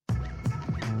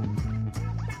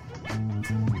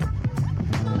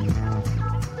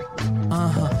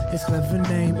His clever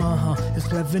name, his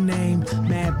clever name.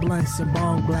 Mad blunts and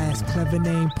bong blast. Clever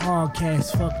name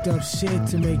podcast. Fucked up shit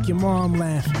to make your mom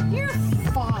laugh. You're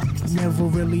fucked. Never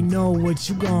really know what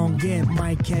you gon' get.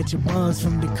 Might catch a buzz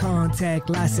from the contact.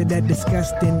 Lots of that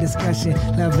disgusting discussion.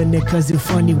 Loving it cause it's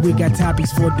funny. We got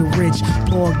topics for the rich.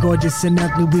 Poor, gorgeous, and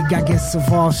ugly. We got guests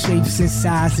of all shapes and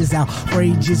sizes.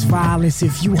 Outrageous violence.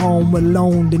 If you home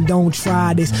alone, then don't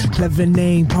try this. Clever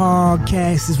name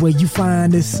podcast is where you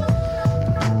find us.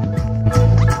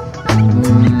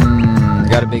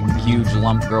 Got a big, huge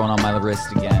lump growing on my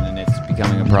wrist again, and it's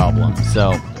becoming a problem.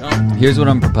 So, here's what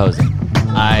I'm proposing.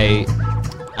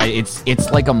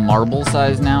 It's like a marble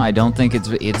size now. I don't think it's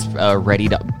ready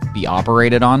to be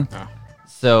operated on. Oh.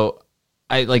 So,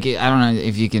 I don't know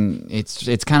if you can.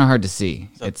 It's kind of hard to see.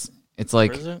 It's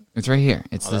like it's right here.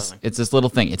 It's this little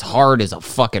thing. It's hard as a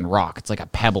fucking rock. It's like a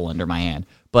pebble under my hand,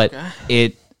 but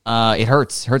it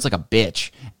hurts like a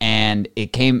bitch. And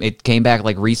it came back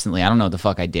like recently. I don't know what the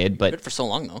fuck I did, but good for so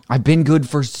long though. I've been good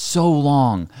for so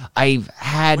long. When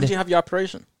did you have your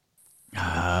operation?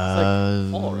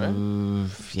 Like fall, right?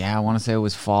 Yeah, I want to say it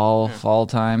was fall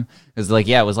time. It was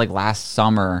it was like last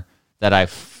summer that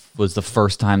was the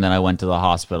first time that I went to the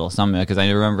hospital. Because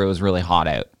I remember it was really hot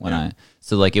out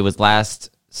it was last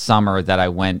summer that I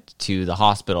went to the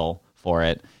hospital for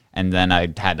it. And then I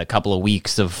had a couple of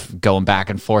weeks of going back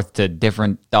and forth to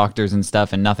different doctors and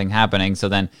stuff and nothing happening. So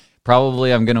then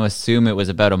probably I'm going to assume it was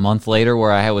about a month later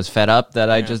where I was fed up that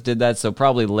I just did that. So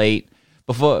probably late.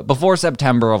 Before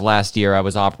September of last year, I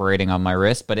was operating on my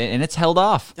wrist, and it's held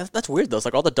off. That's weird, though. It's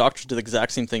like all the doctors did the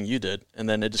exact same thing you did, and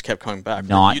then it just kept coming back.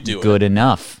 Not good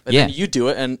enough. And then you do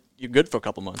it, and you're good for a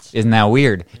couple months. Isn't that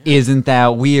weird? Yeah. Isn't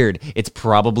that weird? It's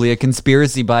probably a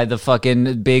conspiracy by the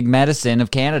fucking big medicine of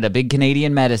Canada. Big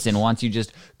Canadian medicine wants you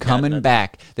just coming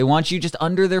back. They want you just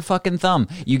under their fucking thumb.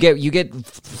 You get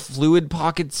fluid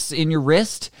pockets in your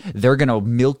wrist. They're going to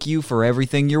milk you for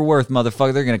everything you're worth,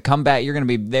 motherfucker. They're going to come back. You're going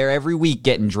to be there every week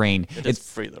getting drained.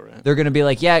 It's free, though, right? They're going to be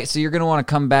like, yeah, so you're going to want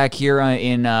to come back here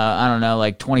in, I don't know,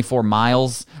 like 24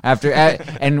 miles after,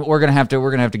 and we're going to have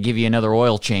to give you another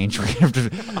oil change.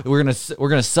 We're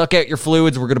gonna suck out your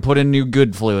fluids. We're gonna put in new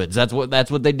good fluids. That's what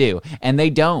they do, and they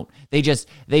don't. They just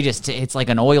it's like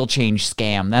an oil change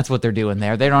scam. That's what they're doing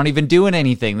there. They're not even doing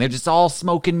anything. They're just all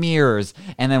smoke and mirrors.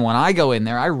 And then when I go in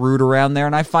there, I root around there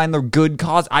and I find the good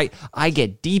cause. I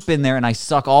get deep in there and I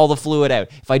suck all the fluid out.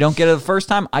 If I don't get it the first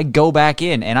time, I go back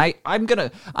in, and I'm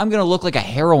gonna look like a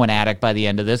heroin addict by the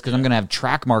end of this because I'm gonna have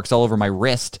track marks all over my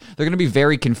wrist. They're gonna be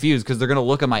very confused because they're gonna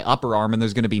look at my upper arm and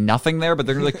there's gonna be nothing there. But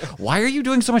they're gonna be like, why are you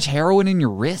doing so much heroin in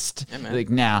your wrist? Yeah, man. Like,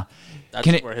 nah. That's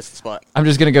where it hits the spot. I'm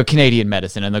just going to go Canadian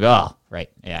medicine, and they'll go, oh, right.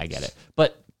 Yeah, I get it.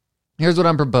 But here's what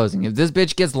I'm proposing. If this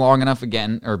bitch gets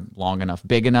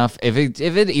big enough, if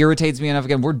it irritates me enough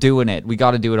again, we're doing it. We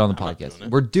got to do it on the podcast.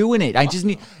 We're doing it. I just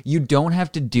need, you don't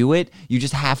have to do it. You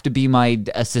just have to be my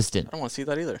assistant. I don't want to see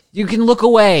that either. You can look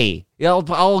away.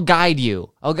 I'll guide you.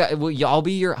 I'll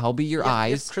be your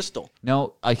eyes. Crystal.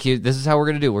 No, this is how we're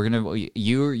gonna do.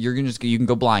 You can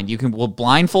go blind. We'll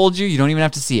blindfold you. You don't even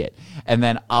have to see it. And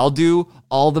then I'll do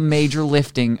all the major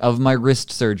lifting of my wrist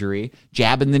surgery,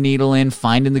 jabbing the needle in,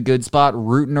 finding the good spot,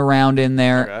 rooting around in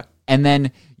there, okay. And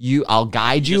then I'll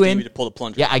guide you in. Need me to pull the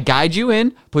plunger. Yeah, I guide you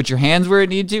in, put your hands where it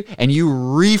need to, and you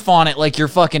reef on it like you're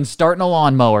fucking starting a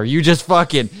lawnmower. You just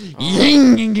fucking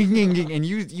and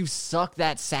you suck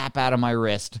that sap out of my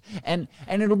wrist, and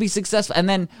it'll be successful. And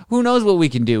then who knows what we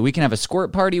can do? We can have a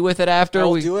squirt party with it after.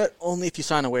 I'll do it only if you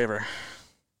sign a waiver.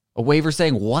 A waiver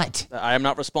saying what? I am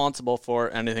not responsible for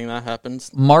anything that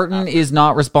happens. Martin is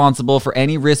not responsible for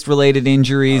any wrist-related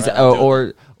injuries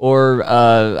or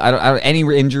any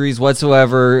injuries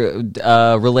whatsoever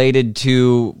related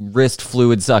to wrist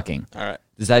fluid sucking. All right.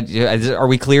 Are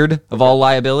we cleared of all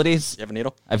liabilities? You have a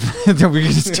needle? We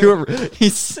can just do it.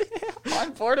 He's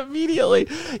on board immediately.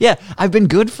 Yeah, I've been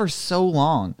good for so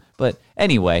long. But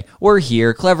anyway, we're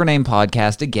here. Clever Name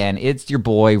Podcast again. It's your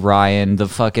boy Ryan, the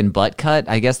fucking butt cut.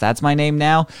 I guess that's my name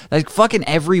now. Like fucking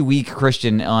every week,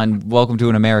 Christian on Welcome to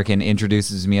an American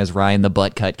introduces me as Ryan, the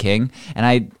butt cut king,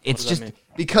 and it's just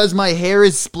because my hair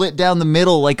is split down the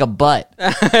middle like a butt.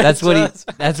 That's what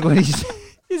he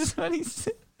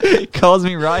said. He calls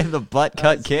me Ryan, the butt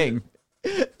cut king.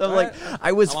 I'm like,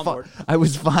 I was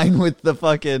fine with the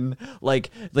fucking, like,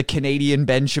 the Canadian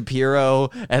Ben Shapiro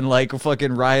and, like,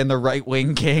 fucking Ryan the right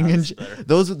wing king, and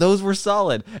those were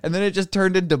solid. And then it just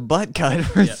turned into butt cut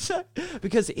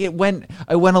because I went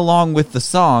along with the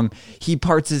song. He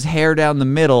parts his hair down the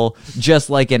middle just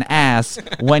like an ass.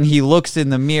 When he looks in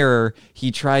the mirror,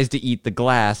 he tries to eat the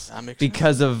glass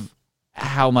because of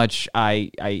how much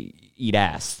I eat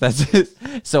ass. That's it.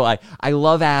 So I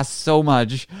love ass so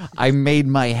much. I made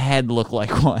my head look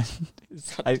like one.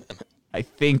 I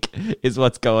think is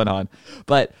what's going on.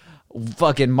 But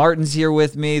fucking Martin's here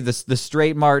with me, the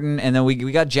straight Martin, and then we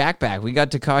got Jack back. We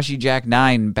got Takashi Jack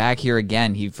 9 back here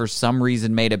again. He for some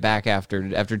reason made it back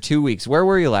after 2 weeks. Where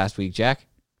were you last week, Jack?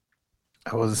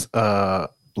 I was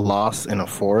lost in a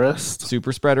forest.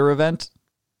 Super spreader event?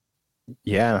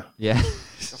 Yeah. Yeah. What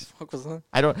the fuck was that?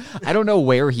 I don't know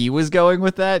where he was going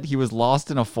with that. He was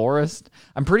lost in a forest.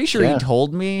 I'm pretty sure he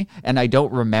told me, and I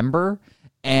don't remember.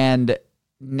 And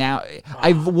now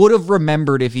I would have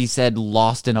remembered if he said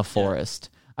lost in a forest.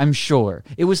 I'm sure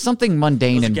it was something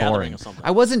mundane and boring.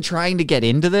 I wasn't trying to get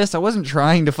into this. I wasn't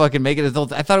trying to fucking make it.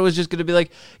 I thought it was just going to be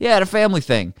like, yeah, at a family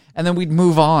thing, and then we'd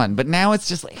move on. But now it's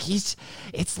just like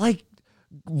it's like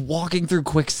walking through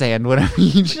quicksand. Whatever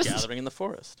you just gathering in the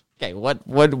forest. Okay, what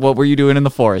were you doing in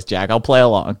the forest, Jack? I'll play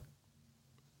along.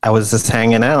 I was just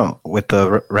hanging out with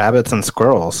the rabbits and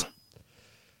squirrels.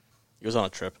 He was on a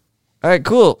trip. All right,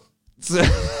 cool. So,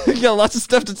 we got lots of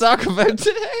stuff to talk about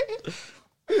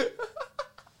today.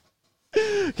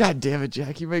 God damn it,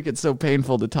 Jack. You make it so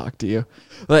painful to talk to you.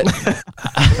 But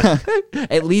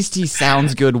at least he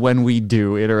sounds good when we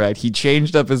do interact. He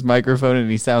changed up his microphone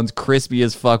and he sounds crispy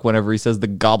as fuck whenever he says the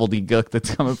gobbledygook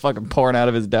that's coming fucking pouring out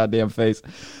of his goddamn face.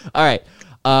 All right.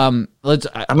 I mean,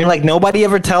 like, nobody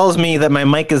ever tells me that my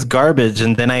mic is garbage,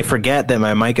 and then I forget that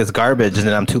my mic is garbage, and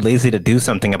then I'm too lazy to do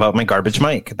something about my garbage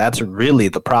mic. That's really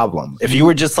the problem. If you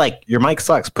were just like, your mic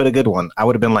sucks, put a good one, I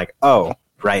would have been like, oh,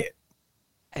 right.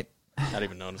 Not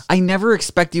even noticed. I never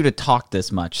expect you to talk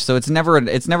this much, so it's never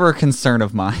a concern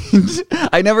of mine.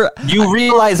 You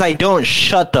realize I don't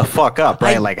shut the fuck up,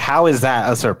 right? Like, how is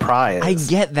that a surprise? I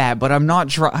get that, but I'm not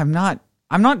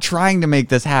trying to make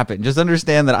this happen. Just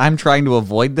understand that I'm trying to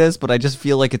avoid this, but I just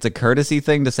feel like it's a courtesy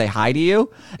thing to say hi to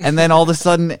you. And then all of a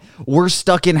sudden, we're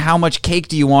stuck in how much cake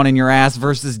do you want in your ass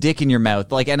versus dick in your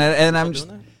mouth. Like, and I'm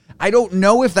just, I don't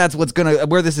know if that's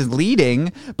where this is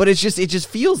leading, but it just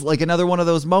feels like another one of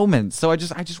those moments. So I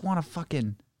just want to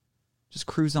fucking just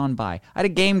cruise on by. I had a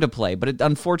game to play, but it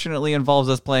unfortunately involves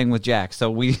us playing with Jack.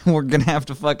 So we're going to have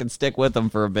to fucking stick with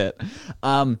him for a bit.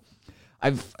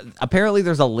 Apparently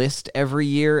there's a list every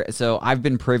year, so I've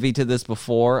been privy to this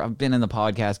before. I've been in the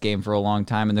podcast game for a long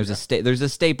time, and there's a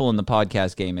staple in the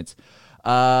podcast game. It's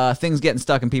things getting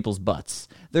stuck in people's butts.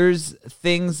 There's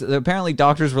things. Apparently,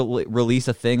 doctors release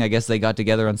a thing. I guess they got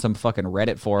together on some fucking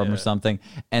Reddit forum or something,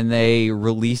 and they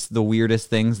release the weirdest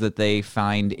things that they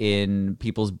find in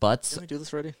people's butts. Did we do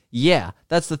this already? Yeah,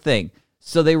 that's the thing.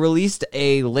 So they released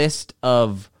a list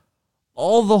of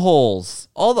all the holes,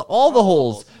 all the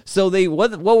holes. So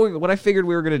what I figured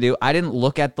we were gonna do. I didn't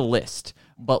look at the list,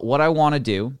 but what I want to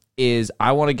do is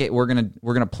we're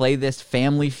gonna play this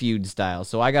Family Feud style.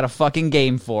 So I got a fucking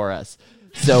game for us.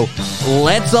 So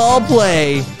let's all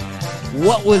play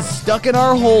what was stuck in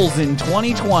our holes in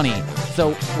 2020.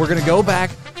 So we're gonna go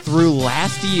back through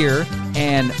last year,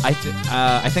 and I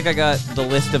think I got the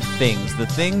list of things. The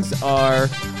things are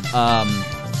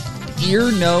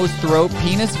ear, nose, throat,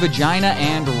 penis, vagina,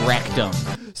 and rectum.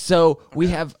 So we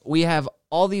have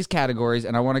all these categories,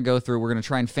 and I want to go through. We're going to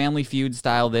try and Family Feud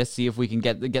style this, see if we can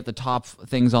get the top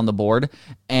things on the board.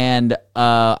 And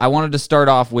I wanted to start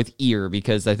off with ear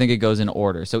because I think it goes in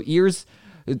order. So ears,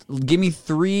 give me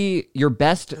your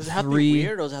best three. Does it have to be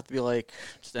weird, or does it have to be like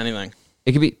just anything?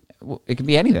 It could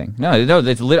be anything. No.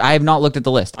 I have not looked at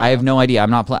the list. I have no idea.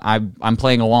 I'm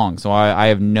playing along, so I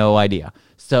have no idea.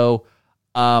 So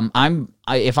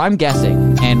if I'm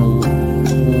guessing, and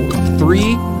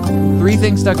three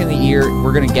things stuck in the ear,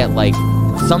 we're gonna get like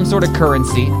some sort of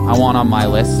currency I want on my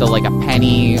list. So like a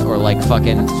penny or like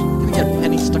fucking. Can we get a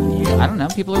penny stuck in the ear? I don't know.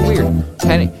 People are weird.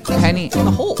 Penny in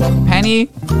the hole. Penny,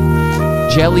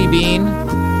 jelly bean,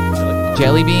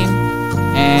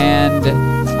 and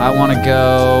I want to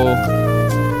go.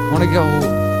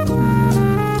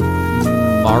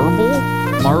 Marble.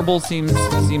 Marble seems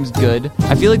good.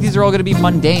 I feel like these are all going to be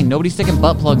mundane. Nobody's sticking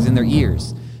butt plugs in their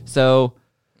ears. So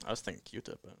I was thinking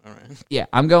Q-tip, but all right. Yeah,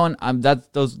 I'm going.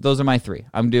 Those are my three.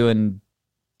 I'm doing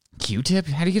Q-tip.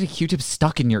 How do you get a Q-tip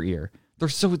stuck in your ear? They're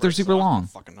super long. I don't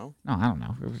fucking know. No, I don't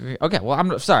know. Okay, well,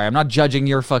 I'm sorry. I'm not judging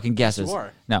your fucking guesses. You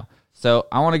are. No. So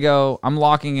I want to go. I'm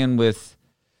locking in with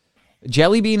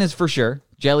jelly bean is for sure.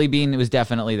 Jelly bean was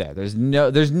definitely there. There's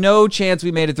no chance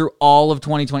we made it through all of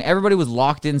 2020. Everybody was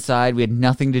locked inside. We had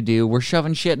nothing to do. We're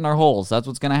shoving shit in our holes. That's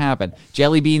what's going to happen.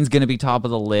 Jelly bean's going to be top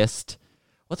of the list.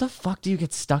 What the fuck do you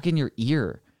get stuck in your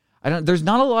ear? There's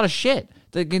not a lot of shit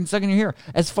that gets stuck in your ear.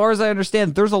 As far as I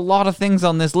understand, there's a lot of things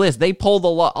on this list. They pulled a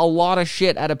lot of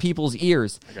shit out of people's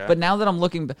ears. Okay. But now that I'm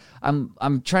looking,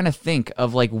 I'm trying to think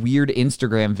of like weird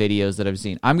Instagram videos that I've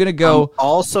seen. I'm gonna go. I'm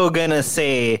also gonna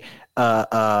say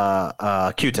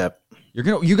Q-tip.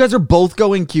 You guys are both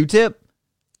going Q-tip?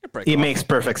 It makes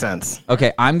perfect sense.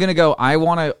 Okay, I'm going to go. I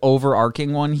want an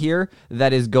overarching one here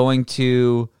that is going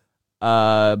to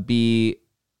be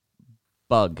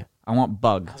bug. I want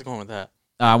bug. I was going with that.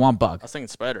 I want bug. I was thinking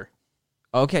spider.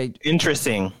 Okay.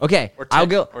 Interesting. Okay.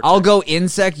 I'll go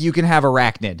insect. You can have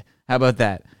arachnid. How about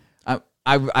that?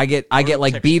 I get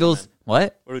like beetles.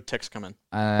 What? Where do ticks come in?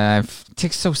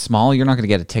 Tick's so small, you're not going to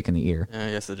get a tick in the ear.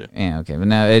 Yes, they do. Yeah, okay. But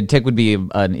now a tick would be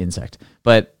an insect.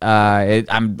 But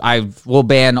I will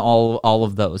ban all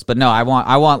of those. But no, I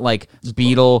want like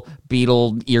beetle,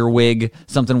 earwig,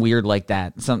 something weird like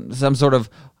that. Some sort of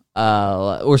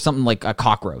or something like a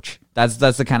cockroach. That's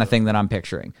the kind of thing that I'm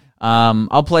picturing.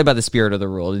 I'll play by the spirit of the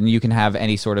rule, and you can have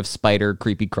any sort of spider,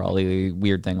 creepy, crawly,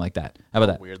 weird thing like that. How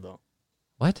about that? Weird though.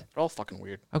 What? They're all fucking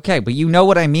weird. Okay, but you know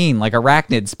what I mean, like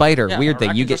arachnid, spider, weird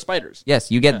thing. You get spiders. Yes,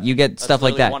 you get stuff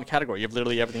like that. One category. You have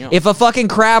literally everything else. If a fucking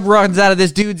crab runs out of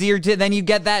this dude's ear, then you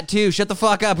get that too. Shut the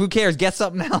fuck up. Who cares? Get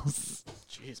something else.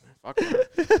 Jeez, man.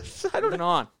 Fuck. Moving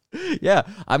on. Yeah,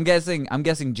 I'm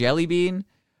guessing jelly bean,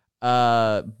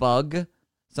 bug,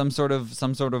 some sort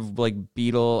of like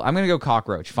beetle. I'm gonna go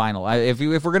cockroach. Final. If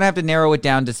we're gonna have to narrow it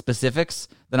down to specifics,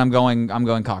 then I'm going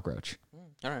cockroach.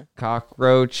 All right.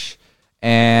 Cockroach.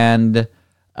 And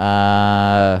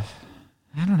I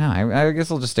don't know. I guess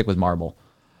I'll just stick with marble.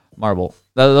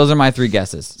 Those are my three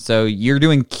guesses. So you're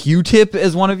doing Q-tip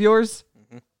as one of yours?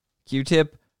 Mm-hmm.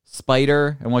 Q-tip,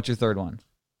 spider, and what's your third one?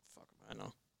 Fuck, I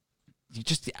know. You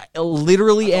just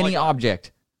literally any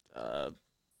object.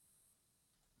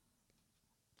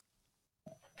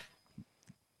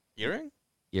 Earring?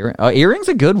 Earring's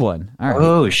a good one. All right.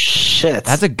 Oh shit,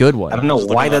 that's a good one. I don't know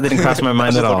why that didn't cross my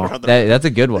mind at all. That's a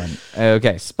good one.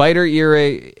 Okay, spider,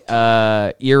 earring,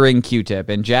 Q-tip,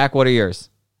 and Jack, what are yours?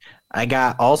 I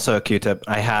got also a Q-tip.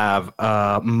 I have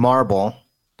marble,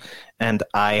 and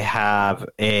I have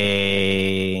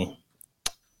a.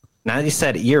 Now that you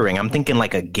said earring, I'm thinking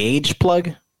like a gauge plug.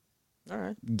 All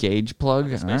right, gauge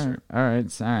plug. All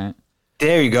right.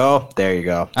 There you go.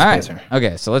 All right.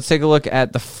 Okay, so let's take a look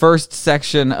at the first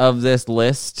section of this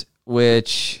list,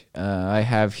 which I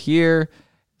have here.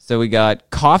 So we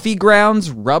got coffee grounds,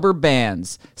 rubber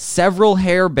bands, several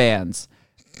hair bands.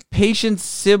 Patient's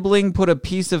sibling put a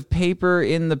piece of paper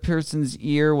in the person's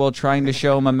ear while trying to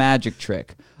show him a magic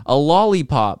trick. A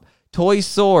lollipop, toy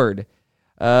sword,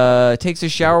 takes a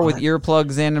shower with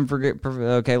earplugs in and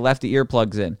left the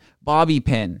earplugs in. Bobby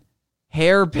pin.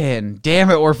 Hairpin.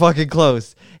 Damn it, we're fucking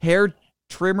close. Hair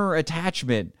trimmer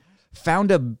attachment.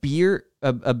 Found a bead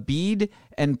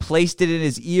and placed it in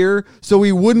his ear so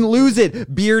he wouldn't lose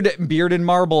it. Beard and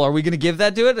marble. Are we going to give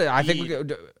that to it? I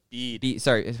think bead.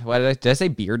 Sorry, did I say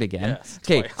beard again? Yes,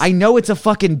 okay, twice. I know it's a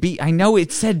fucking bead. I know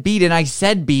it said bead and I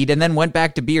said bead and then went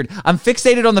back to beard. I'm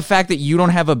fixated on the fact that you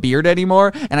don't have a beard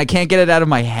anymore and I can't get it out of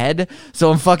my head.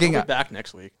 So I'm fucking I'll be back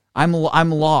next week. I'm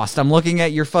lost. I'm looking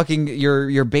at your fucking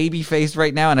your baby face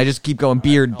right now, and I just keep going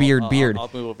beard. I'll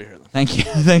move over here then.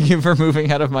 Thank you for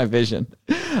moving out of my vision.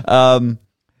 I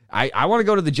want to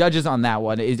go to the judges on that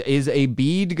one. Is a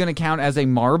bead going to count as a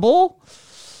marble?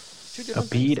 A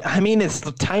bead? I mean, it's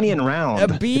tiny and round.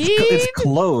 A bead? It's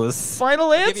close.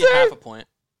 Final answer. I'll give you half a point.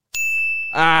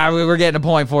 We're getting a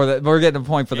point for that. We're getting a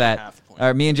point for that. Half a point. All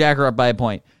right, me and Jack are up by a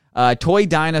point. Toy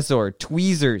dinosaur,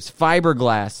 tweezers,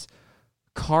 fiberglass.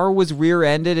 Car was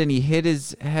rear-ended and he hit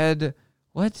his head.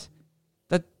 What?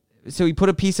 So he put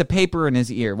a piece of paper in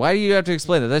his ear. Why do you have to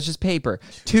explain that? That's just paper.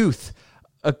 Tooth.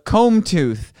 A comb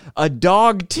tooth. A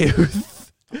dog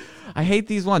tooth. I hate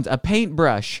these ones. A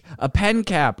paintbrush. A pen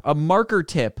cap. A marker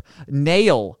tip.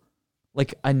 Nail.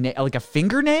 Like a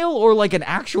fingernail or like an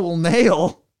actual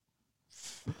nail?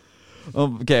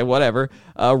 Okay, whatever.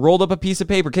 Rolled up a piece of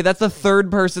paper. Okay, that's the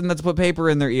third person that's put paper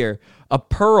in their ear. A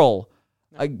pearl.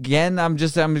 Again, I'm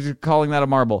just calling that a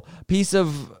marble. Piece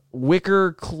of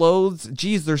wicker clothes.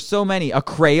 Jeez, there's so many. A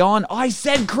crayon. Oh, I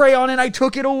said crayon and I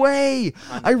took it away.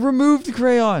 I removed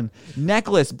crayon.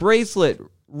 Necklace, bracelet,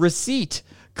 receipt,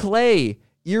 clay,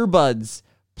 earbuds,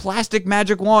 plastic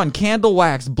magic wand, candle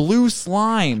wax, blue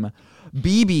slime,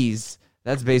 BBs.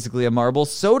 That's basically a marble.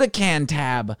 Soda can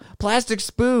tab, plastic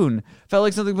spoon. Felt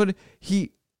like something, but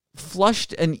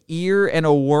flushed an ear and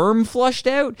a worm flushed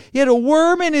out. He had a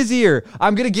worm in his ear.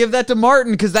 I'm gonna give that to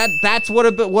Martin because that's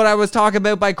what I was talking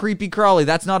about by creepy crawly.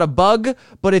 That's not a bug,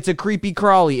 but it's a creepy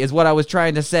crawly is what I was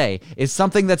trying to say. Is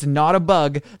something that's not a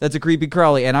bug that's a creepy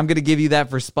crawly, and I'm gonna give you that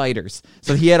for spiders.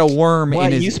 So he had a worm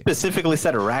in his. You specifically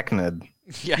said arachnid.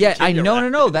 Yeah, I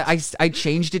no. That I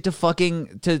changed it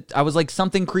to I was like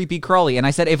something creepy crawly, and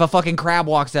I said if a fucking crab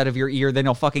walks out of your ear, then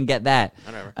you'll fucking get that.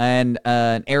 Whatever. And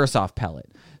an airsoft pellet.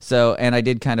 So, and I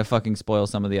did kind of fucking spoil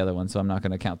some of the other ones, so I'm not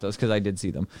going to count those because I did see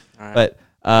them. Right. But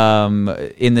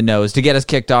in the nose, to get us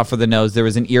kicked off for the nose, there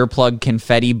was an earplug,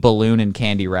 confetti, balloon, and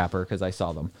candy wrapper because I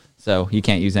saw them. So you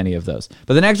can't use any of those.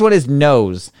 But the next one is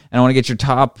nose, and I want to get your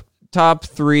top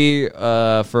three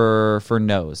for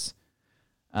nose.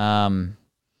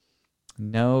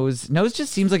 Nose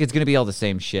just seems like it's going to be all the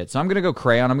same shit. So I'm going to go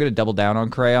crayon. I'm going to double down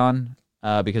on crayon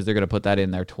because they're going to put that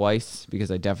in there twice because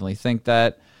I definitely think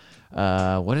that.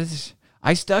 What is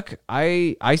I stuck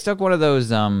one of those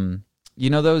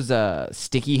those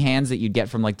sticky hands that you'd get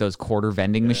from like those quarter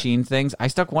vending machine things. I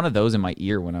stuck one of those in my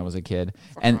ear when I was a kid.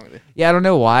 And yeah, I don't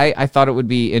know why. I thought it would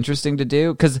be interesting to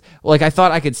do cuz like I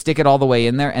thought I could stick it all the way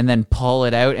in there and then pull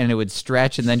it out and it would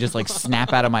stretch and then just like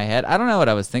snap out of my head. I don't know what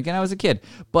I was thinking. I was a kid.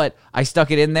 But I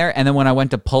stuck it in there and then when I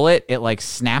went to pull it, it like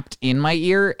snapped in my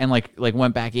ear and like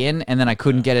went back in and then I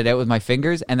couldn't get it out with my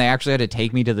fingers and they actually had to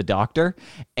take me to the doctor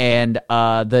and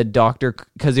the doctor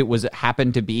cuz it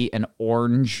happened to be an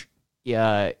orange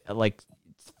like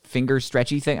finger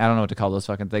stretchy thing. I don't know what to call those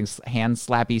fucking things. Hand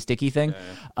slappy sticky thing.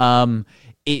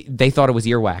 They thought it was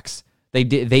earwax. They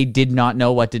did not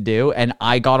know what to do, and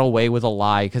I got away with a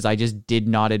lie because I just did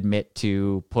not admit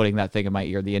to putting that thing in my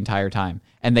ear the entire time.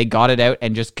 And they got it out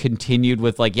and just continued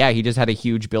with like, yeah, he just had a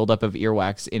huge buildup of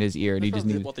earwax in his ear, and he just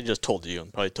needed. What they just told you,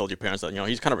 and probably told your parents that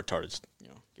he's kind of retarded.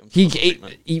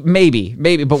 He maybe,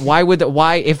 but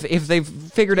why if they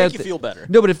figured out you feel better?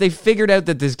 No, but if they figured out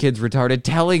that this kid's retarded,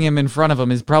 telling him in front of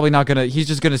him is probably not gonna. He's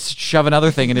just gonna shove another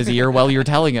thing in his ear while you're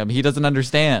telling him. He doesn't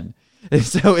understand.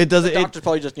 So it doesn't. The doctor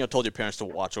probably just told your parents to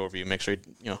watch over you, make sure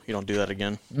you don't do that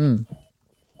again.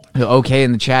 Okay,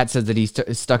 and the chat says that he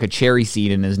stuck a cherry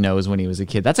seed in his nose when he was a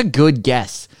kid. That's a good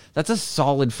guess. That's a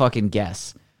solid fucking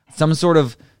guess. Some sort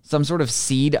of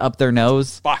seed up their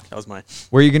nose. Fuck, that was mine.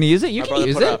 Were you going to use it? You can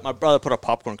use it. My brother put a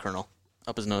popcorn kernel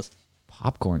up his nose.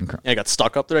 Popcorn kernel? Yeah, it got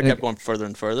stuck up there. It kept going further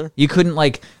and further. You couldn't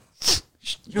like...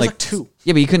 He was like 2.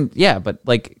 Yeah, but you couldn't... Yeah, but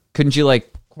like, couldn't you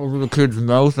like cover the kid's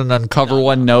mouth and then cover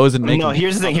one nose and make... No,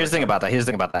 here's the thing about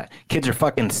that. Kids are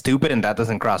fucking stupid and that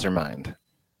doesn't cross your mind.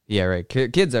 Yeah, right.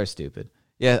 Kids are stupid.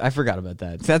 Yeah, I forgot about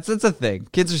that. That's a thing.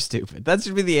 Kids are stupid. That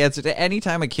should be the answer to any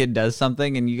time a kid does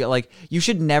something and you get like, you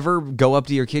should never go up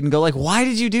to your kid and go like, why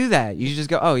did you do that? You should just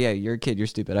go, oh yeah, you're a kid. You're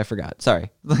stupid. I forgot. Sorry.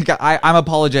 Like I'm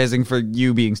apologizing for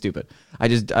you being stupid.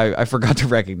 I forgot to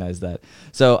recognize that.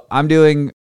 So I'm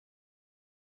doing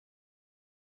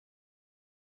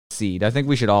seed. I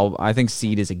think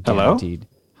seed is a guaranteed.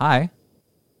 Hello? Hi.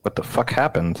 What the fuck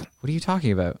happened? What are you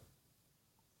talking about?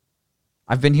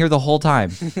 I've been here the whole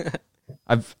time.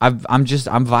 I'm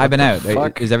vibing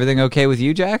out. Is everything okay with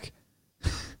you, Jack?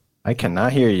 I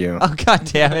cannot hear you. Oh god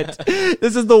damn it.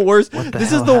 This is the worst.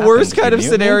 This is the worst kind of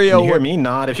scenario. Can you hear me?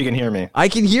 Not if you can hear me. I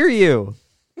can hear you.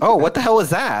 Oh, what the hell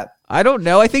was that? I don't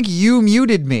know. I think you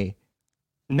muted me.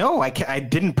 No, I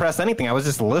didn't press anything. I was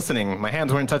just listening. My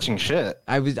hands weren't touching shit.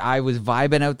 I was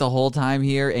vibing out the whole time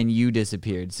here, and you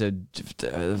disappeared. So,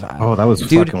 oh, that was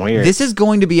fucking weird. This is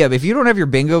going to be up. If you don't have your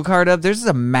bingo card up, there's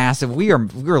a massive. We're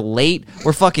late.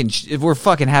 We're fucking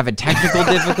having technical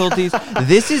difficulties.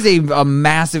 This is a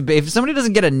massive. If somebody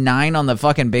doesn't get a 9 on the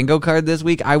fucking bingo card this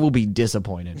week, I will be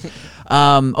disappointed.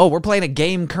 We're playing a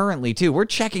game currently too. We're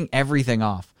checking everything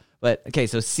off. But, okay,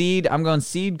 so seed, I'm going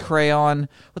seed, crayon.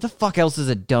 What the fuck else does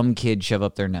a dumb kid shove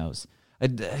up their nose?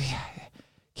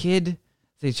 Kid,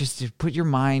 they just put your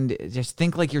mind, just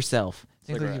think like yourself.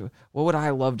 What would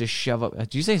I love to shove up?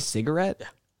 Did you say a cigarette?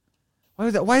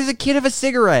 Yeah. Why does a kid have a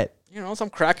cigarette? Some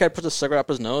crackhead puts a cigarette up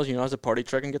his nose, as a party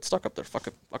trick and gets stuck up there. Fuck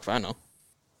if I know.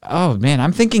 Oh, man,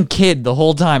 I'm thinking kid the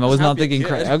whole time. I was not thinking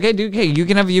crack. Okay, dude, okay, you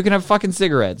can have fucking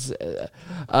cigarettes.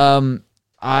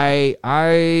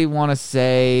 I want to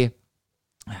say,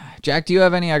 Jack, do you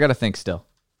have any? I got to think still.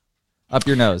 Up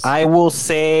your nose. I will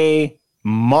say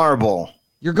marble.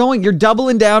 You're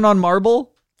doubling down on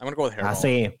marble? I'm going to go with hairball. I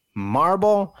say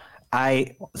marble.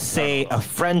 I say a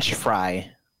French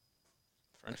fry.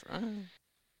 French fry?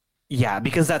 Yeah,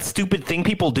 because that stupid thing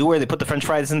people do where they put the French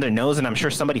fries in their nose, and I'm sure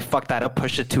somebody fucked that up,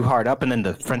 pushed it too hard up, and then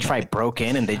the French fry broke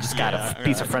in, and they just got a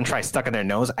piece of French fry stuck in their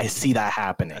nose. I see that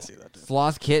happening. I see that too.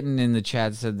 Sloth Kitten in the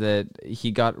chat said that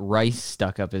he got rice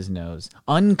stuck up his nose.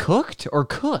 Uncooked or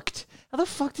cooked? How the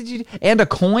fuck did you... And a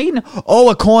coin? Oh,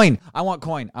 a coin. I want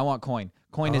coin.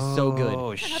 Coin is so good.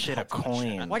 Oh shit, a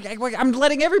coin. I'm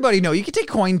letting everybody know. You can take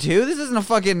coin too. This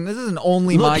isn't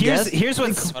only Look, my guess. here's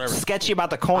what's sketchy about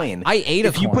the coin. I ate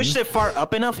a coin. If you pushed it far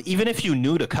up enough, even if you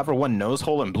knew to cover one nose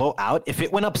hole and blow out, if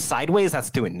it went up sideways, that's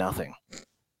doing nothing.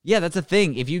 Yeah, that's a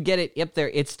thing. If you get it up there,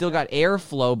 it's still got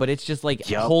airflow, but it's just like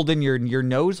holding your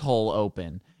nose hole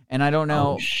open. And I don't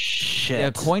know. Oh, shit. Yeah,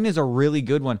 coin is a really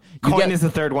good one. Coin is the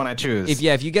third one I choose.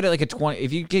 If you get it like a 20,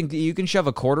 if you can shove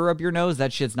a quarter up your nose,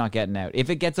 that shit's not getting out. If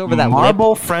it gets over that marble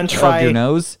lip French fry of your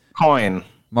nose, coin.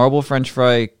 Marble French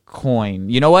fry coin.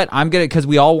 You know what? I'm gonna because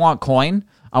we all want coin.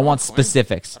 I want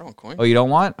specifics. I don't want coin. Oh, you don't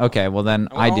want? Okay, well then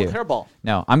I do. Hairball.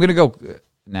 No, I'm gonna go.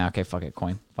 Nah, okay, fuck it,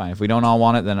 coin. Fine. If we don't all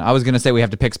want it, then I was gonna say we have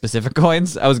to pick specific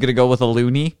coins. I was gonna go with a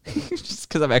loonie, just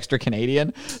because I'm extra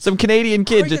Canadian. Some Canadian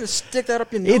kid. How are you gonna stick that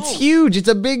up your nose? It's huge. It's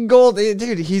a big gold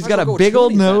dude. He's got a big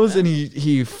old nose, and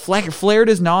he flared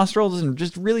his nostrils and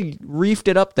just really reefed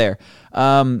it up there.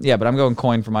 Yeah, but I'm going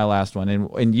coin for my last one.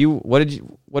 And you, what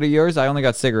are yours? I only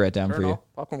got cigarette down for you.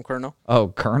 Popcorn kernel. Oh,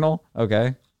 kernel.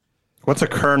 Okay. What's a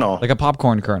kernel? Like a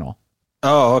popcorn kernel.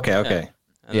 Oh, okay.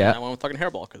 Yeah. I went with fucking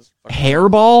hairball because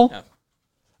hairball. Yeah.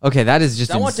 Okay, that is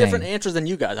just I want insane. different answers than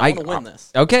you guys. I want to win this.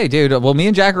 Okay, dude. Well, me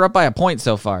and Jack are up by a point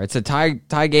so far. It's a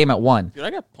tie game at 1. Dude, I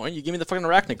got a point. You give me the fucking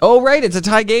arachnid. Oh, right. It's a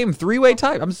tie game. 3-way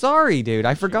tie. I'm sorry, dude.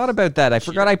 I forgot about that. I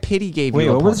forgot I pity gave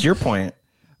you a what was your point?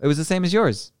 It was the same as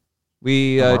yours.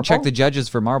 We checked the judges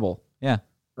for marble. Yeah.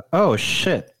 Oh,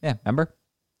 shit. Yeah, remember?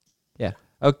 Yeah.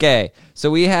 Okay.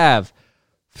 So we have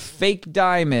fake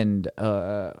diamond.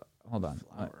 Hold on.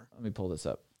 Let me pull this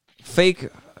up.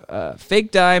 Fake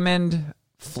diamond,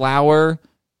 flower,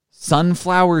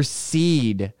 sunflower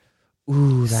seed.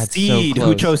 Ooh, that's seed. so close.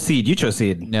 Who chose seed? You chose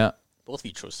seed. No. Both of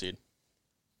you chose seed.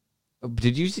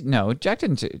 Did you see? No, Jack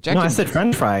didn't. I said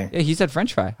French fry. Yeah, he said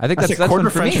French fry. I think I that's said quarter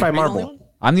one for French me. fry marble.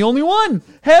 I'm the only one.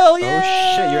 Hell yeah!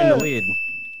 Oh shit, you're in the lead.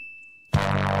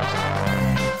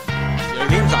 Your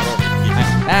game's not over.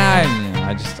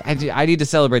 I need to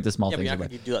celebrate the small Yeah, but things. you're not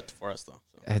gonna do that for us though. So.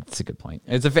 It's a good point.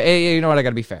 It's you know what? I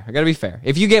gotta be fair.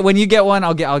 If when you get one,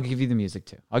 I'll give you the music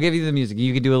too. I'll give you the music.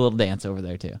 You can do a little dance over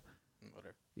there too.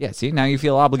 Whatever. Yeah. See, now you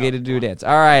feel obligated to do a dance.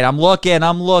 All right, I'm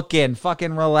looking.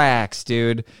 Fucking relax,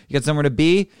 dude. You got somewhere to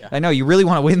be? Yeah. I know you really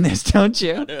want to win this, don't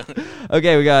you? I do.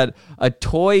 Okay, we got a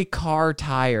toy car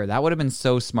tire. That would have been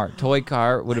so smart. Toy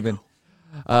car would have been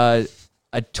a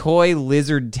toy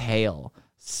lizard tail.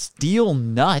 Steel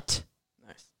nut.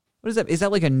 What is that? Is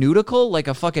that like a nudicle? Like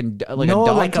a fucking a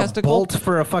dog testicle? A bolt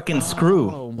for a fucking screw.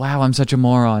 Oh, wow, I'm such a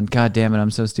moron. God damn it, I'm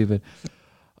so stupid.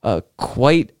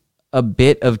 Quite a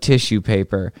bit of tissue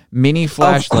paper. Mini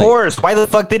flashlight. Of course. Why the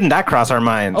fuck didn't that cross our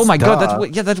minds? Oh my god,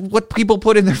 that's what people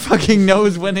put in their fucking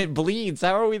nose when it bleeds.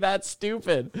 How are we that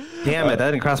stupid? Damn it,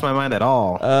 that didn't cross my mind at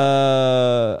all.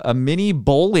 A mini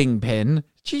bowling pin.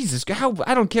 Jesus,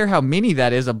 I don't care how mini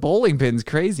that is. A bowling pin's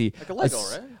crazy. Like a Lego,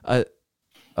 right?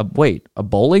 A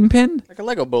bowling pin? Like a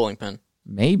Lego bowling pin.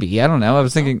 Maybe. I don't know. I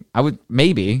was thinking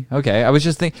maybe. Okay. I was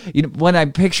just thinking, when I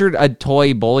pictured a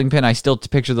toy bowling pin, I still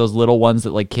picture those little ones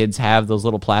that like kids have, those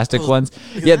little plastic ones.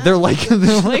 Yeah, they're like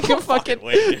a fucking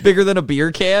bigger than a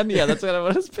beer can. Yeah, that's what I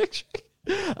was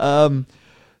picturing.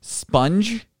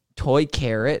 Sponge, toy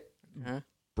carrot,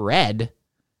 bread.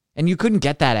 And you couldn't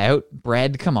get that out.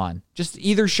 Bread, come on. Just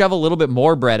either shove a little bit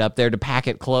more bread up there to pack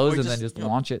it closed and then just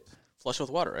launch it. Flush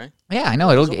with water, right? Yeah, I know.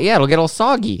 It'll get all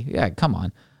soggy. Yeah, come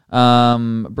on.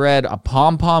 Bread, a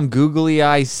pom-pom googly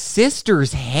eye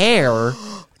sister's hair.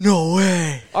 No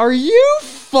way. Are you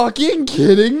fucking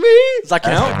kidding me? Does that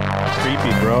count?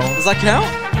 Creepy, bro. Does that count?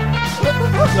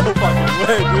 No fucking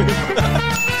way, dude.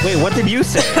 Wait, what did you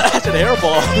say? That's an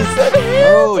hairball. He said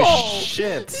hairball. Oh,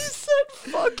 shit. He said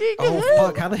fucking Oh,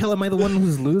 fuck. How the hell am I the one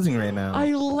who's losing right now?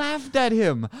 I laughed at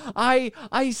him.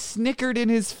 I snickered in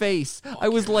his face. I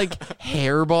was like,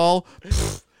 hairball?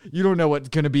 Pfft, you don't know what's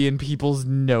going to be in people's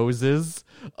noses.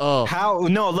 Oh. How?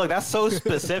 No, look, that's so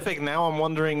specific. Now I'm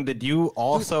wondering, did you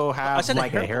also have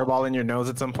like a hairball in your nose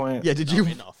at some point? Yeah, did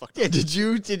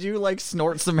you? Did you like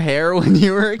snort some hair when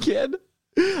you were a kid?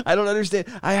 I don't understand.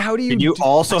 How do you? Did you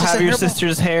also have your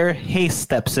sister's hair? Hey,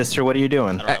 stepsister, what are you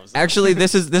doing? Actually,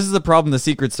 this is the problem the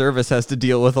Secret Service has to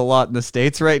deal with a lot in the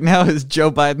States right now. Is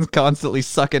Joe Biden's constantly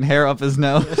sucking hair up his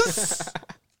nose?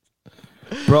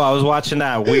 Bro, I was watching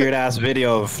that weird ass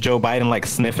video of Joe Biden like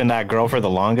sniffing that girl for the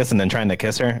longest and then trying to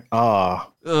kiss her. Oh,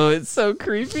 it's so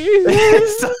creepy.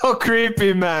 It's so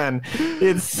creepy, man.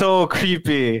 It's so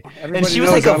creepy. Everybody and she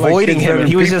was knows like I like avoiding kids him, and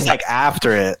he was better just than like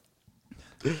after it.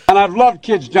 And I've loved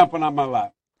kids jumping on my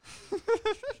lap. I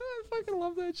fucking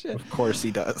love that shit. Of course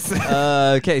he does.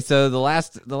 Okay, so the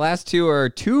last two are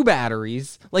 2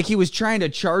 batteries. Like he was trying to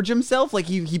charge himself. Like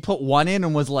he put one in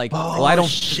and was like, "Well, I don't."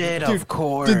 Shit, Dude, of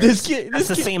course. Dude, That's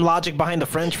the same logic behind the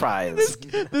French fries.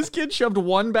 This kid shoved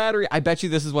 1 battery. I bet you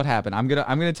this is what happened. I'm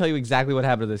gonna tell you exactly what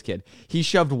happened to this kid. He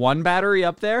shoved 1 battery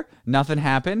up there, nothing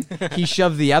happened. He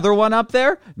shoved the other one up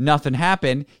there, nothing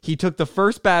happened. He took the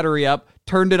first battery up,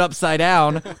 turned it upside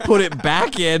down, put it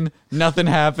back in, nothing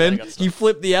happened. He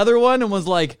flipped the other one and was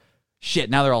like, shit,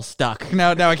 now they're all stuck.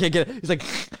 Now I can't get it. He's like,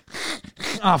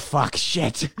 oh fuck,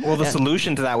 shit. Well, the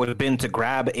solution to that would have been to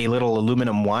grab a little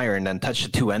aluminum wire and then touch the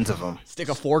 2 ends of them. Stick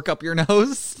a fork up your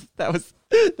nose.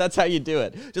 That's how you do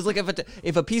it. Just like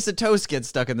if a piece of toast gets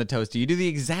stuck in the toaster, you do the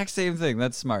exact same thing.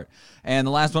 That's smart. And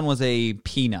the last one was a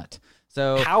peanut.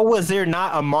 So how was there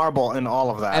not a marble in all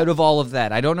of that? Out of all of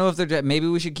that, I don't know if they're. Maybe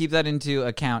we should keep that into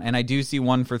account. And I do see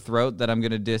one for throat that I'm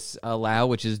going to disallow,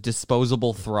 which is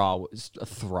disposable thraw.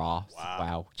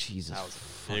 Wow, Jesus, That was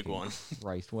a big one.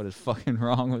 Christ, what is fucking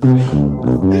wrong with me?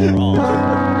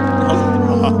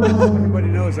 Everybody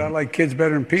knows I like kids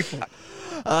better than people.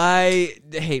 I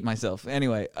hate myself.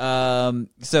 Anyway,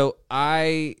 so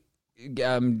I.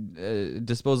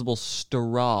 Disposable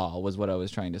straw was what I was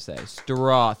trying to say.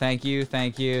 Straw. Thank you.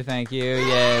 Yeah,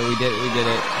 we did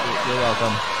it. You're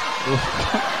welcome.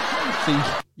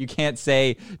 So you can't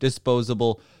say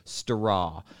disposable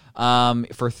straw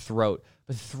for throat.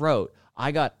 But throat,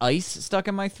 I got ice stuck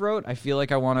in my throat. I feel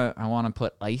like I wanna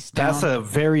put ice down. That's a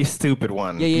very stupid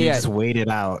one. Yeah. You just wait it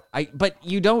out. But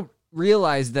you don't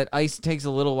realize that ice takes a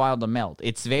little while to melt.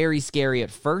 It's very scary at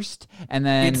first, and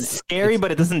then it's scary,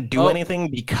 but it doesn't do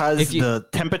anything because the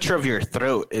temperature of your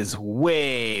throat is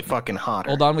way fucking hotter.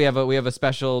 Hold on, we have a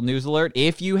special news alert.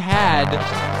 If you had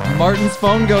Martin's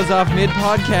phone goes off mid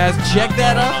podcast, check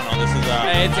that up. No, this is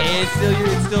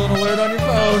It's still an alert on your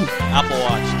phone. Apple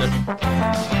Watch.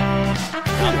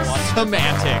 Apple Watch.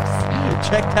 Semantics.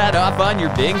 Check that off on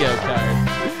your bingo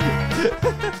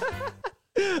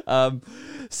card.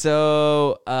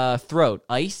 So throat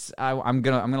ice. I'm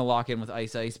gonna lock in with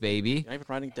ice, baby. You're not even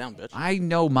writing it down, bitch. I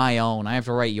know my own. I have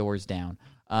to write yours down.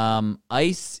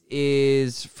 Ice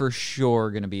is for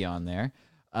sure gonna be on there.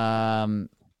 I'm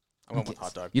going with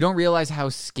hot dog. You don't realize how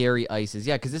scary ice is.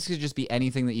 Yeah, because this could just be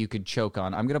anything that you could choke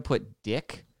on. I'm gonna put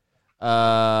dick,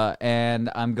 and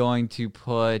I'm going to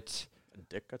put A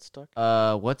dick got stuck?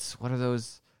 what are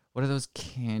those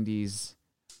candies?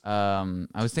 I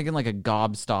was thinking like a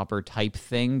gobstopper type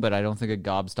thing, but I don't think a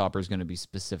gobstopper is going to be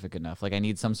specific enough. Like I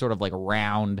need some sort of like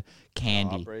round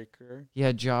candy. Jawbreaker?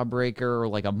 Yeah, Jawbreaker or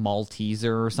like a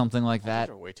Malteser or something like that.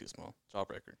 Those are way too small.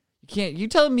 Jawbreaker. You can't. You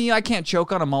telling me I can't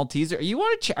choke on a Malteser?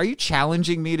 Are you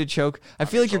challenging me to choke? I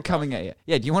feel like you're coming at you.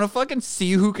 Yeah. Do you want to fucking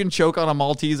see who can choke on a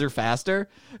Malteser faster?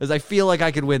 Because I feel like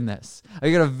I could win this.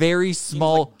 I got a very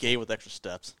small. Like gay with extra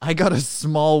steps. I got a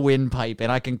small windpipe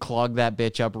and I can clog that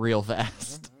bitch up real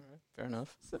fast. Fair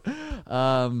enough.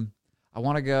 I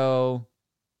want to go.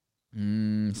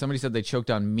 Somebody said they choked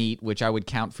on meat, which I would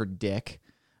count for dick.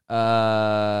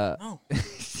 No.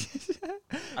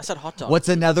 I said hot dog. What's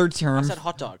another term? I said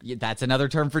hot dog. Yeah, that's another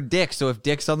term for dick. So if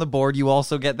dick's on the board, you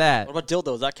also get that. What about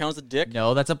dildo? Does that count as a dick?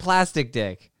 No, that's a plastic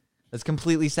dick. That's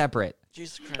completely separate.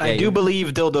 Jesus Christ. I do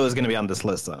believe dildo is going to be on this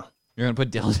list, though. You're gonna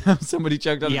put dildo. Somebody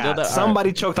choked on a dildo.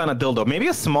 Somebody choked on a dildo. Maybe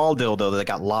a small dildo that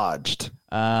got lodged.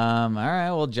 All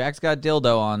right. Well, Jack's got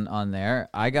dildo on there.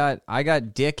 I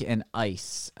got dick and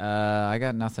ice. I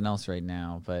got nothing else right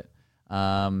now. But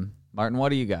Martin, what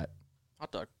do you got?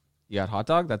 Hot dog. You got hot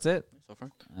dog? That's it. So far.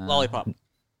 Lollipop.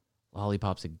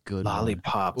 Lollipop's a good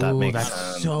Lollipop. one. That Ooh, makes that's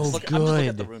sense. so I'm just looking at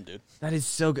good. the room, dude. That is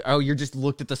so good. Oh, you're just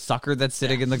looked at the sucker that's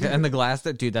sitting in the glass.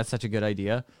 Dude, that's such a good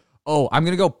idea. Oh, I'm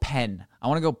gonna go pen. I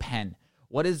want to go pen.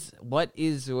 What is?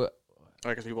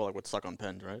 I guess people would suck on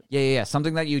pens, right? Yeah.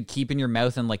 Something that you'd keep in your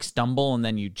mouth and like stumble and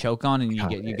then you choke on and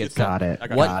you get stuck. Got it.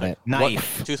 Got it.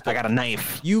 Knife. I got a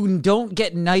knife. You don't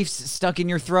get knives stuck in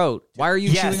your throat. Why are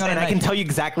you chewing on a and knife? I can tell you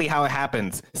exactly how it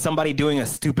happens. Somebody doing a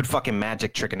stupid fucking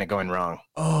magic trick and it going wrong.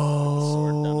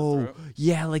 Oh,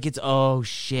 yeah, like it's, oh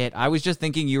shit. I was just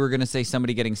thinking you were going to say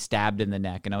somebody getting stabbed in the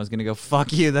neck, and I was going to go,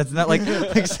 fuck you. That's not like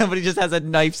somebody just has a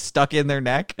knife stuck in their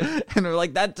neck. And we're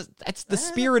like, that's the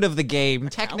spirit of the game.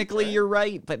 Technically, you're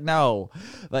right, but no.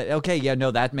 But okay, yeah,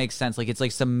 no, that makes sense. Like, it's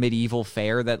like some medieval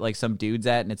fair that like some dude's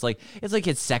at, and it's like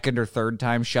his second or third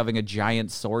time shoving a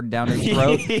giant sword down his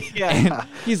throat. Yeah. And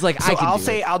he's like, So I'll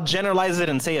I'll generalize it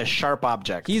and say a sharp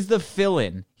object. He's the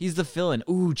fill-in.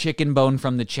 Ooh, Chicken Bone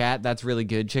from the chat. That's really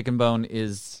good. Chicken Bone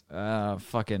is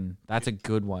that's a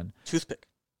good one.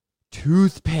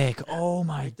 Toothpick. Oh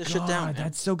my god, shit down,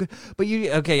 that's so good. But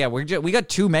we got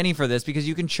too many for this because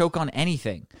you can choke on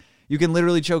anything. You can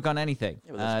literally choke on anything.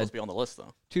 Yeah, but that's supposed to be on the list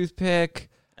though. Toothpick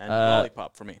And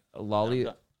lollipop for me.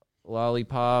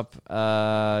 Lollipop.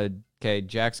 Okay,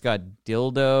 Jack's got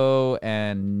dildo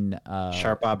and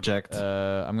sharp object.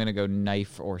 I'm gonna go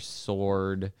knife or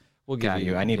sword. We'll give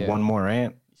you. I need one more,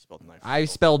 right? I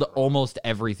spelled almost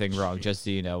everything wrong, just so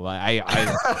you know.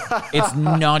 It's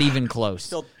not even close.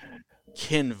 Spelled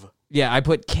Kinv. Yeah, I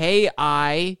put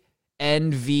KINVE.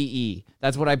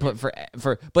 That's what I put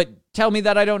for. But tell me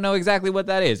that I don't know exactly what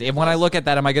that is. And when I look at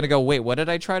that, am I going to go, wait, what did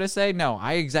I try to say? No,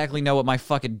 I exactly know what my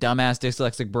fucking dumbass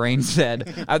dyslexic brain said.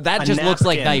 That just looks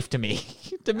like knife to me.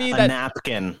 To me, that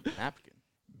napkin.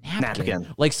 Napkin.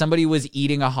 Like somebody was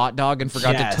eating a hot dog and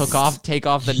forgot to take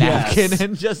off the napkin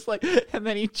and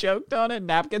then he choked on it.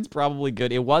 Napkin's probably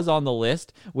good. It was on the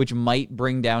list, which might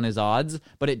bring down his odds,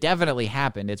 but it definitely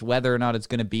happened. It's whether or not it's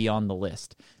going to be on the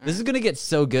list. This is going to get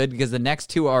so good because the next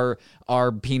two are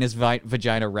penis,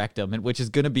 vagina, rectum, which is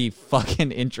going to be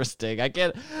fucking interesting.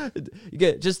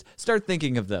 Just start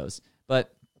thinking of those.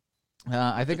 But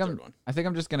I think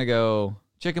I'm just going to go.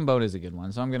 Chicken Bone is a good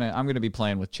one, so I'm gonna be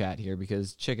playing with chat here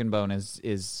because Chicken Bone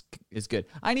is good.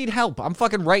 I need help. I'm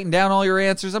fucking writing down all your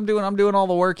answers. I'm doing all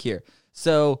the work here.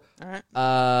 So,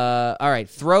 all right,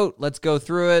 throat. Let's go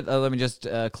through it. Let me just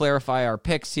clarify our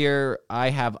picks here. I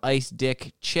have ice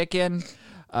dick chicken.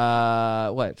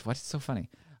 What's so funny?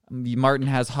 Martin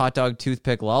has hot dog,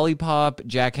 toothpick, lollipop.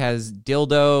 Jack has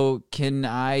dildo,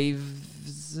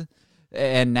 knives,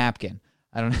 and napkin.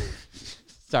 I don't know.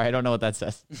 Sorry, I don't know what that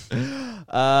says.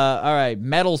 All right,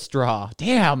 metal straw.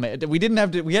 Damn,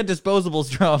 we had disposable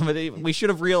straw, but we should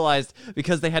have realized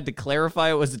because they had to clarify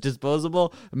it was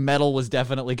disposable, metal was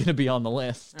definitely going to be on the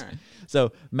list. All right.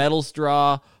 So, metal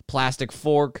straw, plastic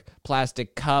fork,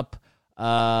 plastic cup,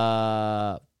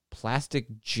 plastic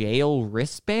jail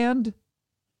wristband?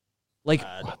 Like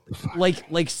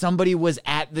somebody was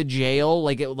at the jail,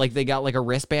 like they got like a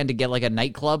wristband to get like a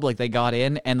nightclub, like they got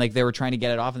in and like they were trying to get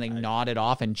it off and they gnawed it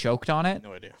off and choked on it.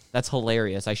 No idea. That's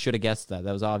hilarious. I should have guessed that.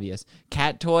 That was obvious.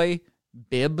 Cat toy,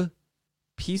 bib,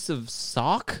 piece of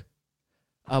sock,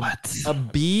 a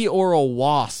bee or a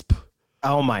wasp.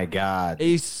 Oh my god.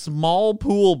 A small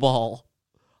pool ball,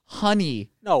 honey.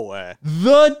 No way.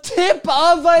 The tip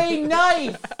of a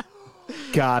knife.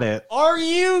 Got it. Are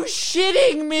you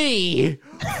shitting me?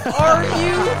 Are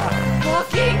you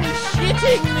fucking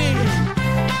shitting me?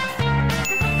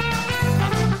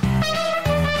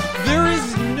 There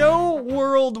is no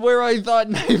world where I thought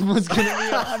knife was going to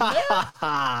be on there.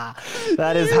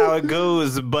 That is how it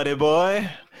goes, buddy boy.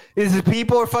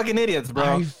 People are fucking idiots,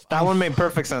 bro. That one made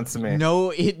perfect sense to me.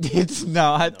 No, it did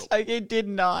not. No. It did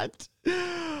not.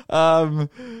 A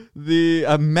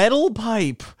metal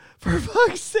pipe. For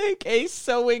fuck's sake, a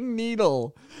sewing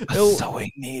needle.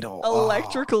 Sewing needle.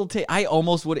 Electrical tape. I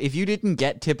almost would, if you didn't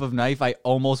get tip of knife, I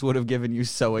almost would have given you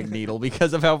sewing needle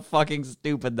because of how fucking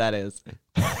stupid that is.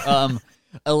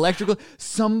 Electrical.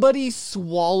 Somebody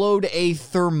swallowed a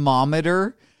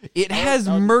thermometer. It has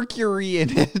mercury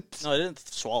in it. No, they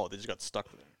didn't swallow. They just got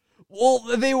stuck with it. Well,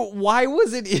 why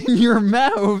was it in your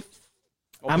mouth?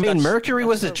 I mean, mercury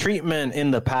was a treatment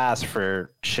in the past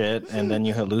for shit, and then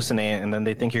you hallucinate, and then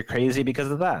they think you're crazy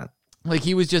because of that. Like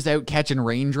he was just out catching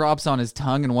raindrops on his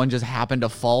tongue, and one just happened to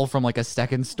fall from like a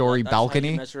second-story balcony.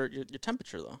 How you measure your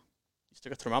temperature, though. You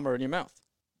stick a thermometer in your mouth.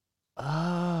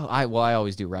 Oh, I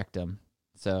always do rectum.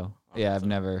 So I've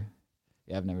never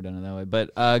done it that way.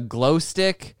 But glow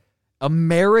stick,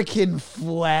 American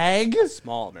flag,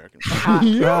 small American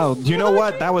flag. Well, you know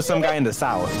what? That was some guy in the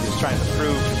South who's trying to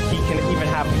prove he can even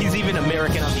he's even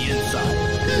American on the inside.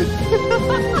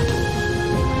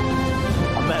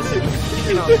 I'm as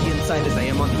American on the inside as I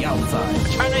am on the outside.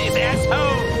 Chinese asshole.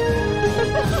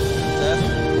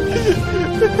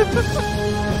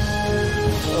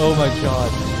 Oh my god.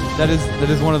 That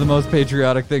is one of the most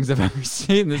patriotic things I've ever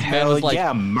seen. This man was like,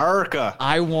 yeah, America.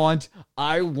 I want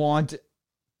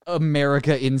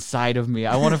America inside of me.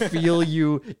 I want to feel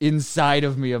you inside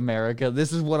of me, America.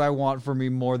 This is what I want for me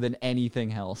more than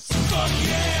anything else. Fuck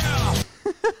yeah!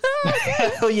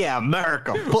 Hell yeah,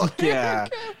 America. Fuck yeah.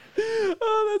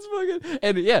 Oh, that's fucking...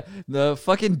 And yeah, the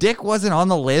fucking dick wasn't on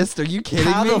the list. Are you kidding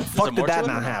me? How the fuck did that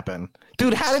not happen?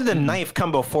 Dude, how did the knife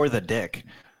come before the dick?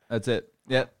 That's it.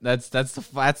 Yep, that's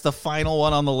the final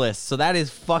one on the list. So that is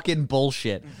fucking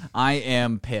bullshit. I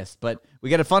am pissed. But we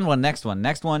got a fun one. Next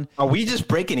one. Are we just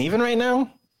breaking even right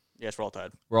now? Yes, we're all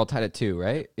tied. We're all tied at 2,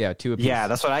 right? Yeah, 2 apiece. Yeah,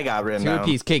 that's what I got written 2 down.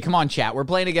 apiece. Okay, come on, chat. We're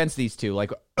playing against these two.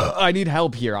 Like, I need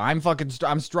help here. I'm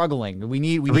struggling. We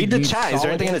need Read the need chat. Is there solid-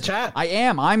 anything in the chat? I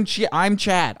am. I'm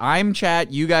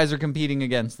chat. You guys are competing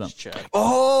against them. Chad.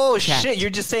 Oh, Chat. shit.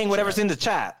 You're just saying whatever's in the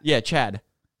chat. Yeah, Chad.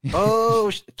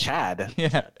 Oh, Chad.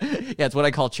 Yeah, it's what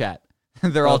I call chat.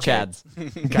 They're all Okay.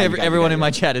 Chads. Everyone in my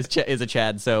chat is a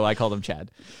Chad, so I call them Chad.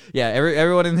 Yeah,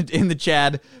 everyone in the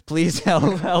Chad, please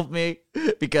help me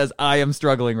because I am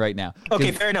struggling right now. Okay,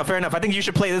 fair enough. I think you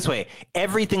should play this way.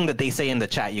 Everything that they say in the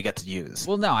chat, you get to use.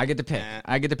 Well, no, I get to pick.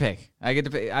 I get to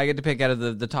pick out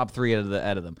of the top 3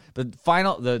 out of them.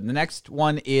 The next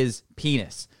one is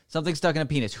penis. Something stuck in a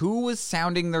penis. Who was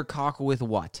sounding their cock with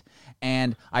what?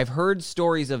 And I've heard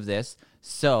stories of this,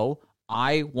 so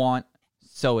I want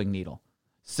sewing needle.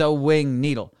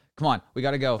 Come on, we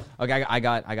gotta go. Okay, I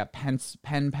got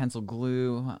pen, pencil,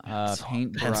 glue,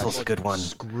 paintbrush. Pencil's a good one.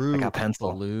 Screw. I got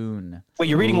pencil. Balloon. Wait,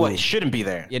 you're reading what shouldn't be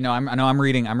there. Yeah, no, I'm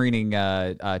reading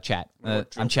chat.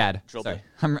 I'm Chad. drill Sorry,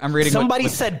 bit. I'm reading. Somebody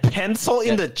said pencil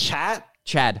in the chat?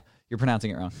 Chad. You're pronouncing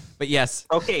it wrong, but yes,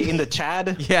 Okay, in the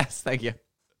chat? yes, thank you.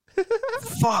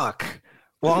 Fuck.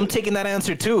 Well, I'm taking that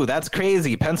answer too. That's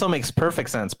crazy. Pencil makes perfect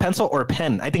sense. Pencil or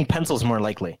pen? I think pencil's more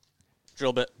likely.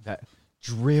 Drill bit. That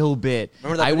drill bit.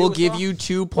 Remember that I video will we give saw? you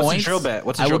 2 What's a points. drill bit?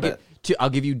 What's a I drill will bit? I'll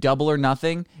give you double or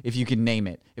nothing if you can name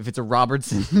it. If it's a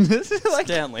Robertson, like,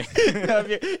 Stanley.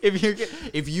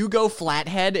 if you go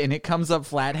flathead and it comes up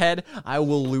flathead, I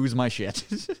will lose my shit.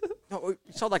 No, you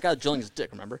saw that guy drilling his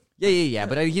dick, remember? yeah.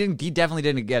 But he definitely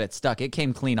didn't get it stuck. It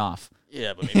came clean off.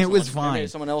 Yeah, but maybe It was someone- fine. Maybe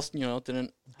someone else,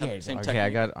 didn't have the same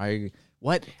technique.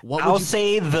 What I'll would you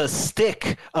say the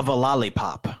stick of a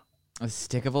lollipop. a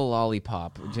stick of a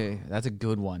lollipop. That's a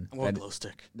good one. I want a glow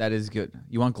stick. That is good.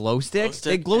 You want glow stick? Glow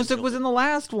stick Glow and stick drill was bit. in the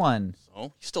last one. Oh,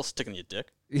 you still sticking your dick?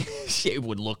 It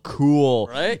would look cool.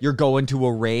 Right? You're going to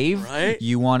a rave. Right?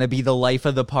 You want to be the life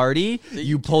of the party.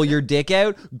 You pull your dick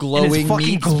out, And glowing it's fucking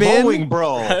meat glowing, spin.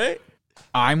 bro. Right?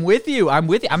 I'm with you. I'm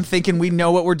thinking we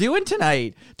know what we're doing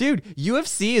tonight. Dude,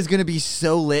 UFC is going to be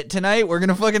so lit tonight. We're going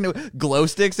to fucking do glow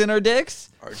sticks in our dicks.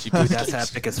 RGB That's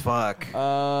sticks. epic as fuck.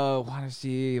 Want to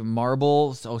see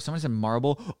marble. Oh, someone said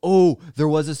marble. Oh, there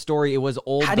was a story. It was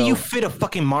old. How do you though. fit a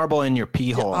fucking marble in your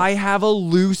pee hole? I have a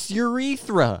loose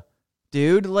urethra.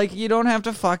 Dude, like you don't have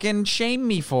to fucking shame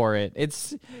me for it.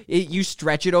 You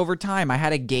stretch it over time. I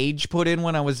had a gauge put in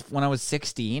when I was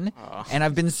 16, and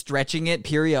I've been stretching it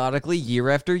periodically year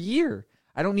after year.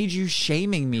 I don't need you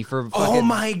shaming me for fucking Oh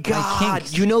my god!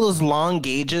 kinks. You know those long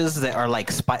gauges that are like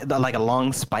like a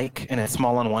long spike and it's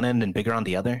small on one end and bigger on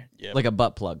the other? Yeah, Like a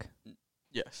butt plug.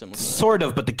 yeah, similar. Sort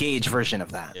of, but the gauge version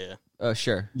of that. Yeah.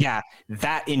 Sure. Yeah,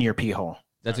 that in your pee hole.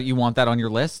 That's what you want that on your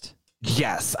list?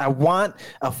 Yes, I want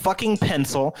a fucking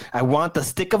pencil. I want the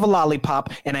stick of a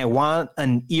lollipop, and I want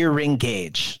an earring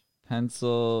gauge.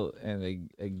 Pencil and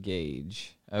a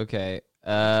gauge. Okay.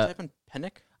 Type in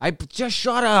penic? I just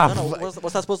shut up. No,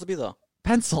 what's that supposed to be though?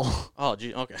 Pencil. Oh,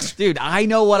 gee, okay. Dude, I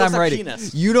know what Looks I'm like writing.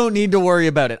 penis. You don't need to worry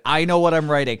about it. I know what I'm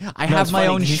writing. I No, have it's my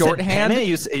funny, own he said shorthand.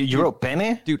 penne? You wrote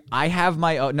penne? Dude, I have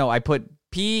my own. No, I put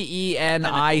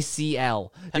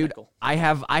PENICL. Dude, Pinnacle. I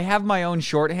have my own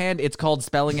shorthand. It's called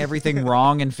spelling everything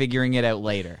wrong and figuring it out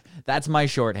later. That's my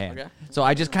shorthand. Okay. So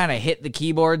I just kind of hit the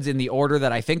keyboards in the order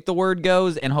that I think the word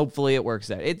goes, and hopefully it works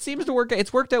out. It seems to work.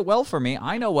 It's worked out well for me.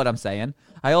 I know what I'm saying.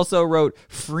 I also wrote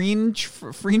French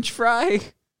fry.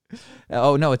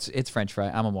 Oh no, it's French fry.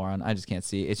 I'm a moron. I just can't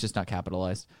see. It's just not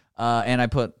capitalized. And I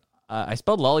put. I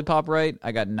spelled lollipop right.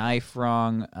 I got knife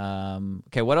wrong.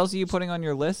 Okay, what else are you putting on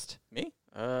your list? Me?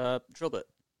 Drill bit.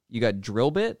 You got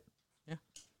drill bit. Yeah.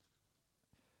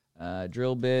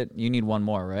 Drill bit. You need one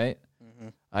more, right? Mm-hmm.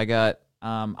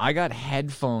 I got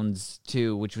headphones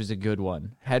too, which was a good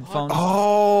one. Headphones.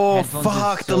 Oh, Headphones is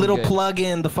fuck. so the little good.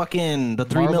 plug-in, the 3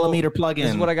 Marble- millimeter plug-in.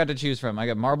 This is what I got to choose from. I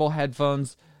got marble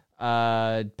headphones,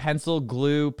 pencil,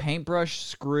 glue, paintbrush,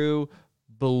 screw,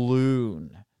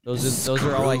 balloon. Those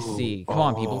are all I see. Come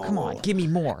on, people. Come on. Give me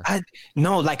more.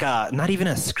 No, like not even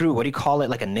a screw. What do you call it?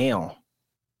 Like a nail.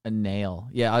 A nail.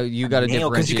 Yeah, you got to Nail,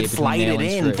 because you differentiate can between slide nail it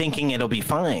and in screw. thinking it'll be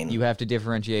fine. You have to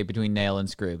differentiate between nail and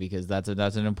screw because that's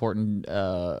an important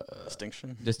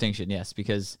Distinction. distinction. Yes,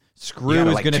 because You screw gotta,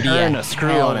 is like, going to be turn a a screw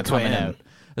hell on its way coming in. out.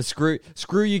 A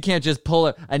screw you can't just pull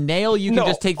it. A nail you can No.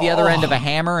 just take the other end of a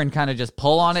hammer and kind of just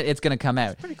pull on it. It's going to come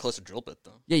out. Pretty close to drill bit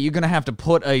though. Yeah, you're going to have to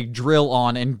put a drill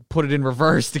on and put it in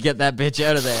reverse to get that bitch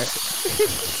out of there.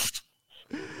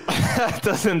 That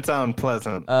doesn't sound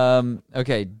pleasant.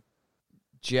 Okay.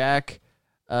 Jack,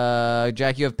 you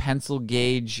have pencil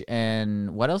gauge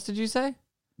and what else did you say?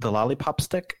 The lollipop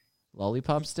stick.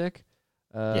 Lollipop stick?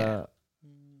 Yeah.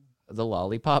 The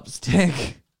lollipop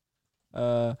stick.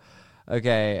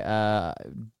 Okay.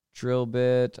 Drill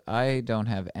bit. I don't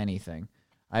have anything.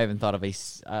 I haven't thought of a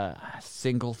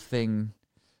single thing.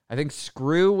 I think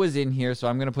screw was in here, so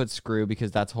I'm going to put screw because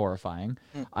that's horrifying.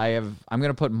 I'm going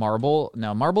to put marble.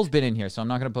 No, marble's been in here, so I'm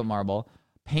not going to put marble.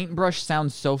 Paintbrush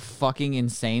sounds so fucking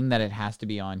insane that it has to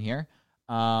be on here.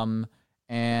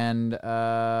 And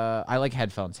I like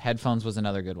headphones. Headphones was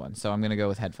another good one, so I'm going to go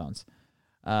with headphones.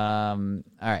 All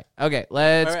right. Okay,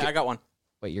 let's... All right, I got one.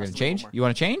 Wait, you're going to change? You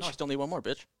want to change? No, I still need one more,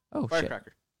 bitch. Oh,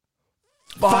 Firecracker.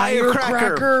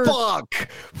 Firecracker! Fuck!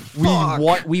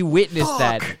 We witnessed Fuck.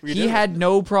 that. He had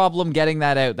no problem getting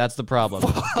that out. That's the problem.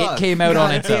 It came out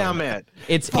on its Damn own. it!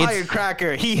 It's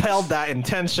Firecracker. He held that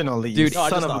intentionally, Dude, you no,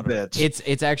 son of a bitch.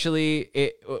 It's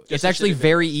actually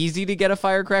very easy to get a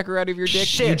firecracker out of your dick.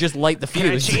 Shit. You just light the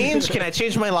fuse. Can I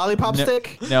change my lollipop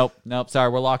stick? Nope. Sorry,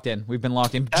 we're locked in. We've been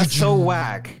locked in. That's so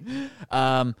whack.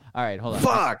 All right, hold on.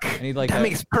 Fuck. I need that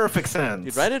makes perfect sense.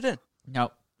 Dude, write it in.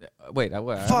 No. Wait,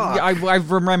 Fuck. I've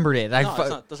remembered it. No,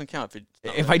 it doesn't count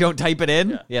if I don't type it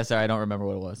in. Yeah. Sorry, I don't remember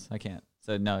what it was. I can't.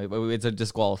 So no, it's a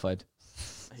disqualified.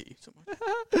 I hate you so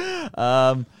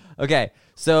much. Okay,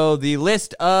 so the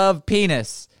list of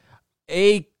penis.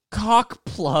 A cock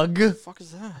plug. What the fuck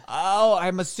is that? Oh,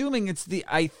 I'm assuming it's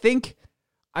I think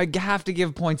I have to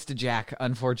give points to Jack,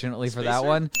 unfortunately, for that Spacer?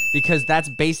 one, because that's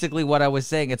basically what I was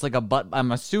saying. It's like a butt.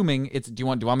 I'm assuming it's. Do you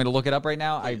want me to look it up right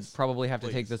now? Please. I probably have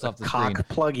to take this off the Cock screen.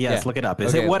 plug, yes, Yeah. look it up.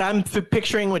 Is Okay. it what I'm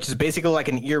picturing, which is basically like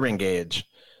an earring gauge?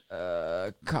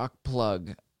 Cock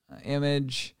plug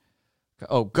image.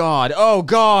 Oh God! Oh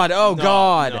God! Oh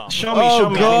God! no. Show me, Oh show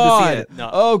me. God! I need to see it. No.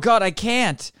 Oh God! I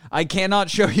can't. I cannot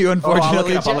show you, Oh,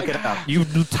 unfortunately. I'll look it up. You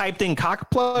typed in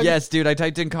cock plug? Yes, dude. I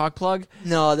typed in cock plug.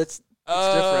 No, that's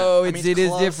Oh, different. it is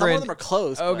close. different. Some of them are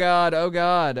close. Oh but- God! Oh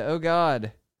God! Oh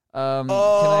God!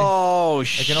 Oh,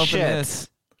 I can open this.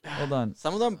 Hold on.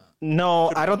 Some of them.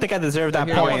 No, I don't think I deserve that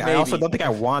Here, point. one I also maybe. don't think I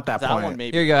want that That point. one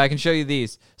maybe. Here you go. I can show you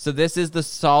these. So this is the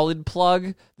solid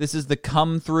plug. This is the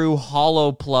come through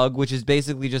hollow plug, which is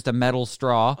basically just a metal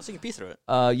straw. Oh, so you can pee through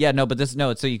it. Yeah, no, but this no.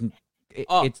 It's so you can.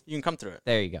 It's You can come through it.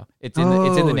 there. You go. It's in the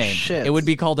Oh, name. shit. It would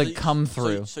be called a So you- come so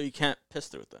through. you- So you can't piss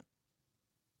through it then.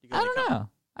 You can I only don't come. know.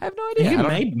 I have no idea. You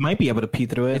I don't- might be able to pee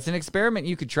through it. It's an experiment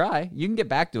you could try. You can get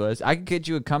back to us. I could get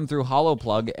you a come through hollow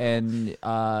plug, and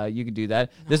you could do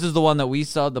that. This is the one that we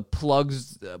saw. The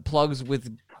plugs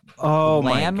with. Oh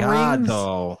my LAN god, rings?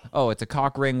 though. Oh, it's a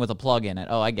cock ring with a plug in it.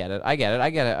 Oh, I get it. I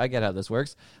get how this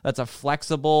works. That's a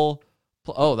flexible.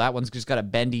 Oh, that one's just got a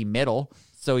bendy middle.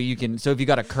 So you can. So if you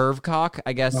got a curved cock,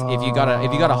 I guess if you got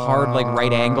a hard like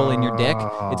right angle in your dick,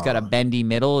 it's got a bendy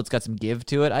middle. It's got some give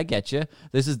to it. I get you.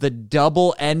 This is the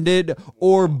double-ended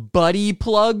or buddy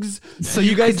plugs. So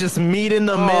you guys just meet in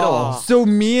the middle. So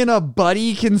me and a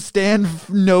buddy can stand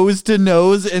nose to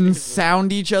nose and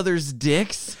sound each other's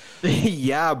dicks.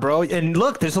 Yeah, bro. And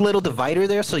look, there's a little divider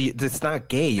there, so it's not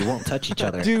gay. You won't touch each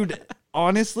other. Dude,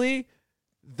 honestly,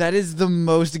 that is the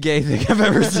most gay thing I've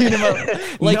ever seen about.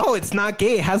 Like, no, it's not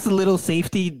gay. It has the little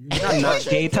safety, not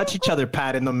gay, touch each other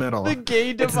pad in the middle. the gay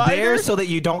It's divider. there so that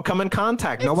you don't come in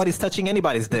contact. Nobody's touching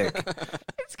anybody's dick.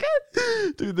 It's good.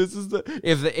 Dude, this is the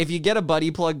if you get a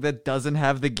buddy plug that doesn't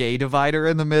have the gay divider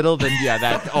in the middle, then yeah,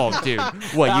 that dude,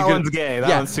 what That you gonna, one's gay. That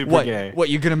one's super what, gay. What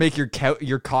you gonna make your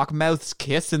cock mouths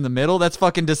kiss in the middle? That's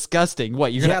fucking disgusting.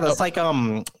 What you're Yeah, gonna? that's like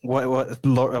the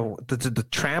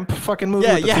Tramp fucking movie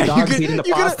Yeah, with the yeah, two you dogs could- eating the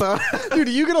you could- pasta. Dude,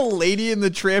 you gonna lady in the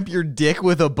tramp your dick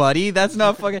with a buddy? That's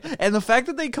not fucking. And the fact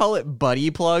that they call it buddy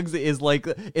plugs is like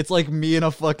it's like me and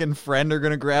a fucking friend are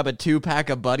gonna grab a 2-pack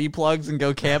of buddy plugs and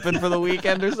go camping for the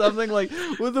weekend or something. Like,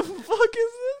 what the fuck is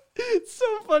it? It's so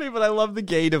funny, but I love the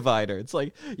gay divider. It's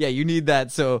like, yeah, you need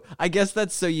that. So I guess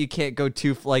that's so you can't go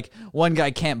too like one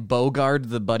guy can't bogard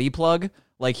the buddy plug.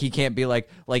 Like he can't be like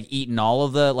eating all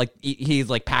of the he's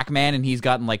like Pac-Man and he's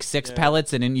gotten like 6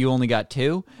 pellets and then you only got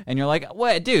 2 and you're like,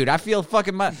 what, dude? I feel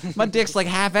fucking my dick's like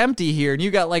half empty here and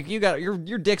you got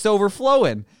your dick's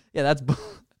overflowing. Yeah, that's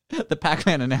the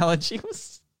Pac-Man analogy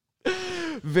was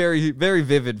very very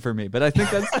vivid for me. But I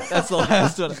think that's the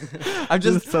last one. I'm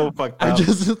just so fucked I'm up.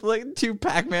 just like 2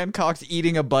 Pac-Man cocks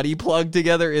eating a buddy plug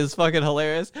together is fucking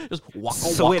hilarious. Just waka,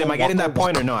 So wait, waka, am I getting waka, that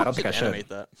point or no? I don't think I should. Animate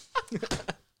that.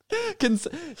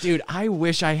 Dude, I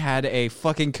wish I had a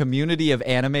fucking community of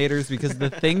animators because the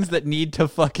things that need to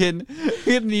fucking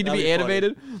need to be be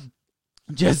animated,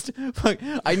 just fuck.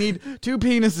 I need 2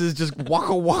 penises just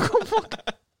waka waka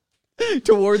waka.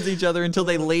 towards each other until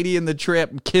they lady in the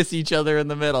trip and kiss each other in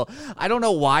the middle. I don't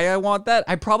know why I want that.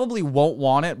 I probably won't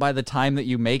want it by the time that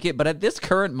you make it, but at this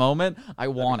current moment, I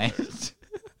want it.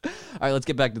 All right, let's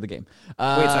get back to the game. Wait,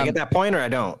 so I get that point or I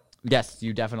don't? Yes,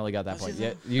 you definitely got that point.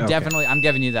 Yeah, you definitely. I'm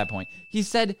giving you that point. He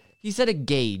said a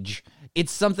gauge.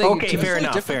 It's something. Okay, fair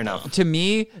enough. To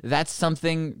me, that's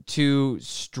something to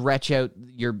stretch out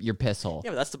your piss hole.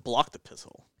 Yeah, but that's to block the piss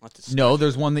hole. Not to No,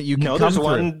 there's one that you can come through. No,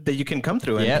 there's one that you can come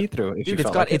through and pee through. If Dude, you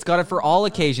it's got it for all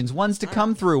occasions. One's to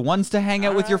come through, one's to hang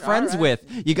out with your friends with.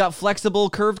 You got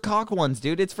flexible curved cock ones,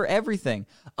 dude. It's for everything.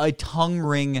 A tongue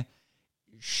ring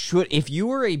if you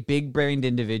were a big-brained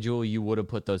individual, you would have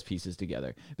put those pieces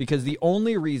together. Because the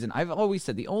only reason, I've always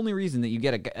said, the only reason that you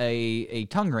get a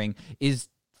tongue ring is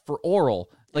for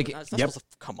oral. Like, it's not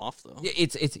supposed to come off, though.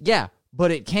 It's but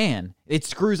it can. It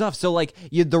screws off. So, like,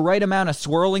 the right amount of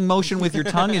swirling motion with your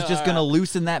tongue is just going to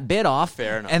loosen that bit off.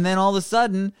 Fair enough. And then all of a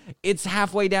sudden, it's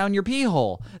halfway down your pee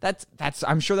hole.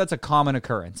 I'm sure that's a common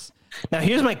occurrence. Now,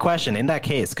 here's my question. In that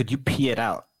case, could you pee it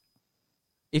out?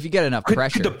 If you get enough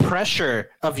pressure. Could the pressure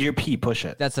of your pee push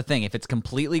it? That's the thing. If it's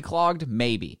completely clogged,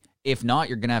 maybe. If not,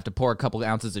 you're going to have to pour a couple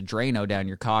ounces of Drano down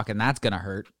your cock, and that's going to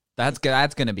hurt. That's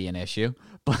going to be an issue.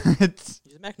 But use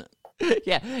a magnet.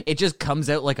 Yeah, it just comes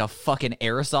out like a fucking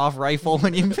airsoft rifle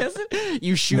when you piss it.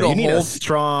 You shoot a hole. You need a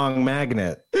strong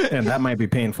magnet, and that might be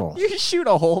painful. You shoot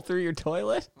a hole through your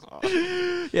toilet.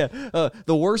 Yeah.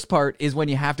 The worst part is when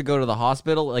you have to go to the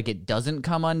hospital, like it doesn't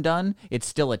come undone. It's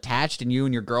still attached, and you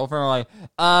and your girlfriend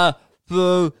are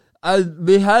like,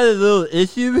 we had a little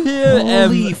issue here.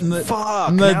 Holy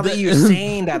fuck. Now that you're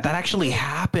saying that actually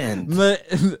happened.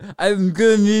 I'm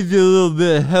going to need you a little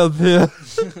bit of help here.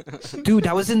 Dude,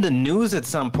 that was in the news at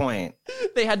some point.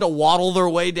 They had to waddle their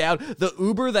way down. The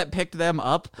Uber that picked them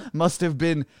up must have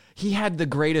been... He had the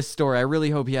greatest story. I really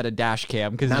hope he had a dash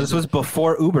cam. Now, this was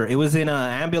before Uber. It was in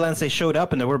an ambulance. They showed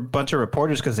up, and there were a bunch of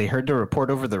reporters because they heard the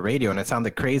report over the radio, and it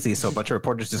sounded crazy. So a bunch of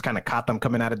reporters just kind of caught them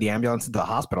coming out of the ambulance to the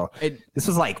hospital. This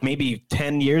was like maybe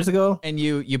 10 years ago. And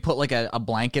you put like a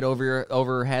blanket over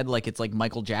her head, like it's like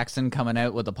Michael Jackson coming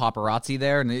out with the paparazzi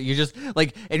there, and you just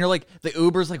like, and you're like, the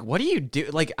Uber's like, what do you do?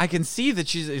 Like, I can see that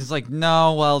she's like,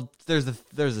 no, well, there's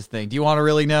this thing. Do you want to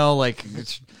really know? Like,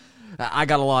 I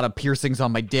got a lot of piercings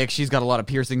on my dick. She's got a lot of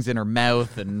piercings in her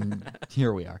mouth, and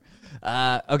here we are.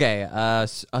 Okay, a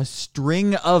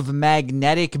string of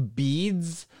magnetic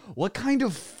beads. What kind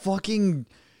of fucking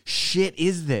shit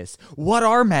is this? What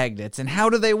are magnets, and how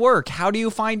do they work? How do you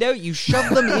find out? You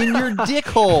shove them in your dick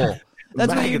hole.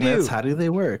 That's what you do. How do they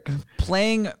work?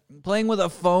 Playing with a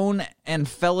phone and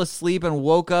fell asleep and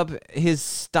woke up. His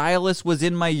stylus was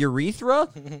in my urethra.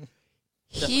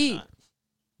 Yeah,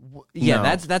 No,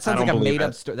 that sounds like a made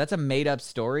up story. That's a made up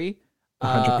story.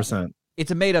 100%. It's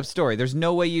a made up story. There's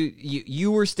no way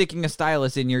you were sticking a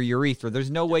stylus in your urethra. There's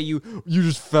no way you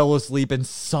just fell asleep and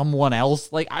someone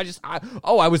else like I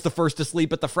was the first to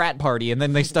sleep at the frat party and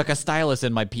then they stuck a stylus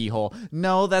in my pee hole.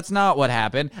 No, that's not what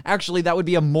happened. Actually, that would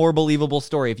be a more believable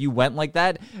story if you went like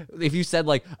that. If you said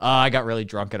like, I got really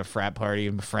drunk at a frat party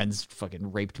and my friends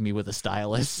fucking raped me with a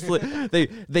stylus. they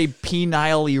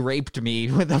penilely raped me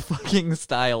with a fucking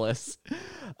stylus.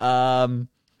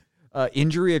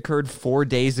 Injury occurred 4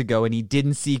 days ago and he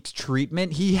didn't seek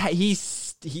treatment. He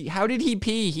how did he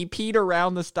pee? He peed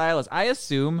around the stylus. I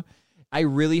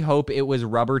really hope it was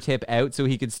rubber tip out so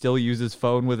he could still use his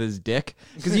phone with his dick.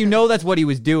 Because that's what he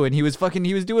was doing. He was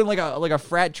doing like a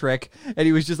frat trick and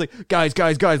he was just like, guys,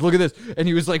 look at this. And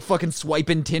he was like fucking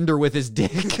swiping Tinder with his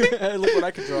dick. Look what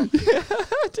I can draw.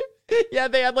 Yeah,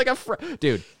 they had like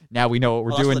dude, now we know what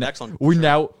we're doing. Next one. We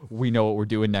know what we're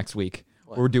doing next week.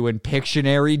 What? We're doing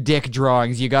Pictionary dick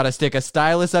drawings. You got to stick a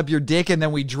stylus up your dick, and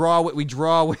then we draw what we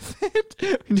draw with it.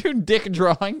 We do dick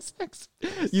drawings.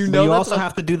 You also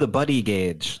have to do the buddy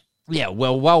gauge. Yeah,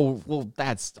 well,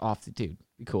 that's off the dude.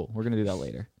 Cool. We're gonna do that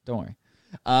later. Don't worry.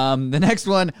 The next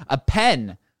one, a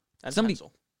pen. That's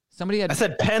pencil. Somebody had. I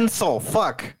said pencil.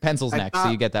 Fuck. Pencil's next, so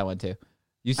you get that one too.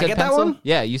 You said I get pencil. That one?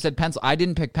 Yeah, you said pencil. I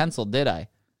didn't pick pencil, did I?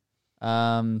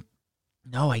 No,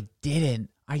 I didn't.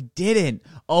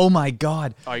 Oh my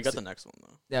god. Oh, you got the next one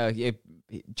though.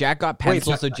 Jack got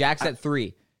pencil, so Jack's at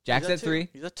 3. Jack's at 3.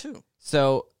 He's at 2.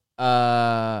 So,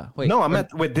 wait. No,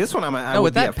 with this one. I would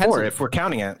with be that at pencil. 4 if we're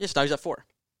counting it. Yes, now he's at 4.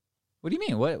 What do you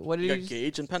mean? What did You you got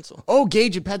gauge and pencil. Oh,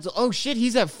 gauge and pencil. Oh shit,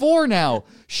 he's at 4 now.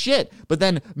 Shit. But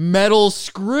then metal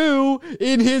screw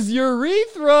in his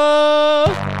urethra.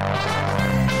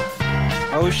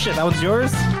 Oh shit, that was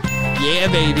yours? Yeah,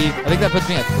 baby. I think that puts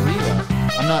me at 3 though.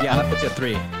 That puts you at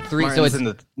 3. 3. Martin's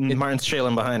So Martin's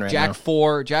trailing behind right Jack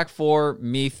now. Jack 4,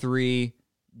 me 3,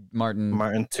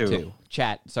 Martin 2.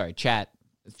 Chat.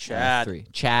 Chad. 3.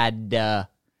 Chad.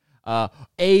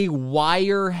 A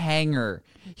wire hanger.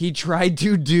 He tried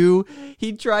to do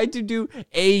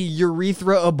a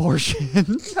urethra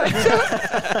abortion.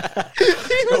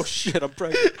 Oh shit, I'm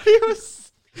pregnant.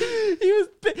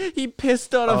 He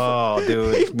pissed on a. Oh,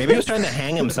 dude. Maybe he was trying to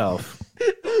hang himself.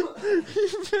 He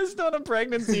pissed on a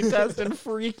pregnancy test and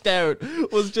freaked out.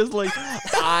 Was just like,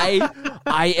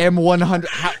 I am 100.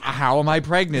 How am I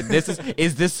pregnant?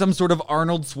 Is this some sort of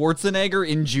Arnold Schwarzenegger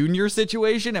in Junior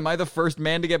situation? Am I the first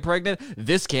man to get pregnant?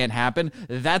 This can't happen.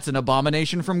 That's an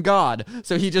abomination from God.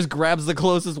 So he just grabs the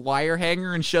closest wire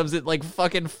hanger and shoves it like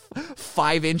fucking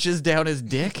 5 inches down his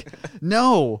dick.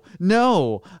 No.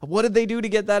 What did they do to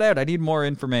get that out? I need more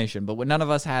information. But none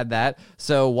of us had that.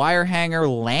 So wire hanger,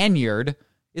 lanyard.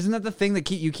 Isn't that the thing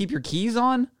that you keep your keys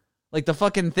on? Like the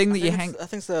fucking thing that you hang. I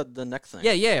think it's the neck thing.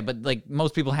 Yeah, but like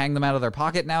most people hang them out of their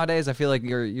pocket nowadays. I feel like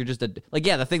you're just the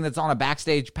thing that's on a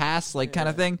backstage pass, like kind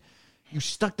of thing. You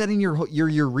stuck that in your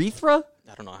urethra?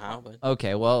 I don't know how, but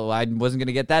okay. Well, I wasn't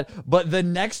gonna get that, but the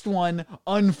next one,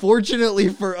 unfortunately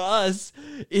for us,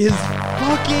 is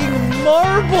fucking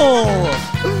marble.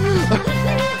 Are you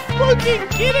fucking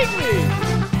kidding me,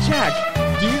 Jack?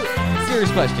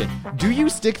 Serious question. Do you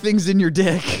stick things in your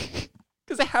dick?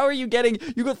 Because how are you getting...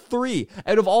 You got 3.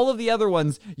 Out of all of the other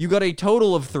ones, you got a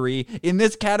total of 3. In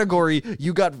this category,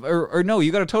 you got... Or no,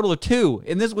 you got a total of 2.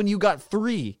 In this one, you got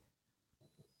 3.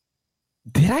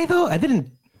 Did I, though? I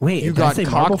didn't... Wait, you got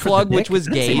cock plug, which was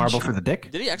gauge. Marble for the dick?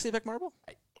 Did he actually pick marble?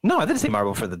 No, I didn't say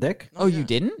marble for the dick. Oh, you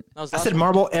didn't? I said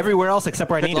marble everywhere else except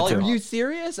where I needed to. Are you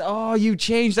serious? Oh, you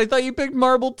changed. I thought you picked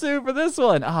marble too for this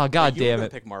one. Oh, god damn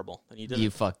it. Pick marble. And you didn't. You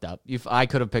fucked up. I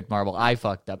could have picked marble. I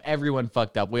fucked up. Everyone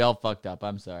fucked up. We all fucked up.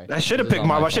 I'm sorry. I should have picked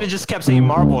marble. I should have just kept saying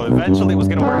marble. Eventually it was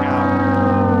going to work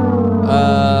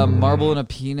out. Marble and a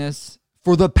penis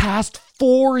for the past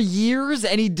 4 years,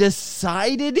 and he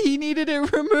decided he needed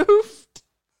it removed.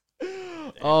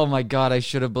 Oh my god, I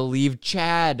should have believed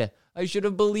Chad. I should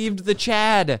have believed the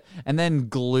Chad. And then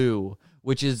glue,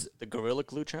 which is the Gorilla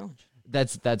Glue Challenge.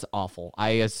 That's awful. I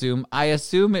assume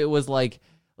it was like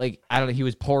I don't know, he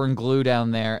was pouring glue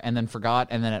down there and then forgot,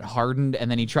 and then it hardened,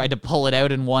 and then he tried to pull it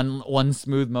out in one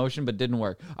smooth motion but didn't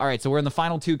work. All right, so we're in the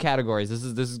final 2 categories. This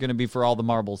is going to be for all the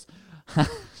marbles.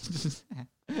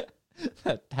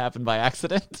 That happened by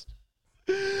accident.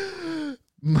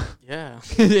 Yeah.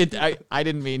 I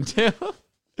didn't mean to.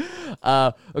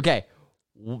 Okay.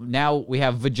 Now we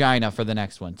have vagina for the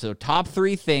next one. So top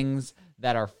 3 things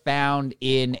that are found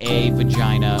in a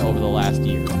vagina over the last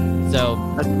year. So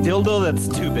a dildo that's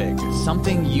too big.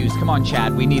 Something used. Come on,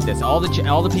 Chad. We need this. All the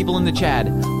people in the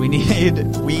Chad. We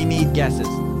need guesses.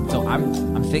 So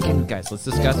I'm thinking, guys. Let's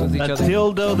discuss with each other. A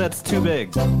dildo that's too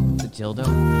big. The dildo.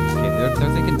 Okay, they're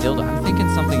thinking dildo. I'm thinking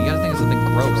something. You gotta think of something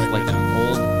gross, like an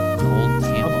old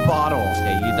tampon. A bottle.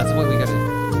 Okay, that's what we gotta.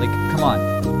 Like, come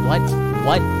on.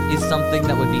 What is something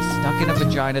that would be stuck in a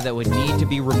vagina that would need to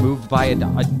be removed by a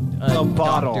bottle?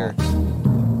 Doctor?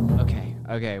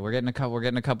 Okay, we're getting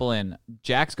a couple in.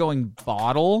 Jack's going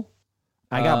bottle.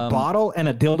 I got bottle and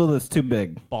a dildo that's too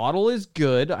big. Bottle is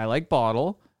good. I like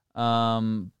bottle.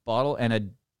 Bottle and a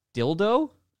dildo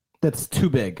that's too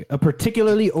big. A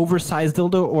particularly oversized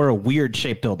dildo or a weird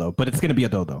shaped dildo, but it's gonna be a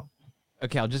dildo.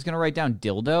 Okay, I'm just gonna write down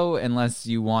dildo unless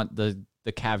you want the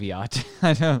caveat.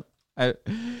 I don't.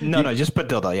 No, just put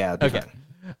dildo. Yeah. Okay.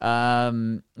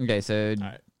 Okay. So,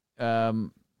 right.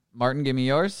 Martin, give me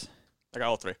yours. I got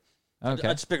all 3. Okay.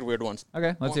 I just picked weird ones.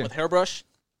 Okay. Let's hear. With hairbrush.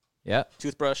 Yeah.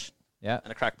 Toothbrush. Yeah.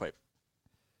 And a crack pipe.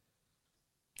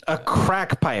 A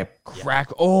crack pipe. Crack.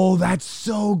 Yeah. Oh, that's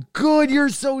so good. You're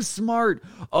so smart.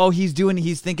 Oh, he's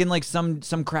thinking like some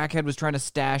crackhead was trying to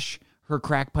stash her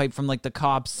crack pipe from like the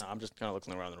cops. No, I'm just kind of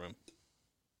looking around the room.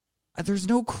 There's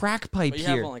no crack pipe you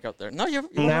here. Have one like out there. No,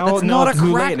 that's not a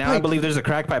crack pipe. Now I believe there's a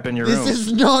crack pipe in your room. This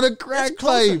is not a crack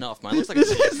pipe. Enough, man. Looks like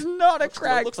this is not a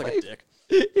crack pipe. Looks like a dick.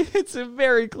 It's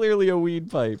very clearly a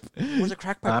weed pipe. Where's a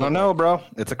crack pipe? I don't know, bro.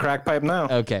 It's a crack pipe now.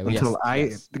 Okay. Until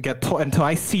until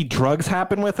I see drugs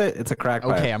happen with it, it's a crack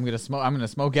pipe. Okay, I'm gonna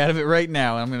smoke out of it right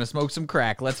now, and I'm gonna smoke some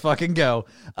crack. Let's fucking go.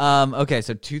 Okay,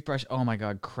 so toothbrush. Oh my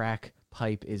god, crack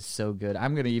pipe is so good.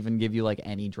 I'm gonna even give you like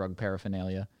any drug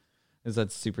paraphernalia, because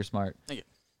that's super smart. Thank you.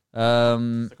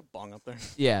 It's like a bong up there.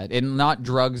 Yeah, and not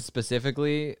drugs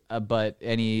specifically, but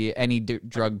any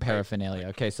drug paraphernalia.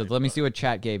 Okay, so let me see what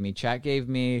chat gave me. Chat gave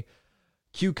me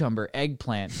cucumber,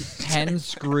 eggplant, 10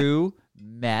 screw,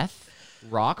 meth,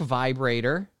 rock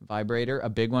vibrator, a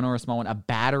big one or a small one, a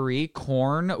battery,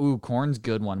 corn. Ooh, corn's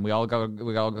good one. We all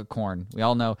got corn. We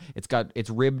all know it's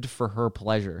ribbed for her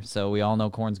pleasure, so we all know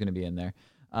corn's gonna be in there.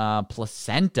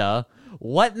 Placenta.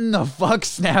 What in the fuck,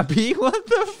 Snappy? What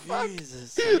the fuck?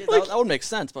 Jesus. That would make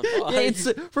sense, but Yeah, it's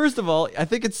first of all, I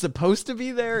think it's supposed to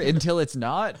be there until it's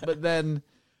not, but then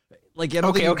like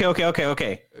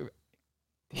Okay.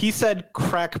 He said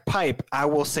crack pipe. I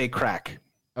will say crack.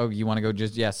 Oh, you want to go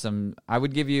just I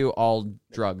would give you all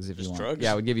drugs if Just you want. drugs?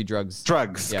 Yeah, I would give you drugs.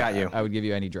 Drugs. Yeah, Got you. I would give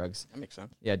you any drugs. That makes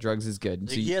sense. Yeah, drugs is good.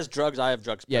 So He has drugs, I have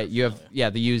drugs. yeah, you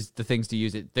have the things to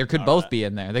use it. There could both be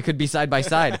in there. They could be side by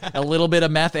side. A little bit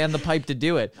of meth and the pipe to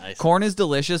do it. Nice. Corn is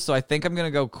delicious, so I think I'm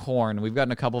gonna go corn. We've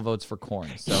gotten a couple votes for corn.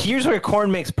 So Here's where corn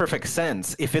makes perfect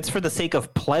sense. If it's for the sake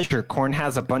of pleasure, corn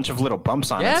has a bunch of little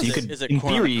bumps on Yes. it. So you could, Is it in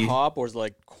corn theory, on the cob or is it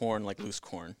like corn, like loose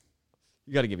corn?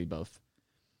 you got to give me both.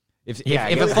 If I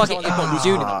a guess- fucking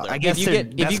dude, I guess if you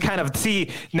get that's kind of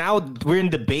now we're in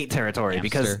debate territory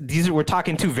because we're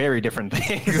talking two very different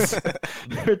things.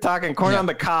 We're talking corn on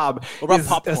the cob about is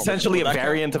popcorn? essentially a Would that count?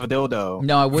 variant of a dildo.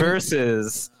 No, I wouldn't-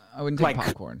 versus I wouldn't take like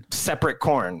popcorn. separate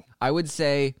corn. I would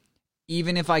say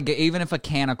even if a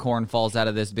can of corn falls out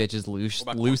of this bitch's loose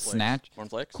What about loose cornflakes? snatch.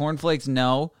 Cornflakes? Cornflakes,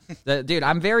 no. Dude,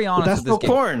 I'm very honest That's with this no game.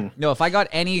 corn. No, if I got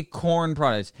any corn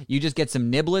products, you just get some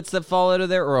niblets that fall out of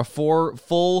there or a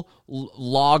full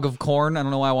log of corn. I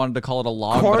don't know why I wanted to call it a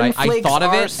log, but I Cornflakes thought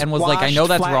of are it and was like, I know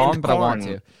that's squashed, wrong, flattened but I want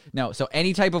corn. to. No, so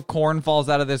any type of corn falls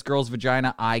out of this girl's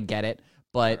vagina, I get it.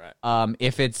 But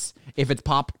if it's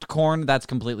popped corn, that's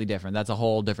completely different. That's a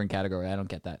whole different category. I don't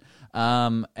get that.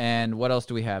 And what else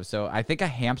do we have? So I think a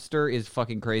hamster is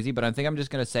fucking crazy, but I think I'm just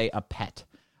gonna say a pet.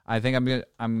 I think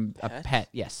I'm a pet.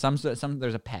 Yes, some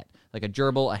there's a pet like a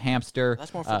gerbil, a hamster.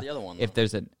 That's more for the other one, If though.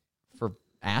 there's for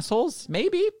assholes,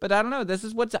 maybe, but I don't know. This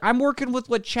is I'm working with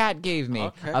what chat gave me: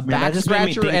 Okay. a Man, back that just made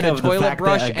me scratcher think and a of the toilet fact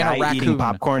brush that a and a guy eating raccoon.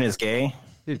 popcorn is gay.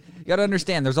 Dude, you gotta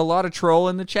understand. There's a lot of troll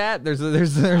in the chat. There's All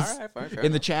right, fair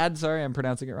in the Chad. Sorry, I'm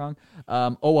pronouncing it wrong.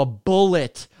 A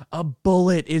bullet. A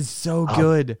bullet is so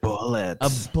good.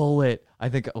 Bullets. A bullet. I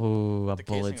think. Oh, a The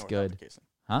casing bullet's or without good. the casing?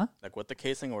 Huh? Like with the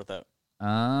casing or without?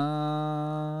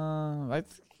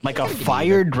 Like a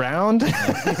fired round?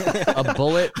 A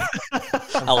bullet.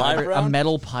 A live A round?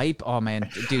 metal pipe. Oh man,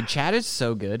 dude, Chad is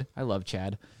so good. I love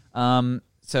Chad.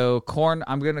 So corn.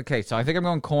 So I think I'm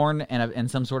going corn and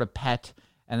some sort of pet.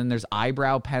 And then there's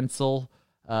eyebrow pencil,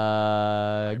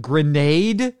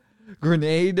 grenade.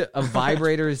 A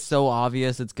vibrator is so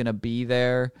obvious it's gonna be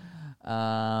there.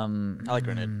 I like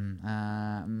grenade.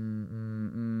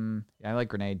 Yeah, I like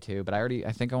grenade too, but I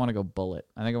think I want to go bullet.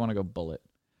 Like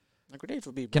grenades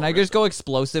would be. Can more I just original. go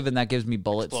explosive and that gives me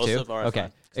bullets Explosive, too? all right, Okay,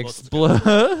 fine.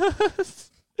 Explosive's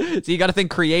So you got to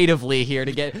think creatively here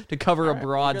to cover a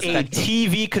broad A spectrum.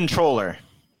 TV controller.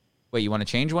 Wait, you want to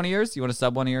change one of yours? You want to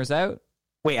sub one of yours out?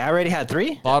 Wait, I already had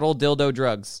 3? Bottle, dildo,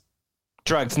 drugs.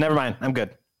 Drugs. Never mind. I'm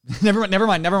good. Never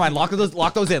mind. Lock those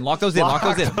in. Lock those in.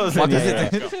 Yeah.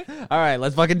 All right,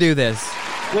 let's fucking do this.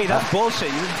 Wait, that's bullshit.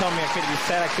 You didn't tell me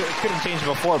I couldn't change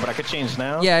before, but I could change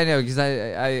now. Yeah, I know because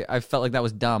I felt like that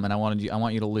was dumb, and I want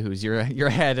you to lose. You're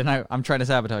ahead, and I'm trying to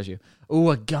sabotage you. Ooh,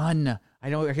 a gun. I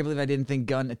can't believe I didn't think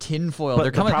gun. A tinfoil. But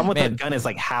They're the coming. problem with Man, that gun is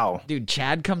like how. dude,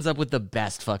 Chad comes up with the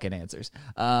best fucking answers.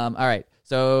 All right,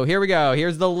 so here we go.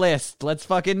 Here's the list. Let's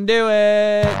fucking do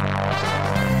it.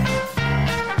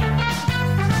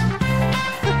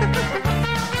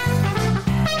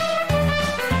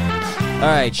 All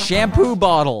right, shampoo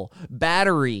bottle,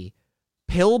 battery,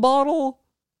 pill bottle,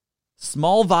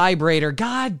 small vibrator.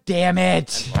 God damn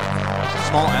it.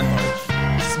 Small and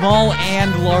large. Small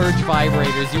and large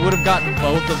vibrators. You would have gotten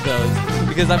both of those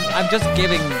because I'm just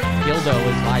giving dildo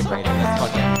as vibrator. That's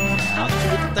fucking. Two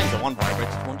different things. The one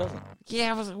vibrates, one doesn't.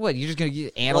 Yeah, what? You're just gonna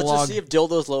get analog? Let's just see if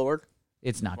dildo's lowered.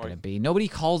 It's not gonna be. Nobody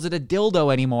calls it a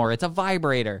dildo anymore. It's a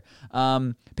vibrator.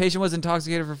 Patient was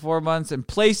intoxicated for 4 months and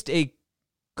placed a.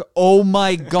 Oh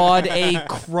my god! A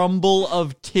crumble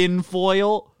of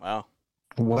tinfoil. Wow.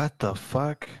 What the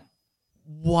fuck?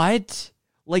 What?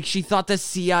 Like she thought the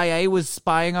CIA was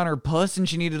spying on her puss and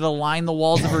she needed to line the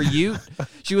walls of her ute.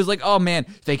 She was like, "Oh man,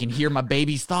 they can hear my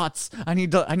baby's thoughts. I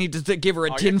need to give her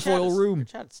a tinfoil room." Your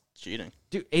chat's cheating.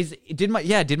 Dude, did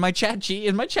my chat cheat?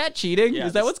 Is my chat cheating? Yeah,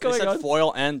 Is that what's they going said on?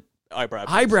 Foil and eyebrow.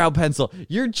 Eyebrow pencil.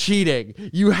 You're cheating.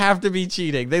 You have to be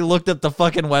cheating. They looked up the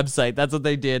fucking website. That's what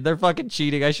they did. They're fucking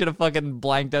cheating. I should have fucking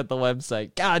blanked out the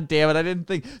website. God damn it. I didn't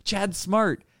think. Chad's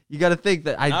smart. You got to think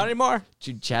that Not anymore.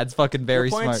 Chad's fucking very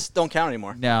Your points smart. don't count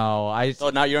anymore. No, So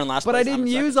now you're in last but place. I didn't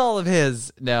use all of his.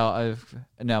 No,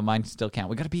 mine still count.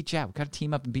 We got to beat Jack. We got to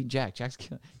team up and beat Jack.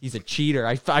 He's a cheater.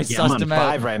 I I'm sussed on him out.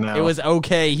 5 right now. It was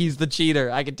okay. He's the cheater.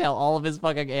 I could tell all of his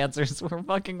fucking answers were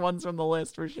fucking ones from the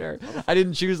list for sure. I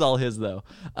didn't choose all his though.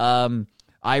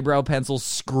 eyebrow pencil,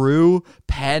 screw,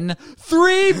 pen,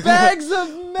 3 bags of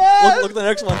meth. Look at the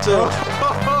next one too.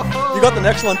 You got the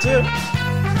next one too.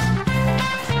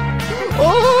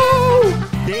 Oh,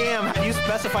 Damn, had you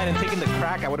specified and taken the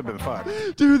crack, I would have been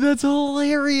fucked. dude, that's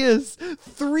hilarious.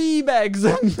 3 bags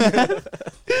of meth.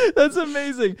 That's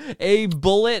amazing. A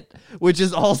bullet, which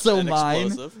is also An mine.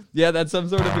 explosive. Yeah, that's some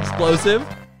sort of explosive.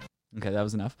 Okay, that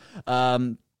was enough.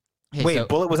 Hey, Wait, so-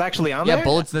 bullet was actually on there? Yeah,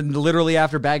 bullets then literally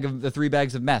after the 3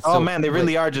 bags of meth. Oh, So, man, they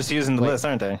really are just using the list,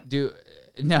 aren't they?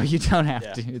 No, you don't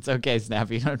have to. It's okay,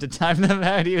 Snappy. You don't have to time them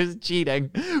out. He was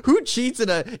cheating. Who cheats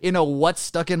in a what's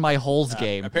stuck in my holes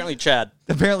game? Apparently, Chad.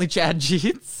 Apparently, Chad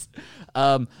cheats.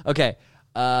 Okay.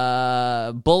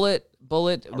 Bullet,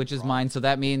 which is mine. So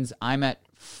that means I'm at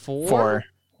 4. 4.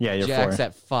 Yeah, you're Jack's 4.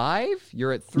 at 5.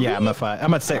 You're at 3. Yeah, I'm at 5.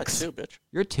 I'm at 6. 2, bitch.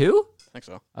 You're at 2. I think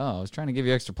so. Oh, I was trying to give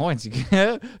you extra points.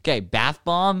 Okay, bath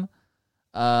bomb,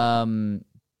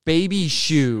 baby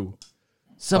shoe.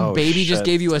 Some baby just shit.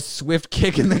 gave you a swift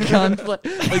kick in the gun. Like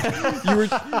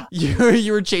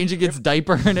you were changing its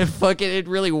diaper and it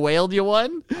really wailed you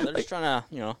one. They're just trying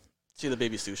to, see the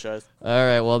baby Stu shows. All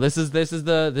right, well this is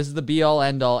the be all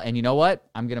end all, and you know what?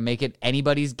 I'm gonna make it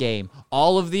anybody's game.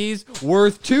 All of these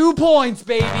worth 2 points,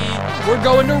 baby. We're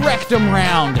going to rectum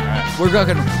round. We're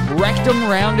going rectum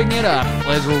rounding it up.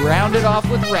 Let's round it off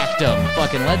with rectum.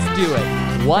 Fucking let's do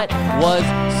it. What was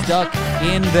stuck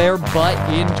in their butt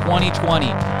in 2020?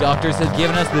 Doctors have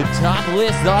given us the top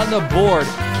list on the board.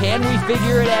 Can we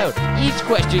figure it out? Each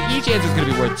answer is going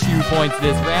to be worth 2 points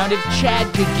this round. If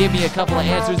Chad could give me a couple of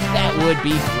answers, that would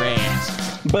be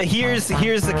great. But here's the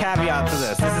caveat to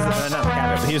this. This is not the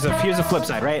caveat, but here's a flip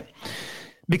side, right?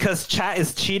 Because chat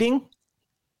is cheating,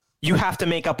 you have to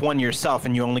make up one yourself,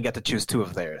 and you only get to choose 2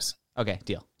 of theirs. Okay,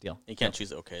 deal. You can't choose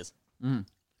the okays.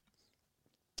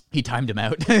 He timed him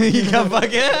out. He got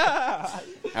fucking. All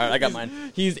right, I got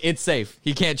mine. It's safe.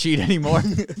 He can't cheat anymore.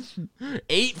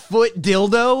 8-foot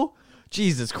dildo.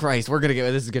 Jesus Christ,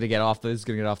 this is gonna get off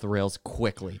the rails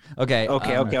quickly. Okay.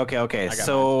 Okay.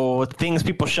 So things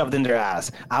people shoved in their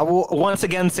ass. I will once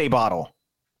again say bottle.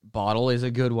 Bottle is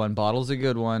a good one. Bottle.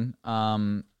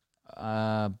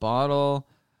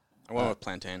 I went with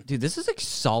plantain. Dude, this is a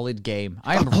solid game.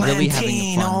 I'm really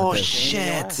having fun with this.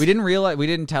 Shit. We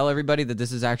didn't tell everybody that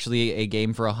this is actually a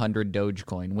game for 100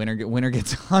 Dogecoin. Winner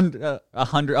gets 100.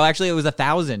 Oh, actually, it was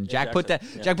 1,000. Jack put down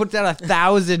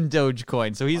 1,000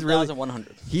 Dogecoin. So he's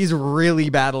 1,100. He's really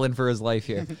battling for his life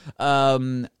here.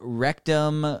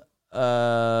 Rectum,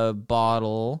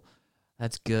 bottle.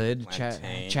 That's good.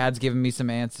 Chad's giving me some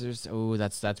answers. Oh,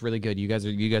 that's really good. You guys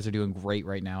are doing great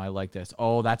right now. I like this.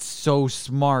 Oh, that's so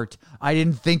smart. I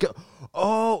didn't think.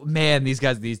 Oh man,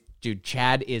 dude,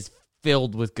 Chad is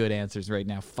filled with good answers right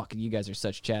now. Fucking, you guys are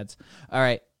such Chads. All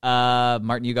right,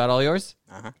 Martin, you got all yours.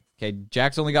 Okay,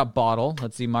 Jack's only got bottle.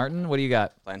 Let's see, Martin, what do you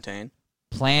got? Plantain.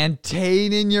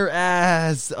 Plantain in your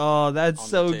ass. Oh, that's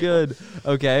so good.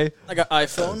 Okay, I got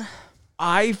iPhone.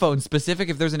 Specific.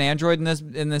 If there's an Android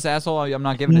in this asshole, I'm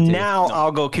not giving it to you. Now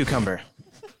I'll go cucumber.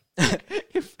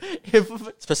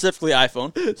 if Specifically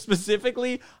iPhone.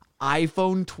 Specifically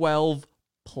iPhone 12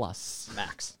 Plus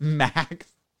Max.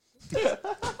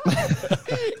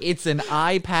 It's an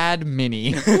iPad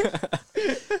Mini. Then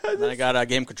I got a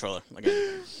game controller.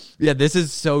 Again. Yeah, this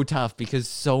is so tough because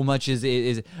so much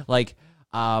is like.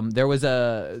 There was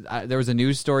a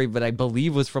news story, but I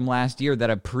believe was from last year that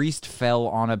a priest fell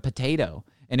on a potato,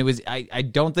 and it was I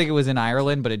don't think it was in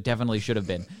Ireland, but it definitely should have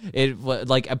been. It was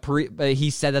like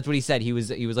he said that's what he said. He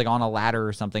was like on a ladder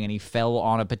or something, and he fell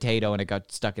on a potato, and it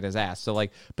got stuck in his ass. So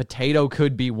like potato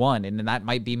could be one, and that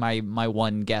might be my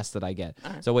one guess that I get.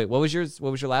 Right. So wait, what was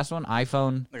your last one?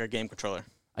 iPhone? Like a game controller.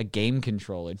 A game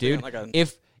controller, dude. Yeah,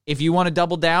 If you want to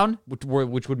double down, which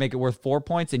would make it worth 4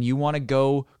 points, and you want to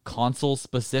go console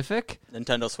specific,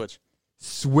 Nintendo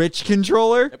Switch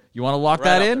controller. Yep. You want to lock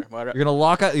that in? Right. You're gonna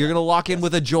lock in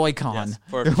with a Joy-Con. Yes.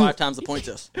 For 5 times the points.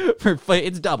 Yes.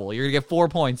 It's double. You're gonna get 4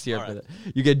 points here for that.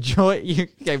 You get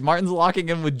Okay, Martin's locking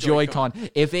in with Joy-Con.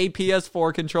 If a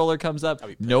PS4 controller comes up,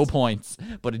 no points.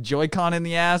 But a Joy-Con in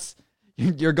the ass,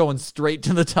 you're going straight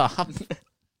to the top.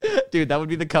 Dude, that would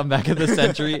be the comeback of the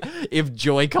century if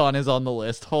Joy-Con is on the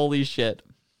list. Holy shit.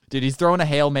 Dude, he's throwing a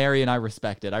Hail Mary, and I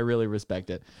respect it. I really respect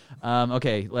it.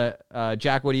 Okay,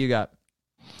 Jack, what do you got?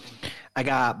 I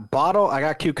got bottle. I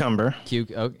got cucumber.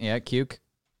 Cuke. Oh, yeah, cuke.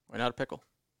 Why not a pickle?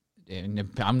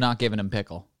 I'm not giving him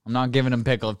pickle. I'm not giving him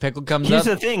pickle. If pickle comes Here's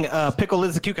up, the thing, pickle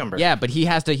is a cucumber. yeah, but he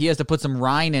has to put some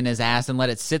rind in his ass and let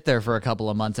it sit there for a couple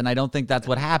of months, and I don't think that's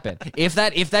what happened.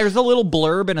 If there's a little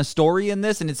blurb and a story in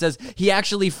this, and it says he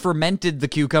actually fermented the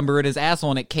cucumber in his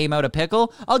asshole and it came out a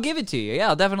pickle, I'll give it to you. Yeah,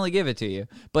 I'll definitely give it to you.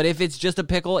 But if it's just a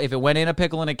pickle, if it went in a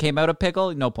pickle and it came out a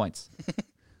pickle, no points.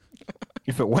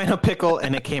 If it went a pickle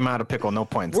and it came out a pickle, no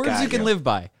points. Words Got you can live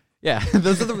by. Yeah,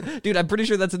 those are dude. I'm pretty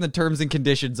sure that's in the terms and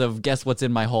conditions of guess what's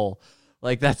in my hole.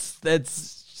 Like it's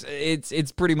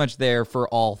pretty much there for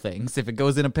all things. If it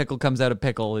goes in a pickle, comes out a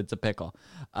pickle, it's a pickle.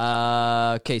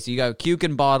 Okay, so you got cuke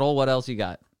and bottle. What else you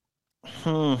got?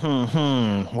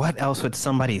 What else would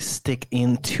somebody stick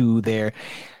into there?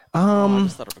 I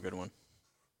just thought of a good one.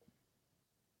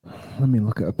 Let me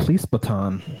look at a police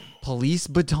baton. Police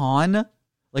baton,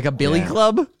 like a billy Yeah.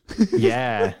 club.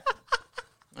 Yeah.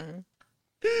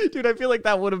 Dude, I feel like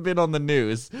that would have been on the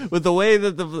news with the way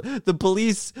that the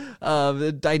police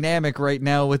the dynamic right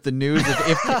now with the news.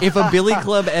 If a billy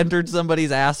club entered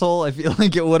somebody's asshole, I feel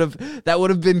like that would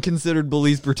have been considered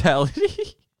police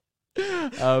brutality.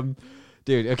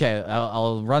 Dude, okay,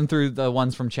 I'll run through the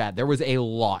ones from chat. There was a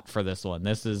lot for this one.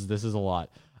 This is a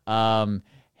lot.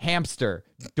 Hamster,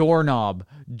 doorknob,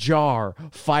 jar,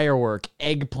 firework,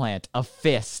 eggplant, a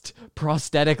fist,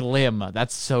 prosthetic limb.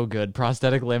 That's so good.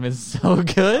 Prosthetic limb is so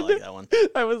good. I like that one.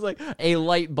 I was like, a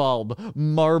light bulb,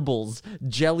 marbles,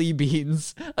 jelly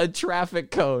beans, a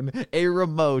traffic cone, a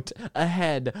remote, a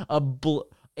head, a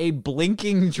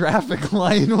blinking traffic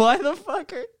light. Why the fuck?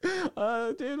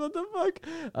 Dude, what the fuck?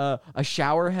 A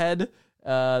shower head.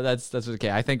 That's okay.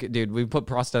 I think, dude, we put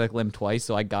prosthetic limb twice,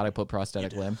 so I gotta put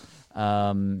prosthetic limb.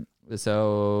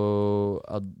 So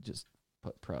I'll just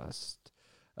put prost.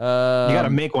 You got to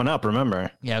make one up,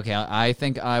 remember. Yeah, okay. I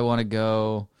think I want to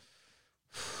go.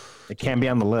 It can't be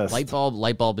on the list.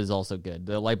 Light bulb is also good.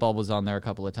 The light bulb was on there a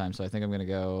couple of times, so I think I'm gonna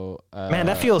go. Man,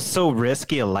 that feels so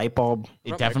risky. A light bulb.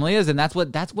 It definitely is, and that's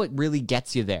what really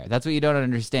gets you there. That's what you don't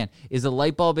understand. Is a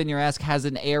light bulb in your ass has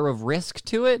an air of risk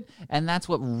to it, and that's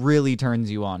what really turns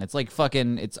you on. It's like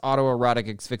it's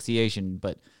autoerotic asphyxiation,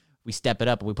 but we step it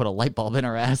up and we put a light bulb in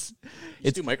our ass.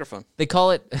 It's do microphone. They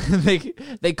call it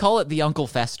they call it the Uncle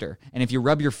Fester, and if you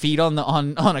rub your feet on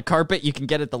a carpet, you can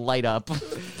get it to light up.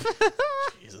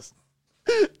 Jesus.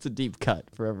 It's a deep cut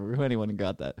for anyone who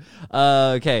got that.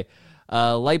 Okay.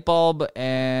 Light bulb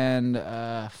and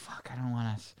fuck, I don't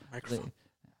want to.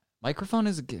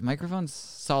 Microphone's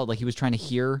solid. Like he was trying to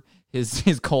hear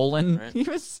his colon. Right. He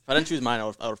was. If I didn't choose mine, I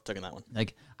would have taken that one.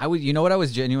 Like I would, you know what I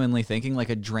was genuinely thinking? Like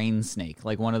a drain snake,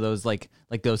 like one of those, like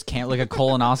those like a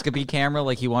colonoscopy camera.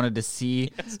 Like he wanted to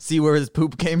see where his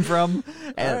poop came from,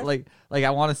 and like I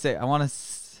want to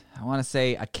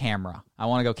say a camera. I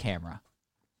want to go camera.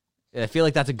 I feel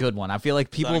like that's a good one. I feel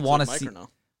like people want to see. Or no?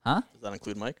 Huh? Does that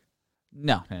include Mike?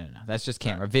 No. That's just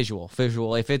camera. Visual.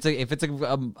 If it's a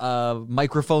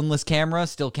microphoneless camera,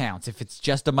 still counts. If it's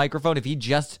just a microphone, if he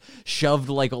just shoved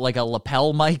like a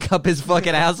lapel mic up his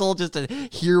fucking asshole just to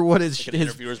hear what his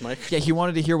interviewer's mic. Yeah, he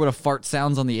wanted to hear what a fart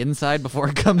sounds on the inside before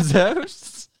it comes out.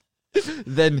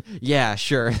 Then yeah,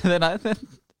 sure. then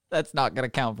that's not gonna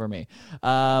count for me.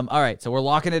 All right, so we're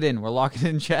locking it in. We're locking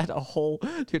in, chat. A whole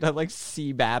dude. I like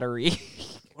C battery.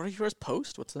 What are yours?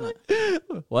 Post? What's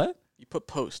that? What? You put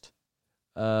post.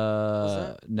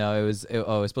 No, it was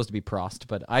supposed to be prost,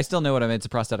 but I still know what I meant. It's a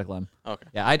prosthetic limb. Okay.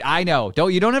 Yeah, I know.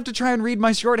 You don't have to try and read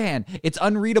my shorthand. It's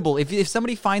unreadable. If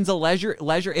somebody finds a leisure,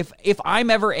 if I'm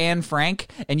ever Anne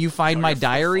Frank and you find my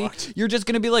diary, you're just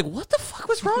gonna be like, what the fuck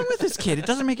was wrong with this kid? It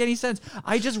doesn't make any sense.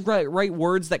 I just write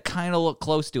words that kind of look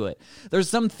close to it. There's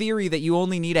some theory that you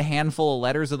only need a handful of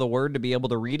letters of the word to be able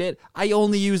to read it. I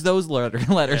only use those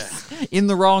letters in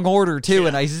the wrong order too,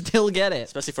 and I still get it.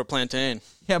 Especially for plantain.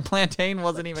 Yeah, plantain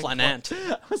wasn't even Planant.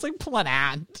 I was like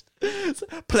planant.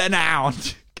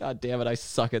 Planant. God damn it, I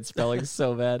suck at spelling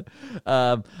so bad.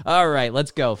 All right, let's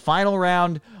go. Final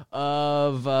round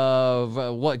of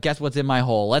what? Guess what's in my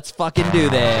hole? Let's fucking do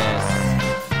this.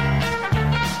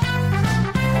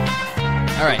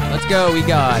 All right, let's go. We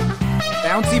got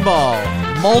bouncy ball,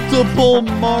 multiple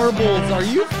marbles. Are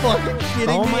you fucking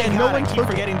kidding me? My And God, no one I keep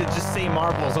forgetting to just say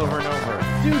marbles over and over.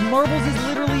 Dude, marbles is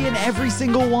literally in every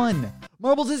single one.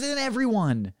 Marbles is in every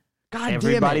one. God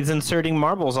Everybody's damn it. inserting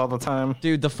marbles all the time.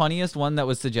 Dude, the funniest one that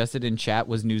was suggested in chat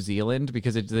was New Zealand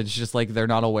because it's just like they're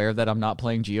not aware that I'm not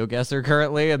playing GeoGuessr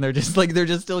currently, and they're just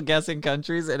still guessing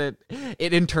countries, and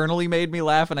it internally made me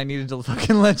laugh, and I needed to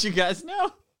fucking let you guys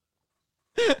know.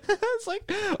 It's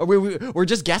like we're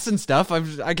just guessing stuff.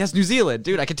 I guess New Zealand,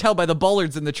 dude. I can tell by the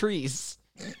bollards in the trees.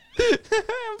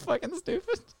 I'm fucking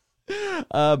stupid.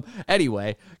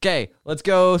 Anyway, okay, let's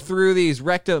go through these.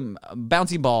 Rectum,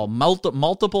 bouncy ball,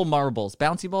 multiple marbles.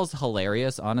 Bouncy ball's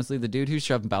hilarious. Honestly, the dude who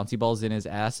shoved bouncy balls in his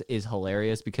ass is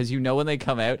hilarious because when they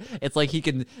come out, it's like he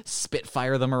can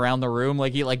spitfire them around the room,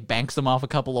 like he like banks them off a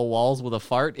couple of walls with a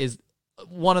fart. Is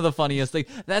one of the funniest things.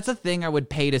 That's a thing I would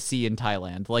pay to see in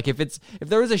Thailand. Like if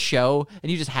there was a show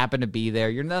and you just happen to be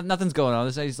there, nothing's going on.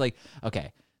 It's like,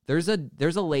 okay, there's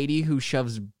a lady who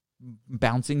shoves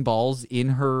bouncing balls in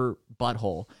her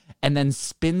butthole and then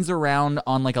spins around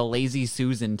on like a Lazy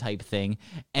Susan type thing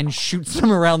and shoots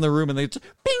them around the room and they just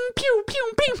ping pew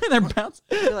pew ping and they're bouncing.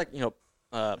 I feel like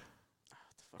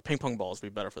ping pong balls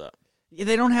would be better for that. Yeah,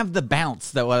 they don't have the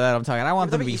bounce that I'm talking. I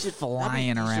want them to be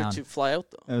flying around. To fly out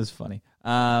though. That was funny.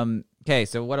 Okay,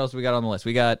 so what else we got on the list?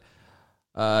 We got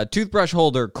toothbrush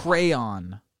holder,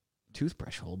 crayon,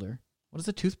 toothbrush holder. What is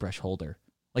a toothbrush holder?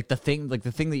 Like the thing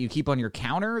that you keep on your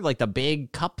counter, like the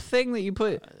big cup thing that you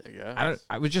put.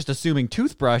 I was just assuming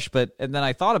toothbrush, and then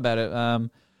I thought about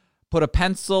it. Put a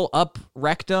pencil up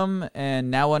rectum and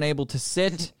now unable to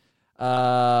sit.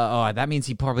 That means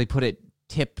he probably put it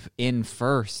tip in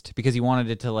first because he wanted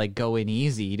it to like go in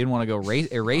easy. He didn't want to go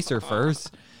eraser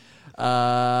first.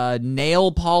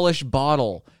 Nail polish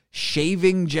bottle.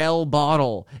 Shaving gel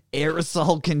bottle.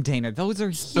 Aerosol container. Those are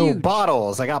huge. So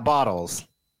bottles. I got bottles.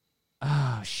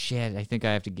 Oh, shit. I think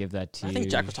I have to give that to you. I think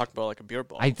Jack was talking about like a beer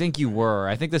bottle. I think you were.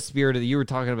 I think the spirit of you were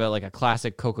talking about like a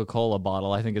classic Coca-Cola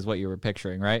bottle, I think is what you were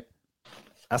picturing, right?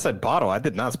 I said bottle. I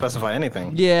did not specify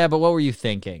anything. Yeah, but what were you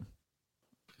thinking?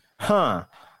 Huh.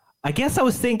 I guess I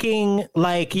was thinking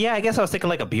like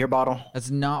a beer bottle.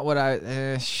 That's not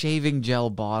what shaving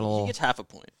gel bottle. He gets half a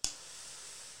point.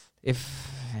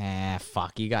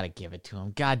 Fuck, you gotta give it to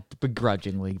him. God,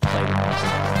 begrudgingly play the music.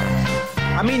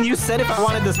 I mean, you said if I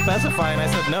wanted to specify, and I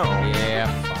said no.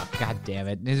 Yeah, fuck. God damn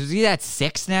it. Is he at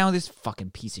 6 now? This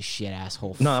fucking piece of shit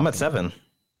asshole. No, I'm at 7.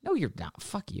 No, you're not.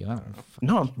 Fuck you. I don't know.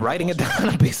 No, I'm writing it down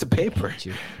on a piece of paper.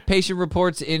 Patient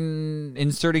reports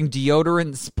inserting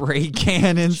deodorant spray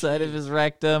can inside of his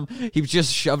rectum. He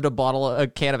just shoved a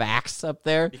can of Axe up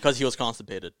there. Because he was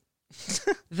constipated.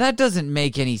 That doesn't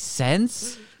make any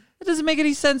sense. It doesn't make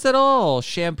any sense at all.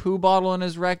 Shampoo bottle in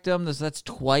his rectum. That's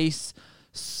twice.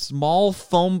 Small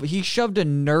foam. He shoved a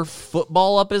Nerf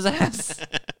football up his ass.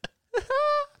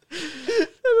 That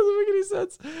doesn't make any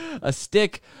sense. A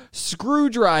stick,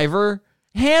 screwdriver,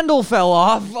 handle fell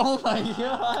off. Oh my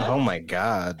god. Oh my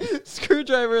god.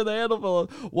 Screwdriver, the handle fell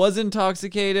off. Was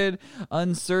intoxicated.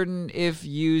 Uncertain if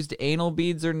used anal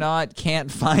beads or not.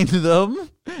 Can't find them.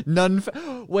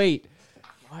 Wait.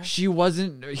 He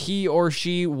or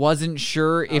she wasn't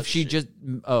sure if she just...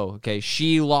 Oh, okay.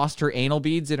 She lost her anal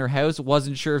beads in her house.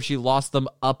 Wasn't sure if she lost them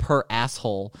up her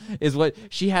asshole. Is what...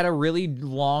 She had a really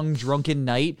long drunken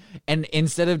night. And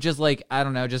instead of just like, I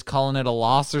don't know, just calling it a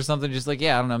loss or something, just like,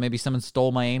 yeah, I don't know, maybe someone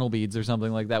stole my anal beads or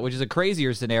something like that, which is a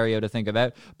crazier scenario to think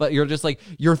about. But you're just like,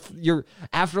 you're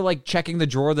after like checking the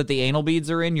drawer that the anal beads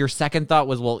are in, your second thought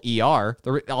was, well, ER.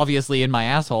 They're obviously in my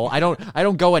asshole. I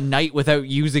don't go a night without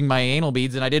using my anal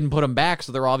beads, and I didn't put them back,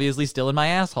 so they're obviously still in my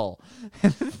asshole.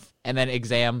 And then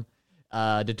exam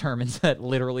determines that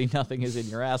literally nothing is in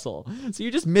your asshole. So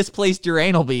you just misplaced your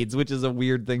anal beads, which is a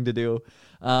weird thing to do.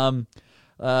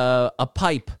 A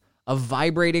pipe, a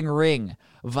vibrating ring,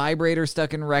 vibrator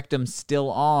stuck in rectum still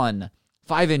on.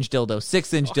 5-inch dildo,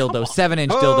 6-inch dildo,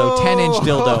 7-inch dildo, 10-inch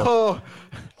dildo.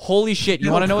 Holy shit!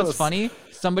 You want to know what's funny?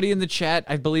 Somebody in the chat,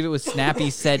 I believe it was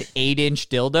Snappy, said 8-inch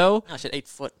dildo. I said 8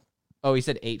 foot. Oh, he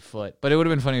said 8 foot, but it would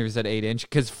have been funny if he said 8-inch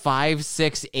because 5,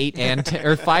 6, 8, and 10,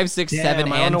 or 5, 6, 7, and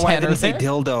 10. I don't know why I didn't say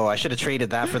dildo. I should have traded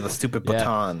that for the stupid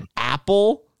baton.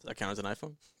 Apple. Does that count as an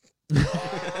iPhone?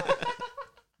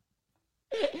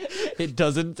 It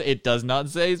doesn't. It does not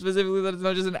say specifically that it's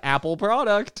not just an Apple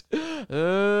product.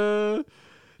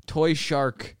 Toy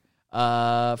Shark.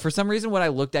 For some reason, when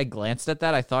I glanced at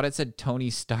that, I thought it said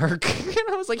Tony Stark, and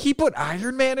I was like, he put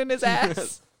Iron Man in his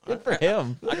ass. Good for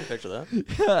him. I can picture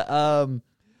that.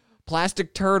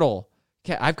 Plastic turtle.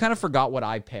 Okay, I've kind of forgot what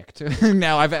I picked.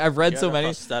 Now I've read so many.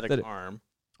 Prosthetic arm.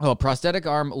 Oh, prosthetic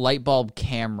arm, light bulb,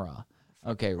 camera.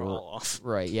 Okay,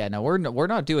 right. Yeah, no, we're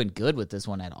not doing good with this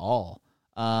one at all.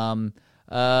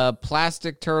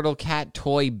 Plastic turtle, cat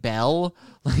toy, bell,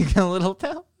 like a little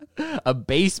bell. A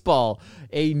baseball,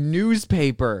 a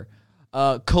newspaper,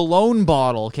 Cologne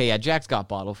bottle. Okay, yeah, Jack's got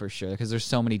bottle for sure because there's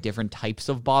so many different types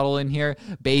of bottle in here.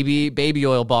 Baby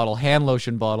oil bottle, hand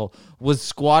lotion bottle. Was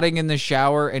squatting in the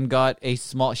shower and got a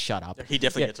small. Shut up. He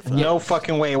definitely gets it for that. No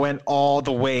fucking way. It went all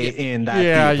the way in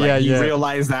that deep. Like, you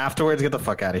realized afterwards, get the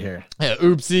fuck out of here. Yeah,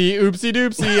 oopsie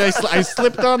doopsie. I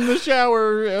slipped on the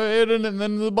shower and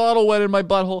then the bottle went in my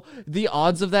butthole. The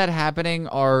odds of that happening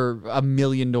are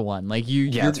 1,000,000 to 1. Like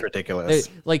it's ridiculous.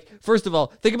 Like, first of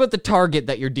all, think about the target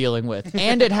that you're dealing with,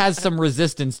 and it has some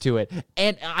resistance to it.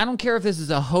 And I don't care if this is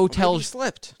a hotel. Maybe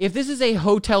slipped. If this is a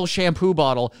hotel shampoo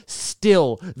bottle,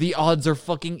 still the odds are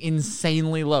fucking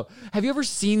insanely low. Have you ever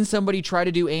seen somebody try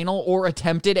to do anal or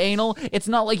attempted anal? It's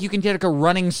not like you can take a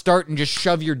running start and just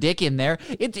shove your dick in there.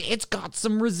 It's got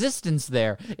some resistance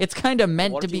there. It's kind of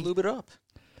meant to be. Why did you lube it up?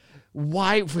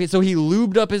 Why? So he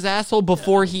lubed up his asshole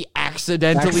before he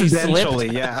accidentally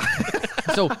slipped? Yeah.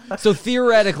 So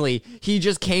theoretically, he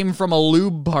just came from a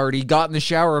lube party, got in the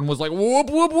shower, and was like, whoop,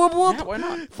 whoop, whoop, whoop. Yeah, why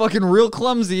not? Fucking real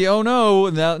clumsy. Oh, no.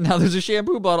 Now there's a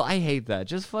shampoo bottle. I hate that.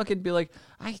 Just fucking be like,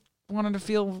 I wanted to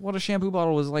feel what a shampoo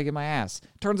bottle was like in my ass.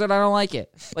 Turns out I don't like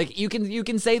it. Like, you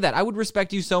can say that. I would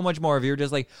respect you so much more if you were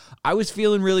just like, I was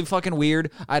feeling really fucking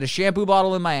weird. I had a shampoo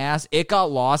bottle in my ass. It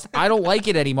got lost. I don't like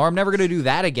it anymore. I'm never going to do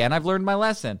that again. I've learned my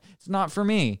lesson. It's not for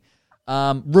me.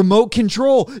 Remote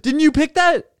control. Didn't you pick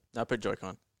that? I picked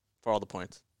Joy-Con for all the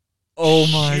points. Oh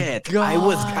my Shit.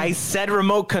 God. I said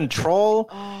remote control,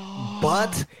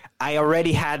 but I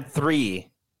already had 3.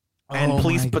 And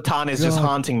police baton is just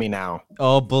haunting me now.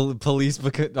 Oh, police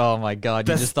baton. Oh my God.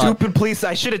 You just stupid police.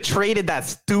 I should have traded that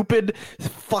stupid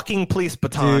fucking police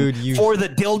baton for the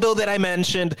dildo that I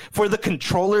mentioned, for the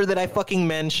controller that I fucking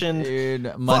mentioned.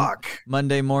 Dude, fuck.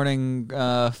 Monday morning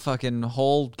fucking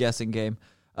whole guessing game.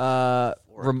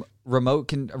 Remote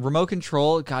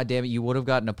control. God damn it. You would have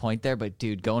gotten a point there, but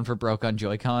dude, going for broke on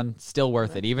Joy-Con, still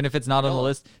worth it. Even if it's not on the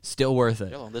list, still worth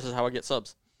it. Yellow. This is how I get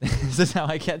subs. This is how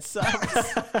I get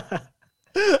subs.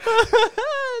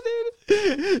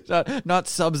 Dude. Not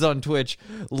subs on Twitch,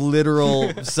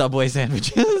 literal Subway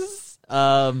sandwiches.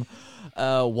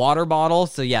 Water bottle.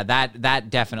 So yeah,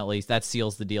 that definitely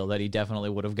seals the deal. That he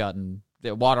definitely would have gotten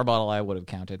the water bottle. I would have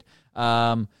counted.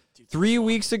 3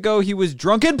 weeks ago, he was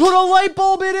drunk and put a light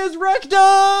bulb in his rectum.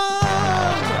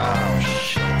 Oh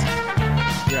shit!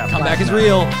 Yeah, comeback is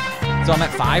real. So I'm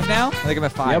at 5 now? I think I'm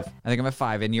at 5. Yep. I think I'm at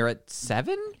 5. And you're at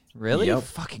 7? Really? Yep.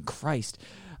 Fucking Christ.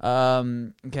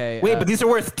 Okay. Wait, but these are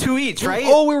worth 2 each, right?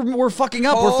 Oh, we're fucking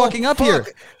up. We're fucking up here.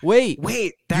 Wait.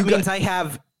 That means I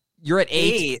have. You're at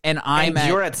 8 and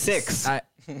you're at 6.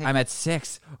 I'm at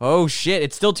 6. Oh shit!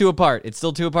 It's still 2 apart.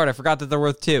 I forgot that they're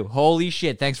worth 2. Holy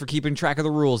shit! Thanks for keeping track of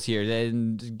the rules here.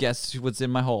 And guess what's in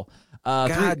my hole?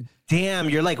 God damn!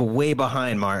 You're like way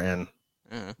behind, Martin.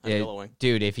 Yeah,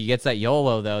 dude, if he gets that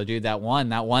YOLO though, dude, that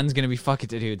one's gonna be fucking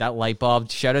dude. That light bulb.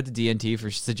 Shout out to DNT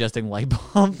for suggesting light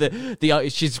bulb.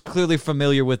 She's clearly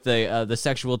familiar with the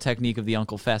sexual technique of the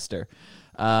Uncle Fester.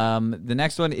 The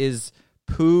next one is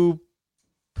Pooparoo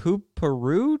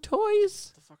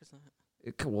toys. What the fuck is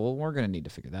that? Well, we're gonna need to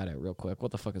figure that out real quick.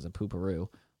 What the fuck is a Pooparoo?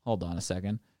 Hold on a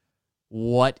second.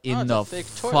 What in the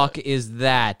fuck is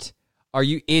that?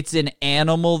 It's an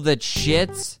animal that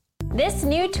shits? This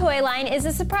new toy line is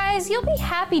a surprise you'll be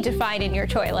happy to find in your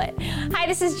toilet. Hi,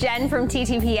 this is Jen from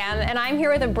TTPM, and I'm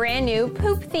here with a brand new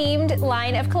poop-themed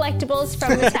line of collectibles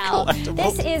from Mattel.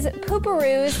 This is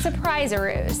Pooparoo's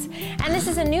Surprise-aroos. And this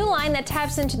is a new line that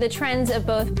taps into the trends of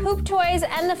both poop toys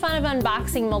and the fun of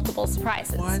unboxing multiple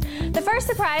surprises. What? The first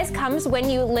surprise comes when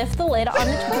you lift the lid on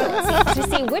the toilet seat to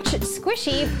see which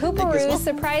squishy Pooparoo's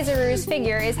Surprise-aroos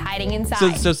figure is hiding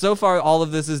inside. So far, all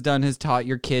of this has taught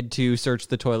your kid to search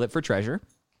the toilet for treasure.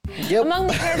 Yep. Among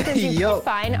the characters you could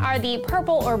find are the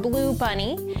purple or blue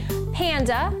bunny,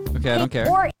 panda, okay, I don't care.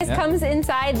 Or it comes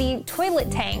inside the toilet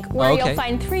tank where you'll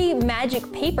find 3 magic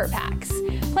paper packs.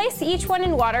 Place each one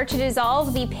in water to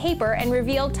dissolve the paper and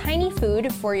reveal tiny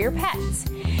food for your pets.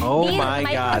 Oh my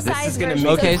God, this is going to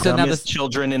make the dumbest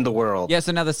children in the world. Yeah,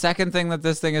 so now the second thing that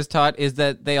this thing is taught is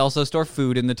that they also store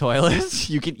food in the toilet.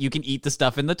 You can eat the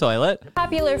stuff in the toilet.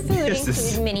 Popular food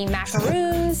include mini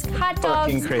macaroons, hot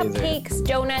dogs, cupcakes,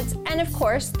 donuts, and of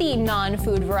course, the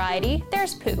non-food variety,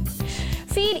 there's poop.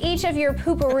 Feed each of your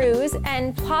Pooparoos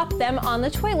and plop them on the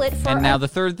toilet for And now the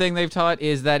third thing they've taught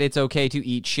is that it's okay to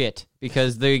eat shit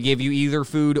because they give you either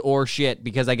food or shit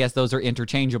because I guess those are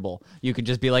interchangeable. You can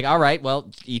just be like, all right,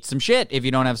 well, eat some shit if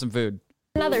you don't have some food.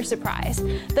 Another surprise.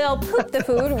 They'll poop the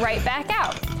food right back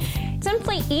out.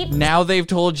 Simply eat. Now they've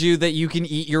told you that you can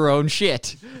eat your own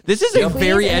shit. This is a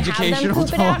very educational toy. Have them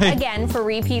poop it out toy. again for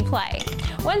repeat play.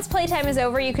 Once playtime is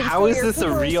over, you can How store is your this a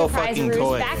Pooparoo real surprise fucking roos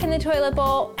toy? back in the toilet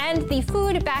bowl and the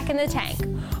food back in the tank.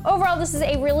 Overall, this is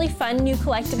a really fun new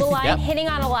collectible line hitting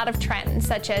on a lot of trends,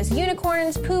 such as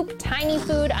unicorns, poop, tiny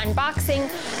food, unboxing,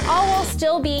 all while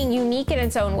still being unique in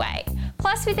its own way.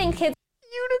 Plus, we think kids...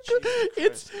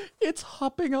 It's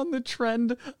hopping on the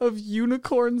trend of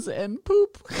unicorns and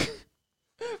poop.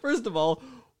 First of all,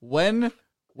 when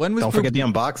was Don't poop, forget the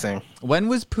unboxing. when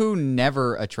was poo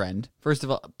never a trend? First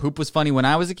of all, poop was funny when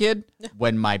I was a kid,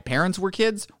 when my parents were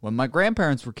kids, when my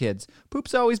grandparents were kids.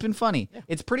 Poop's always been funny.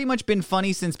 It's pretty much been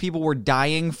funny since people were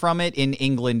dying from it in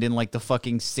England in like the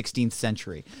fucking 16th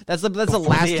century. That's the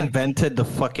last They time. invented the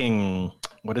fucking,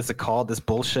 what is it called? This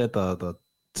bullshit, the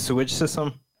sewage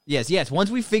system. Yes. Once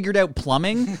we figured out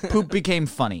plumbing, poop became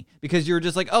funny because you were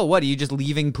just like, oh, what are you just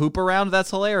leaving poop around? That's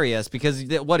hilarious. Because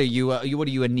what are you? What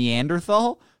are you, a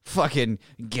Neanderthal? Fucking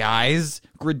guys,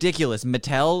 ridiculous.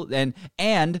 Mattel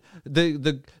and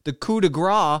the coup de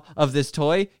grace of this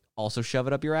toy, also shove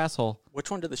it up your asshole.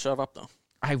 Which one did they shove up though?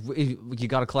 You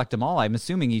got to collect them all. I'm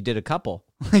assuming you did a couple.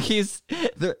 Like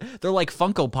they're like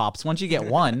Funko Pops. Once you get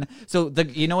one, so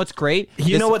you know what's great?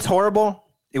 You know what's horrible?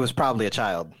 It was probably a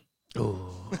child.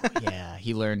 Yeah,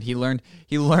 he learned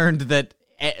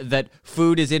that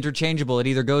food is interchangeable. It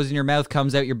either goes in your mouth,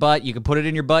 comes out your butt. You can put it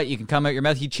in your butt, you can come out your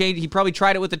mouth. He probably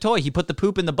tried it with the toy. He put the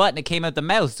poop in the butt and it came out the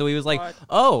mouth. So he was like,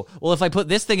 "Oh, well, if I put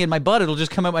this thing in my butt, it'll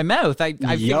just come out my mouth." I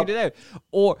figured it out.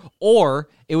 Or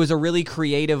it was a really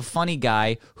creative, funny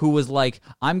guy who was like,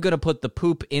 "I'm gonna put the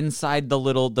poop inside the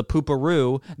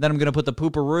Pooparoo. Then I'm gonna put the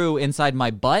Pooparoo inside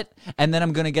my butt, and then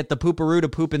I'm gonna get the Pooparoo to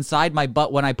poop inside my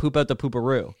butt when I poop out the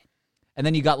Pooparoo." And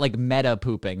then you got like meta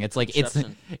pooping. It's like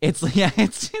Pooception. it's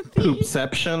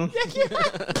Pooception.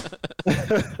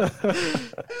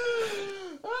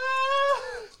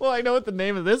 Well, I know what the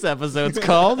name of this episode's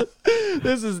called.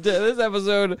 This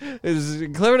episode is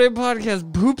Clever Name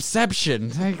Podcast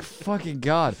Pooception. Thank fucking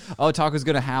God. Oh, Taco's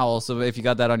gonna howl. So if you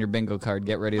got that on your bingo card,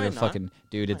 get ready to fucking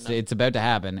dude. It's about to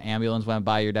happen. Ambulance went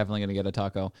by. You're definitely gonna get a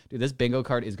taco, dude. This bingo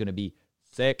card is gonna be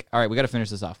sick. All right, we gotta finish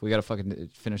this off.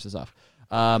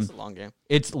 It's a long game.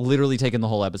 It's literally taken the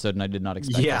whole episode, and I did not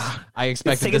expect this. I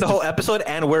expected It's taking this the whole episode,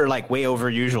 and we're like way over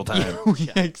usual time.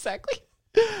 yeah, exactly.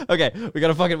 Okay, we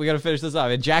gotta finish this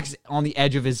off. And Jack's on the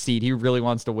edge of his seat. He really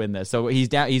wants to win this. So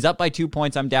he's up by 2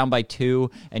 points. I'm down by 2,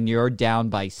 and you're down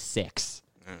by 6.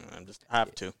 I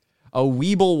have to. A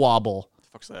Weeble Wobble. What the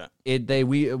fuck's that?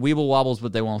 Weeble Wobbles,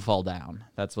 but they won't fall down.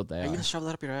 That's what they Are you are. gonna shove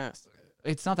that up your ass?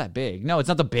 It's not that big. No, it's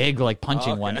not the big like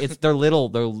punching one. It's they're little.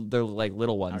 They're like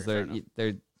little ones. They're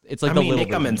it's like I the mean, little. they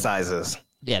come version. in sizes.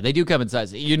 Yeah, they do come in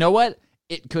size. You know what?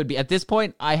 It could be. At this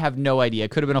point, I have no idea.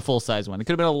 It could have been a full-size one. It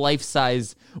could have been a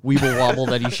life-size Weeble Wobble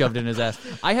that he shoved in his ass.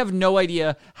 I have no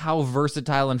idea how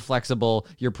versatile and flexible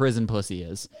your prison pussy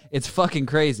is. It's fucking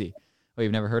crazy. Oh,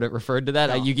 you've never heard it referred to that?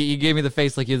 No. You gave me the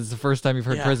face like it's the first time you've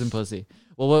heard Yeah. prison pussy.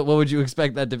 Well, what would you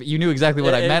expect that to be? You knew exactly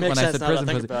what I It meant makes when I sense said now that I prison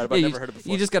think pussy. about it, but I've never heard it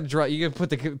before. You just got to draw. You got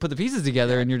to put the pieces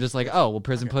together, and you're just like, oh, well,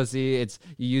 prison pussy. It's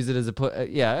you use it as a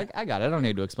yeah. I got it. I don't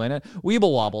need to explain it.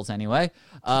 Weeble Wobbles anyway.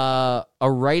 A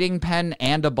writing pen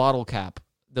and a bottle cap.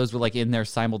 Those were like in there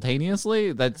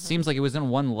simultaneously. That seems like it was in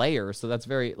one layer. So that's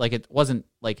very like it wasn't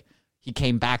like he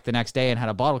came back the next day and had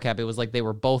a bottle cap. It was like they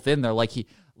were both in there. Like he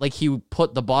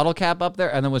put the bottle cap up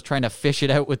there and then was trying to fish it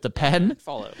out with the pen.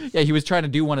 Fallout. Yeah, he was trying to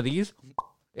do one of these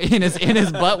in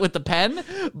his butt with the pen,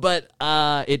 but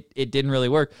it didn't really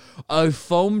work. A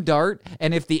foam dart,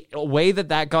 and if the way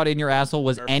that got in your asshole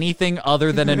was anything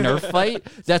other than a Nerf fight,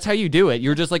 that's how you do it.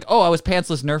 You're just like, oh, I was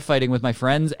pantsless Nerf fighting with my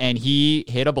friends, and he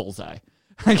hit a bullseye.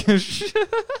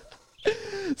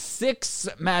 6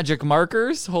 magic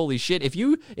markers. Holy shit. If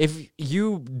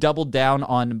you doubled down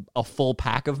on a full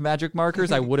pack of magic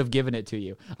markers, I would have given it to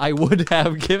you.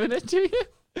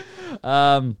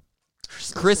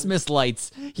 Christmas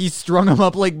lights. He strung them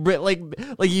up like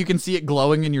you can see it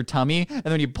glowing in your tummy, and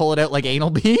then you pull it out like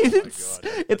anal beads.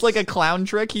 It's like a clown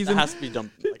trick. That has to be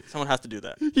done. Like, someone has to do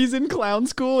that. He's in clown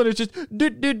school, and it's just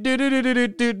it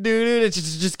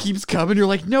just keeps coming. You're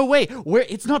like, no way, where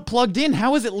it's not plugged in.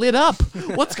 How is it lit up?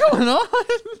 What's going on?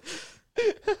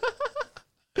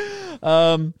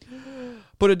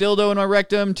 Put a dildo in my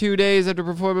rectum 2 days after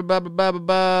performing.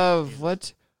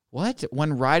 What?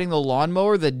 When riding the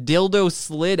lawnmower, the dildo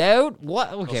slid out?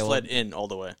 What? Okay, Slid in all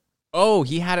the way. Oh,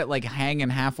 he had it like hanging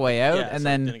halfway out, Yeah, and so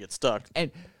then it didn't get stuck.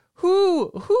 And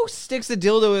Who sticks a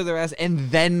dildo in their ass and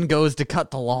then goes to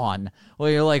cut the lawn? Well,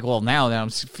 you're like, well, now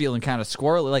I'm feeling kind of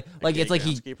squirrely. Like it's like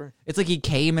he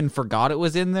came and forgot it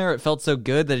was in there. It felt so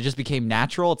good that it just became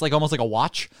natural. It's like almost like a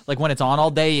watch. Like when it's on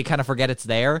all day, you kind of forget it's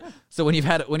there. So when you've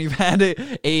had a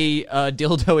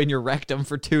dildo in your rectum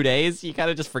for 2 days, you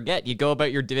kind of just forget. You go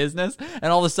about your business,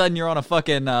 and all of a sudden you're on a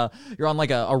fucking you're on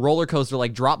like a roller coaster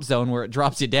like drop zone where it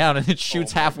drops you down and it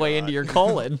shoots halfway into your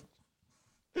colon.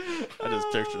 I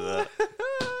just pictured that.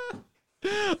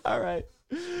 All right.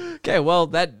 Okay, well,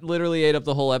 that literally ate up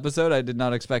the whole episode. I did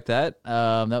not expect that.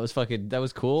 That was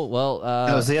cool. Well,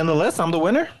 that was the end of the list. I'm the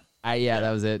winner. Yeah,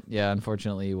 that was it. Yeah,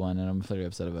 unfortunately, you won, and I'm very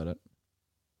upset about it.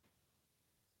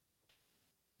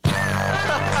 The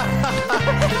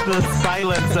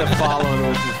silence that followed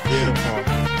was just beautiful.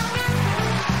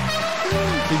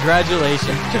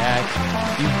 Congratulations, Jack.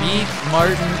 You beat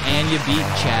Martin and you beat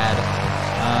Chad.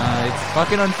 It's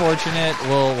fucking unfortunate.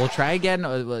 We'll try again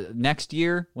next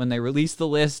year when they release the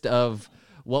list of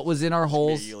what was in our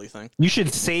holes. You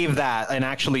should save that and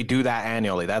actually do that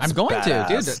annually. I'm going to,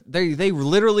 dude. They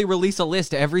literally release a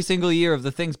list every single year of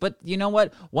the things. But you know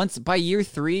what? Once by year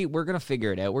 3, we're gonna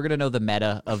figure it out. We're gonna know the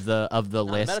meta of the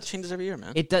list. The meta changes every year,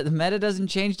 man. The meta doesn't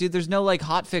change, dude. There's no like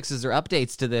hot fixes or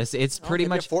updates to this. It's pretty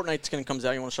much Fortnite skin comes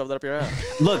out. You want to shove that up your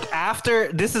ass? Look,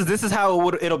 after this is how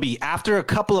it'll be. After a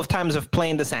couple of times of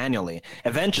playing this annually,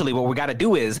 eventually what we got to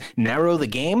do is narrow the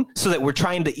game so that we're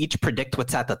trying to each predict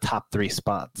what's at the top 3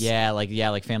 spots. Yeah, like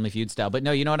Family Feud style. But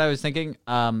no, you know what I was thinking?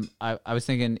 I was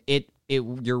thinking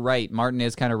you're right. Martin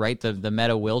is kind of right. The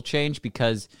meta will change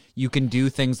because you can do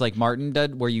things like Martin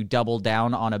did where you double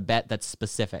down on a bet that's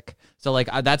specific. So like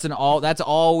that's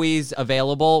always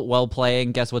available while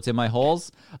playing Guess What's in My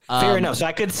Holes. Fair enough. So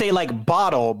I could say like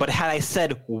bottle, but had I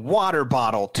said water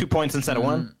bottle, 2 points instead of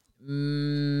 1?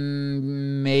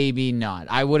 Maybe not.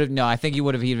 I would have. No, I think you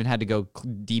would have even had to go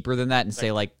deeper than that and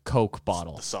say like Coke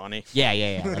bottle. Dasani.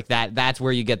 Yeah. Like that. That's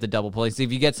where you get the double points. So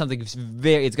if you get something it's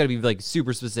got to be like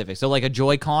super specific. So like a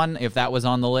Joy-Con, if that was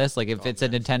on the list, like if it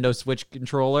said Nintendo Switch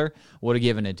controller, would have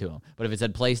given it to him. But if it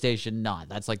said PlayStation, not.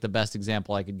 That's like the best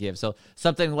example I could give. So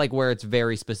something like where it's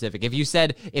very specific. If he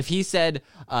said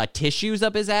tissues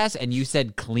up his ass and you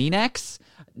said Kleenex.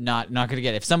 Not gonna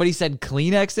get it. If somebody said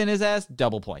Kleenex in his ass,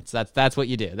 double points. That's what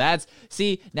you do.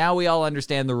 Now we all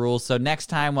understand the rules. So next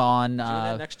time on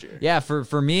next year. Yeah,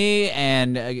 for me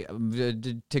and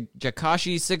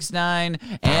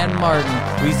Jakashi69 and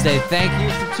Martin, we say thank you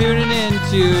for tuning in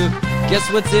to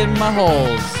Guess What's in My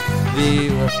Holes.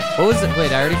 What was it?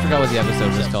 Wait, I already forgot what the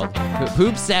episode was called.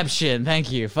 Poopception.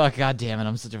 Thank you. Fuck, god damn it.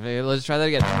 I'm such a failure. Let's try that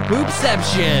again.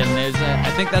 Poopception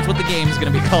I think that's what the game's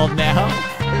gonna be called now.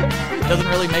 Doesn't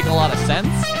really make a lot of sense,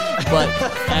 but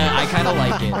I kind of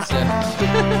like it. So.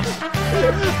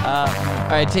 All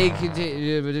right,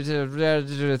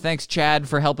 thanks, Chad,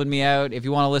 for helping me out. If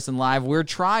you want to listen live, we're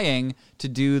trying to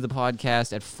do the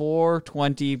podcast at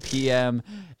 4:20 p.m.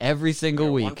 every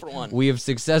single week. 1 for 1. We have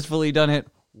successfully done it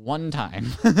one time.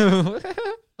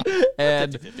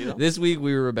 And this week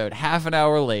we were about half an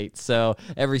hour late. So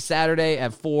every Saturday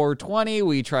at 4:20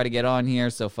 we try to get on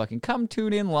here. So fucking come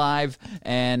tune in live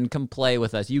and come play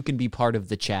with us. You can be part of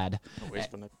the Chad.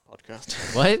 Waste of a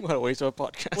podcast. What? What a waste of a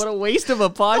podcast. What a waste of a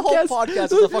podcast. The whole podcast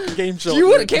is a fucking game show.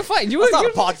 Can't find. That's not a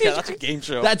podcast. That's a game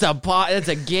show. That's a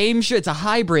game show. It's a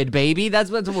hybrid, baby. That's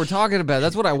what we're talking about.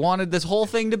 That's what I wanted this whole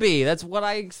thing to be. That's what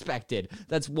I expected.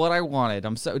 That's what I wanted.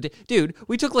 I'm so dude.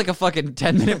 We took like a fucking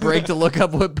 10-minute break to look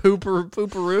up what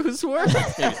Pooparoos were.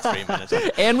 Maybe 3 minutes.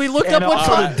 And we looked up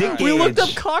we looked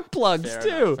up cock plugs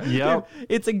too. Yep.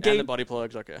 It's a game. And the body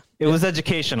plugs. Okay. It was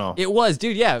educational. It was,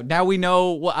 dude. Yeah. Now we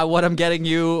know what I'm getting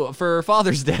you for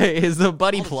Father's Day is the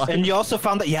buddy plug. And you also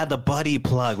found that the buddy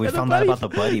plug. We found out about the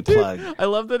buddy plug. I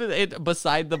love that it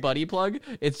beside the buddy plug,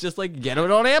 it's just like get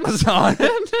it on Amazon.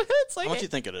 It's like how much do you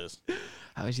think it is?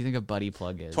 How much do you think a buddy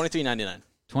plug is? $23.99.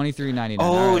 $23.99.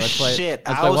 Oh, right, shit.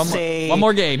 I'll say one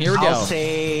more game. Here we go. I'll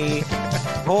say,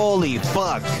 holy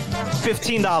fuck,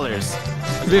 $15.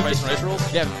 Price is Right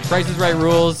rules? Yeah, Price is Right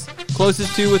rules.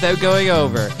 Closest to without going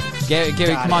over.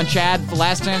 Come on, Chad.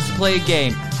 Last chance to play a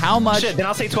game. How much then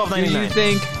I'll say $12.99. do you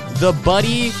think the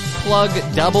buddy plug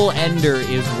double ender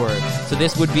is worth? So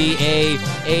this would be a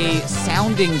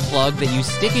sounding plug that you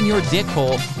stick in your dick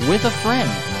hole with a friend.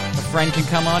 A friend can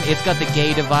come on. It's got the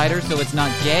gay divider, so it's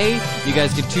not gay. You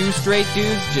guys get 2 straight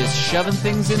dudes just shoving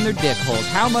things in their dick holes.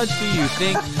 How much do you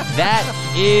think that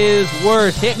is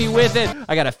worth? Hit me with it.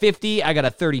 I got a 50. I got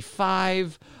a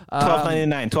 35.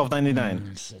 $12.99.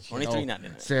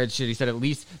 $23.99. Said shit. He said at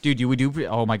least, dude. Do we do?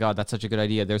 Oh my god, that's such a good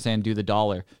idea. They're saying do the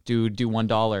dollar. Do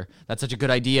 $1. That's such a good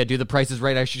idea. Do the prices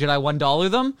right. Should I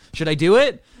 $1 them? Should I do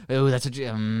it? Oh, that's a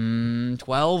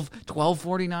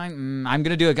 $12.49. I'm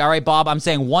gonna do it. All right, Bob. I'm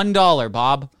saying $1,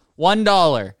 Bob.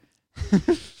 $1.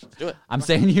 Do it. I'm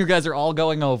saying you guys are all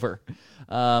going over.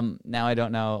 Now I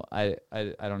don't know. I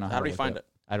don't know How do we find it?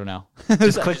 I don't know.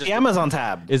 Just click the Amazon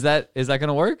tab. Is that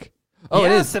gonna work? Oh,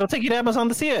 yes, it is. It'll take you to Amazon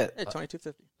to see it. Hey,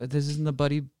 $22.50. This isn't the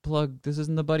buddy plug. This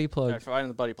isn't the buddy plug. Alright, find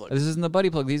the buddy plug. This isn't the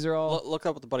buddy plug. These are all. Look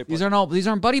up what the buddy plug. These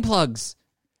aren't buddy plugs.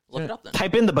 Look it up then.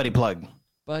 Type in the buddy plug.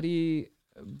 Buddy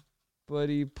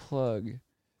plug.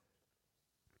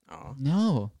 Oh.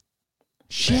 No.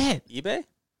 Shit. eBay?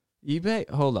 eBay.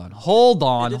 Hold on. It Hold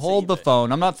is the eBay.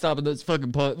 phone. I'm not stopping this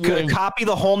fucking plug. Copy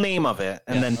the whole name of it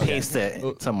and then paste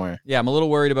it somewhere. Yeah, I'm a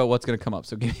little worried about what's going to come up,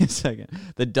 so give me a second.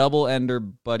 The double ender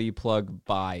buddy plug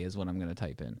buy is what I'm going to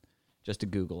type in, just to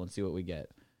Google and see what we get.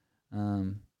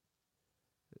 Oh,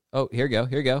 here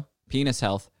you go. Penis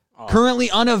health. Oh.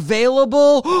 Currently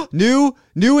unavailable. new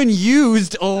and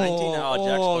used. 19. Oh,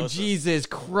 Jack's Oh, closest. Jesus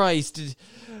Christ.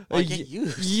 Why get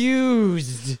used?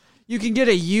 Used. You can get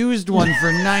a used one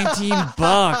for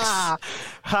 $19.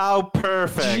 How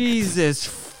perfect. Jesus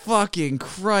fucking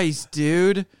Christ,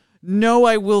 dude. No,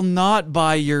 I will not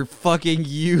buy your fucking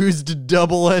used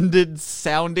double-ended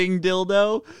sounding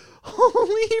dildo.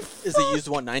 Holy fuck. Is the used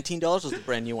one $19 or is the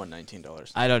brand new one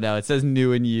 $19? I don't know. It says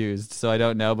new and used, so I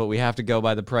don't know, but we have to go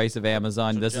by the price of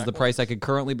Amazon. This is the price I could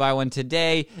currently buy one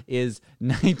today is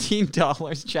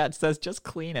 $19. Chat says just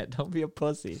clean it. Don't be a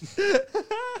pussy.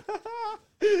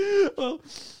 Well,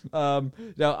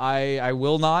 no, I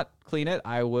will not clean it.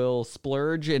 I will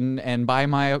splurge and buy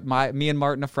me and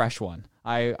Martin a fresh one.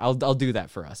 I'll do that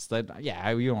for us. You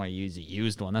don't want to use a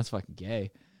used one. That's fucking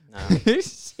gay. No.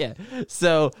 Yeah.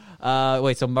 So,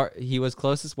 wait. So he was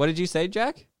closest. What did you say,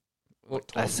 Jack?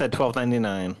 I said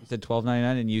 $12.99. You said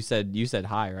 $12.99, and you said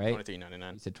high, right?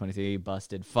 $23.99. You said 23.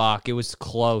 Busted. Fuck. It was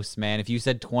close, man. If you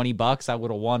said $20, I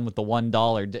would have won with the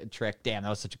 $1 trick. Damn, that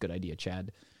was such a good idea,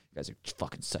 Chad. You guys are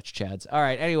fucking such chads. All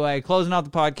right. Anyway, closing out the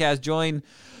podcast. Join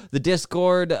the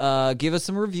Discord. Give us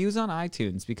some reviews on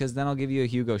iTunes because then I'll give you a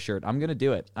Hugo shirt. I'm gonna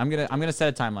do it. I'm gonna set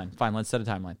a timeline. Fine. Let's set a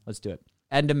timeline. Let's do it.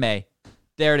 End of May.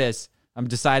 There it is. I'm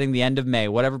deciding the end of May.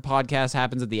 Whatever podcast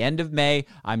happens at the end of May,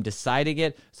 I'm deciding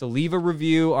it. So leave a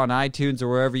review on iTunes or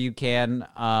wherever you can.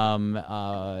 And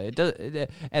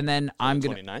then I'm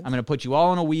gonna put you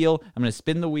all on a wheel. I'm gonna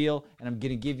spin the wheel, and I'm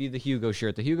gonna give you the Hugo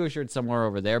shirt. The Hugo shirt's somewhere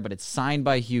over there, but it's signed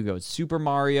by Hugo. It's Super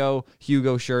Mario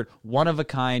Hugo shirt, one of a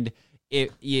kind.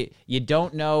 You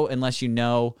don't know unless you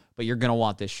know, but you're gonna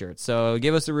want this shirt. So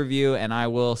give us a review, and I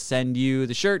will send you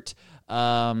the shirt.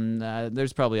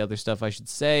 There's probably other stuff I should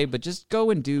say, but just go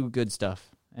and do good stuff.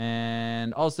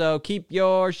 And also keep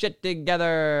your shit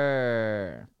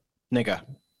together. Nigga.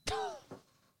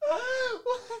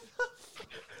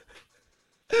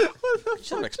 You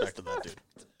should have expected that, dude.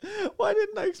 Why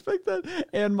didn't I expect that?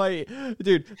 And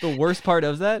the worst part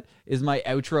of that is my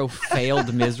outro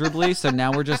failed miserably. So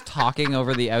now we're just talking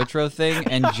over the outro thing,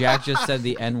 and Jack just said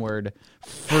the N-word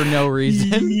for no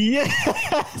reason. Yeah.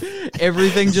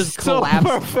 Everything just collapsed.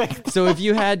 Perfect. So if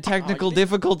you had technical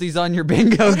difficulties on your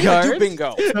bingo card, Do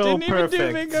bingo. didn't even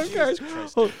do bingo cards.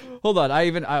 Hold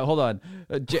on, hold on,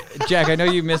 Jack. I know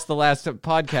you missed the last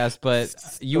podcast, but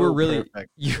you were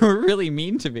really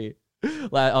mean to me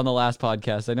on the last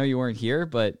podcast. I know you weren't here,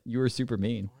 but you were super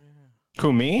mean.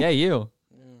 Who, me? Yeah, you.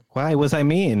 Why was I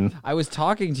mean? I was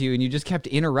talking to you, and you just kept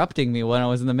interrupting me when I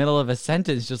was in the middle of a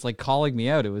sentence, just like calling me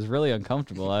out. It was really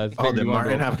uncomfortable. Did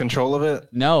Martin have control of it?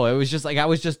 No, it was just like I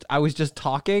was just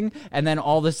talking, and then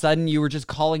all of a sudden you were just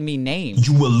calling me names.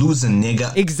 You were losing,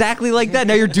 nigga. Exactly like that.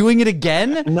 Now you're doing it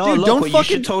again? No, Dude, look, don't what you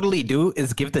should totally do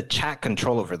is give the chat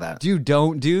control over that. Dude,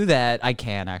 don't do that. I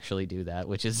can actually do that,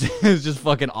 which is is just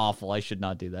fucking awful. I should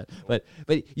not do that. But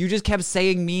you just kept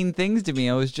saying mean things to me.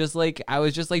 I was just like,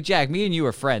 Jack, me and you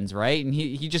are friends, right? And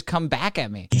he just come back at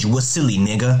me. You were silly,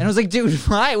 nigga. And I was like, dude,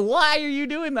 why are you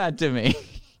doing that to me?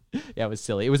 Yeah, it was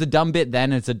silly. It was a dumb bit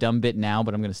then, and it's a dumb bit now,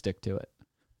 but I'm going to stick to it.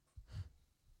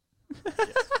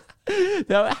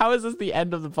 Now, how is this the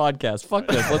end of the podcast? Fuck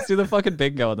this. Let's do the fucking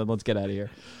bingo, and then let's get out of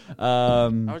here.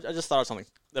 I just thought of something.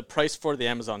 The price for the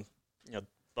Amazon,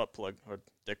 butt plug or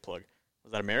dick plug,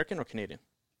 was that American or Canadian?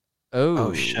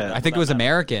 Oh shit. I think it was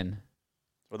American.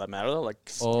 Would that matter though? Like,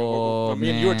 me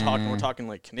and you were talking. We're talking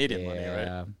like Canadian money,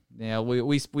 right? Yeah,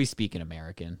 we speak in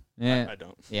American. Yeah, I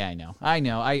don't. Yeah, I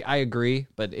know. I agree,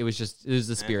 but it was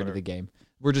the spirit of the game.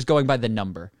 We're just going by the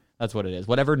number. That's what it is.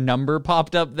 Whatever number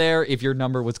popped up there, if your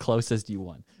number was closest, you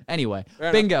won. Anyway,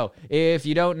 bingo. If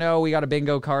you don't know, we got a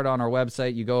bingo card on our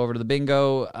website. You go over to the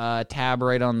bingo tab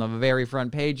right on the very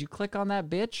front page. You click on that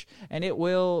bitch, and it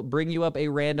will bring you up a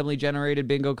randomly generated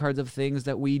bingo cards of things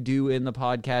that we do in the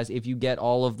podcast. If you get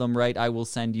all of them right, I will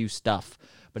send you stuff.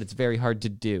 But it's very hard to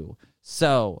do.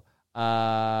 So,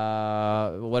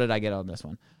 what did I get on this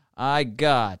one? I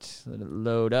got, let it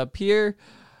load up here.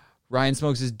 Ryan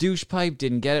smokes his douche pipe,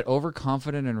 didn't get it,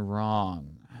 overconfident and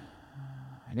wrong.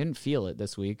 I didn't feel it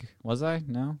this week. Was I?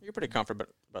 No? You're pretty confident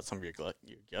about some of your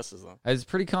guesses, though. I was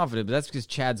pretty confident, but that's because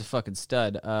Chad's a fucking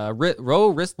stud.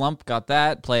 Wrist lump, got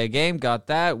that. Play a game, got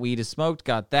that. Weed is smoked,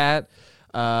 got that.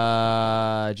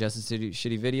 Justice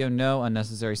Shitty video, no.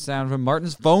 Unnecessary sound from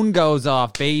Martin's phone goes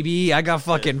off, baby. I got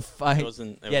fucking five. No,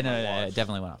 it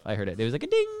definitely went off. I heard it. It was like a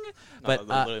ding. No,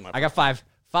 but I got five.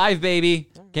 Five, baby.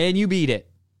 Can you beat it?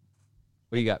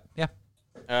 What do you got?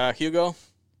 Yeah. Hugo.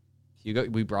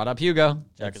 We brought up Hugo.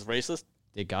 Jack is racist.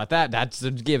 They got that. That's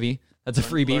a gimme. That's a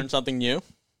freebie. Learned something new.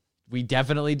 We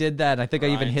definitely did that. I think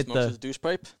Ryan I even hit his douche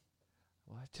pipe.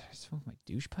 What? Did I smoke my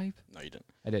douche pipe? No, you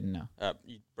didn't. I didn't know.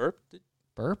 You burped?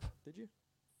 Burp? Did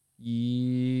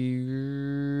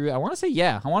you? I want to say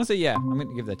yeah. I'm going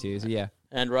to give that to you. So yeah.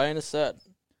 And Ryan is set.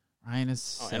 Ryan is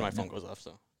set. Oh, and my phone goes off,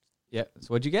 so. Yeah. So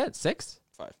what'd you get? 6?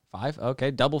 5. 5?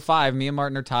 Okay. Double 5. Me and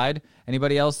Martin are tied.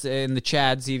 Anybody else in the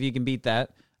chat? See if you can beat that.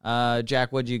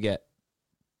 Jack, what'd you get?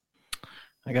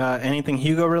 I got anything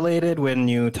Hugo related when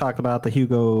you talked about the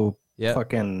Hugo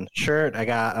fucking shirt. I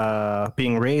got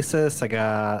being racist. I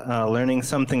got learning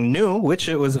something new, which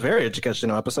it was a very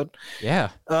educational episode. Yeah.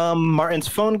 Martin's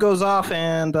phone goes off,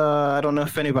 and I don't know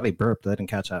if anybody burped. I didn't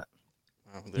catch that.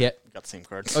 Yeah. Got the same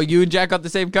card. Oh, you and Jack got the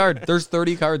same card. There's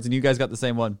 30 cards, and you guys got the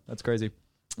same one. That's crazy.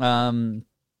 Oh,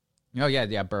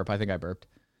 yeah, burp. I think I burped.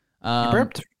 You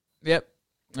burped? Yep.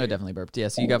 I definitely burped. Yeah,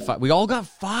 so you got 5. We all got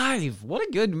 5. What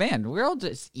a good man. We're all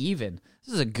just even.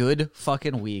 This is a good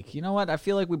fucking week. You know what? I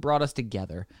feel like we brought us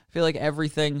together. I feel like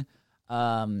everything,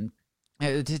 it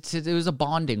was a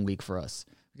bonding week for us.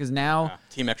 Because now...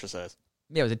 team exercise.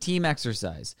 Yeah, it was a team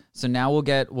exercise. So now we'll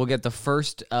get the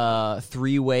first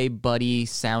 3-way buddy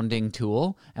sounding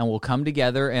tool, and we'll come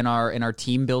together in our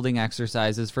team building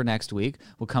exercises for next week.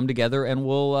 We'll come together and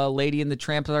we'll Lady in the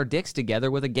Tramp our dicks together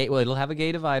with a gay. Well, it'll have a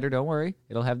gay divider. Don't worry,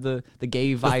 it'll have the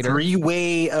gay divider.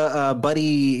 3-way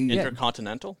buddy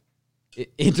intercontinental.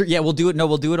 We'll do it. No,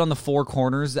 we'll do it on the 4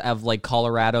 corners of like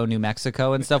Colorado, New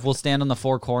Mexico, and stuff. We'll stand on the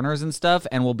 4 corners and stuff,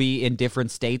 and we'll be in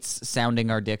different states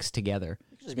sounding our dicks together.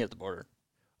 You can just meet at the border.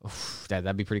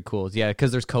 That'd be pretty cool. Yeah,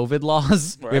 because there's COVID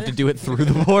laws. Right. We have to do it through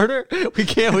the border. We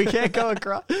can't go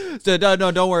across. So no,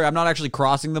 don't worry. I'm not actually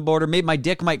crossing the border. Maybe my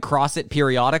dick might cross it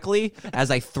periodically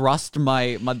as I thrust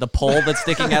the pole that's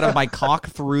sticking out of my cock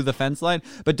through the fence line.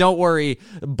 But don't worry,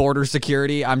 border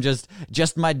security. I'm just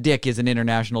my dick is an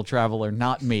international traveler,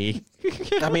 not me.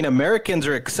 I mean, Americans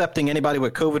are accepting anybody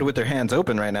with COVID with their hands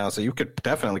open right now, so you could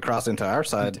definitely cross into our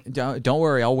side. Don't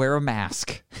worry, I'll wear a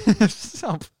mask.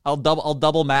 So I'll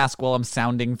double mask while I'm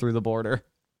sounding through the border.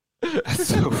 That's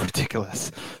so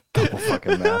ridiculous. Double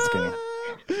fucking masking.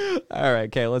 All right,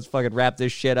 okay, let's fucking wrap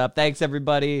this shit up. Thanks,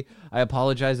 everybody. I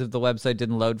apologize if the website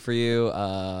didn't load for you.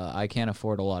 I can't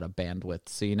afford a lot of bandwidth,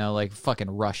 so like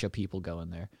fucking Russia people go in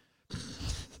there.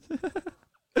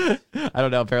 I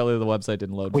don't know. Apparently, the website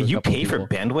didn't load. Wait, you pay for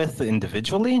bandwidth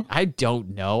individually? I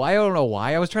don't know. I don't know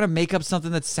why. I was trying to make up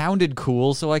something that sounded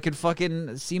cool so I could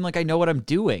fucking seem like I know what I'm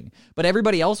doing. But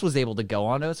everybody else was able to go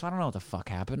on it, so I don't know what the fuck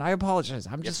happened. I apologize.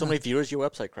 I'm just so many viewers. Your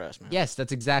website crashed, man. Yes,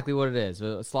 that's exactly what it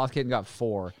is. Sloth Kitten got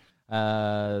 4.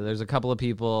 There's a couple of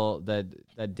people that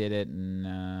did it, and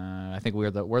I think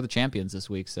we're the champions this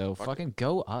week. So fucking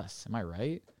go us. Am I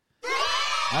right?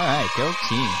 All right, go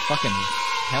team. Fucking.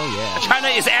 Hell yeah. China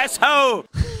is asshole!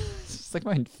 It's like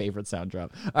my favorite sound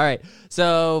drop. All right,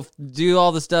 so do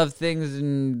all the things,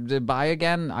 and buy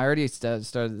again. I already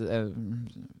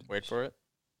started. Wait for it.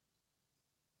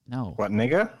 No. What,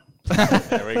 nigga?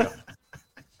 There we go.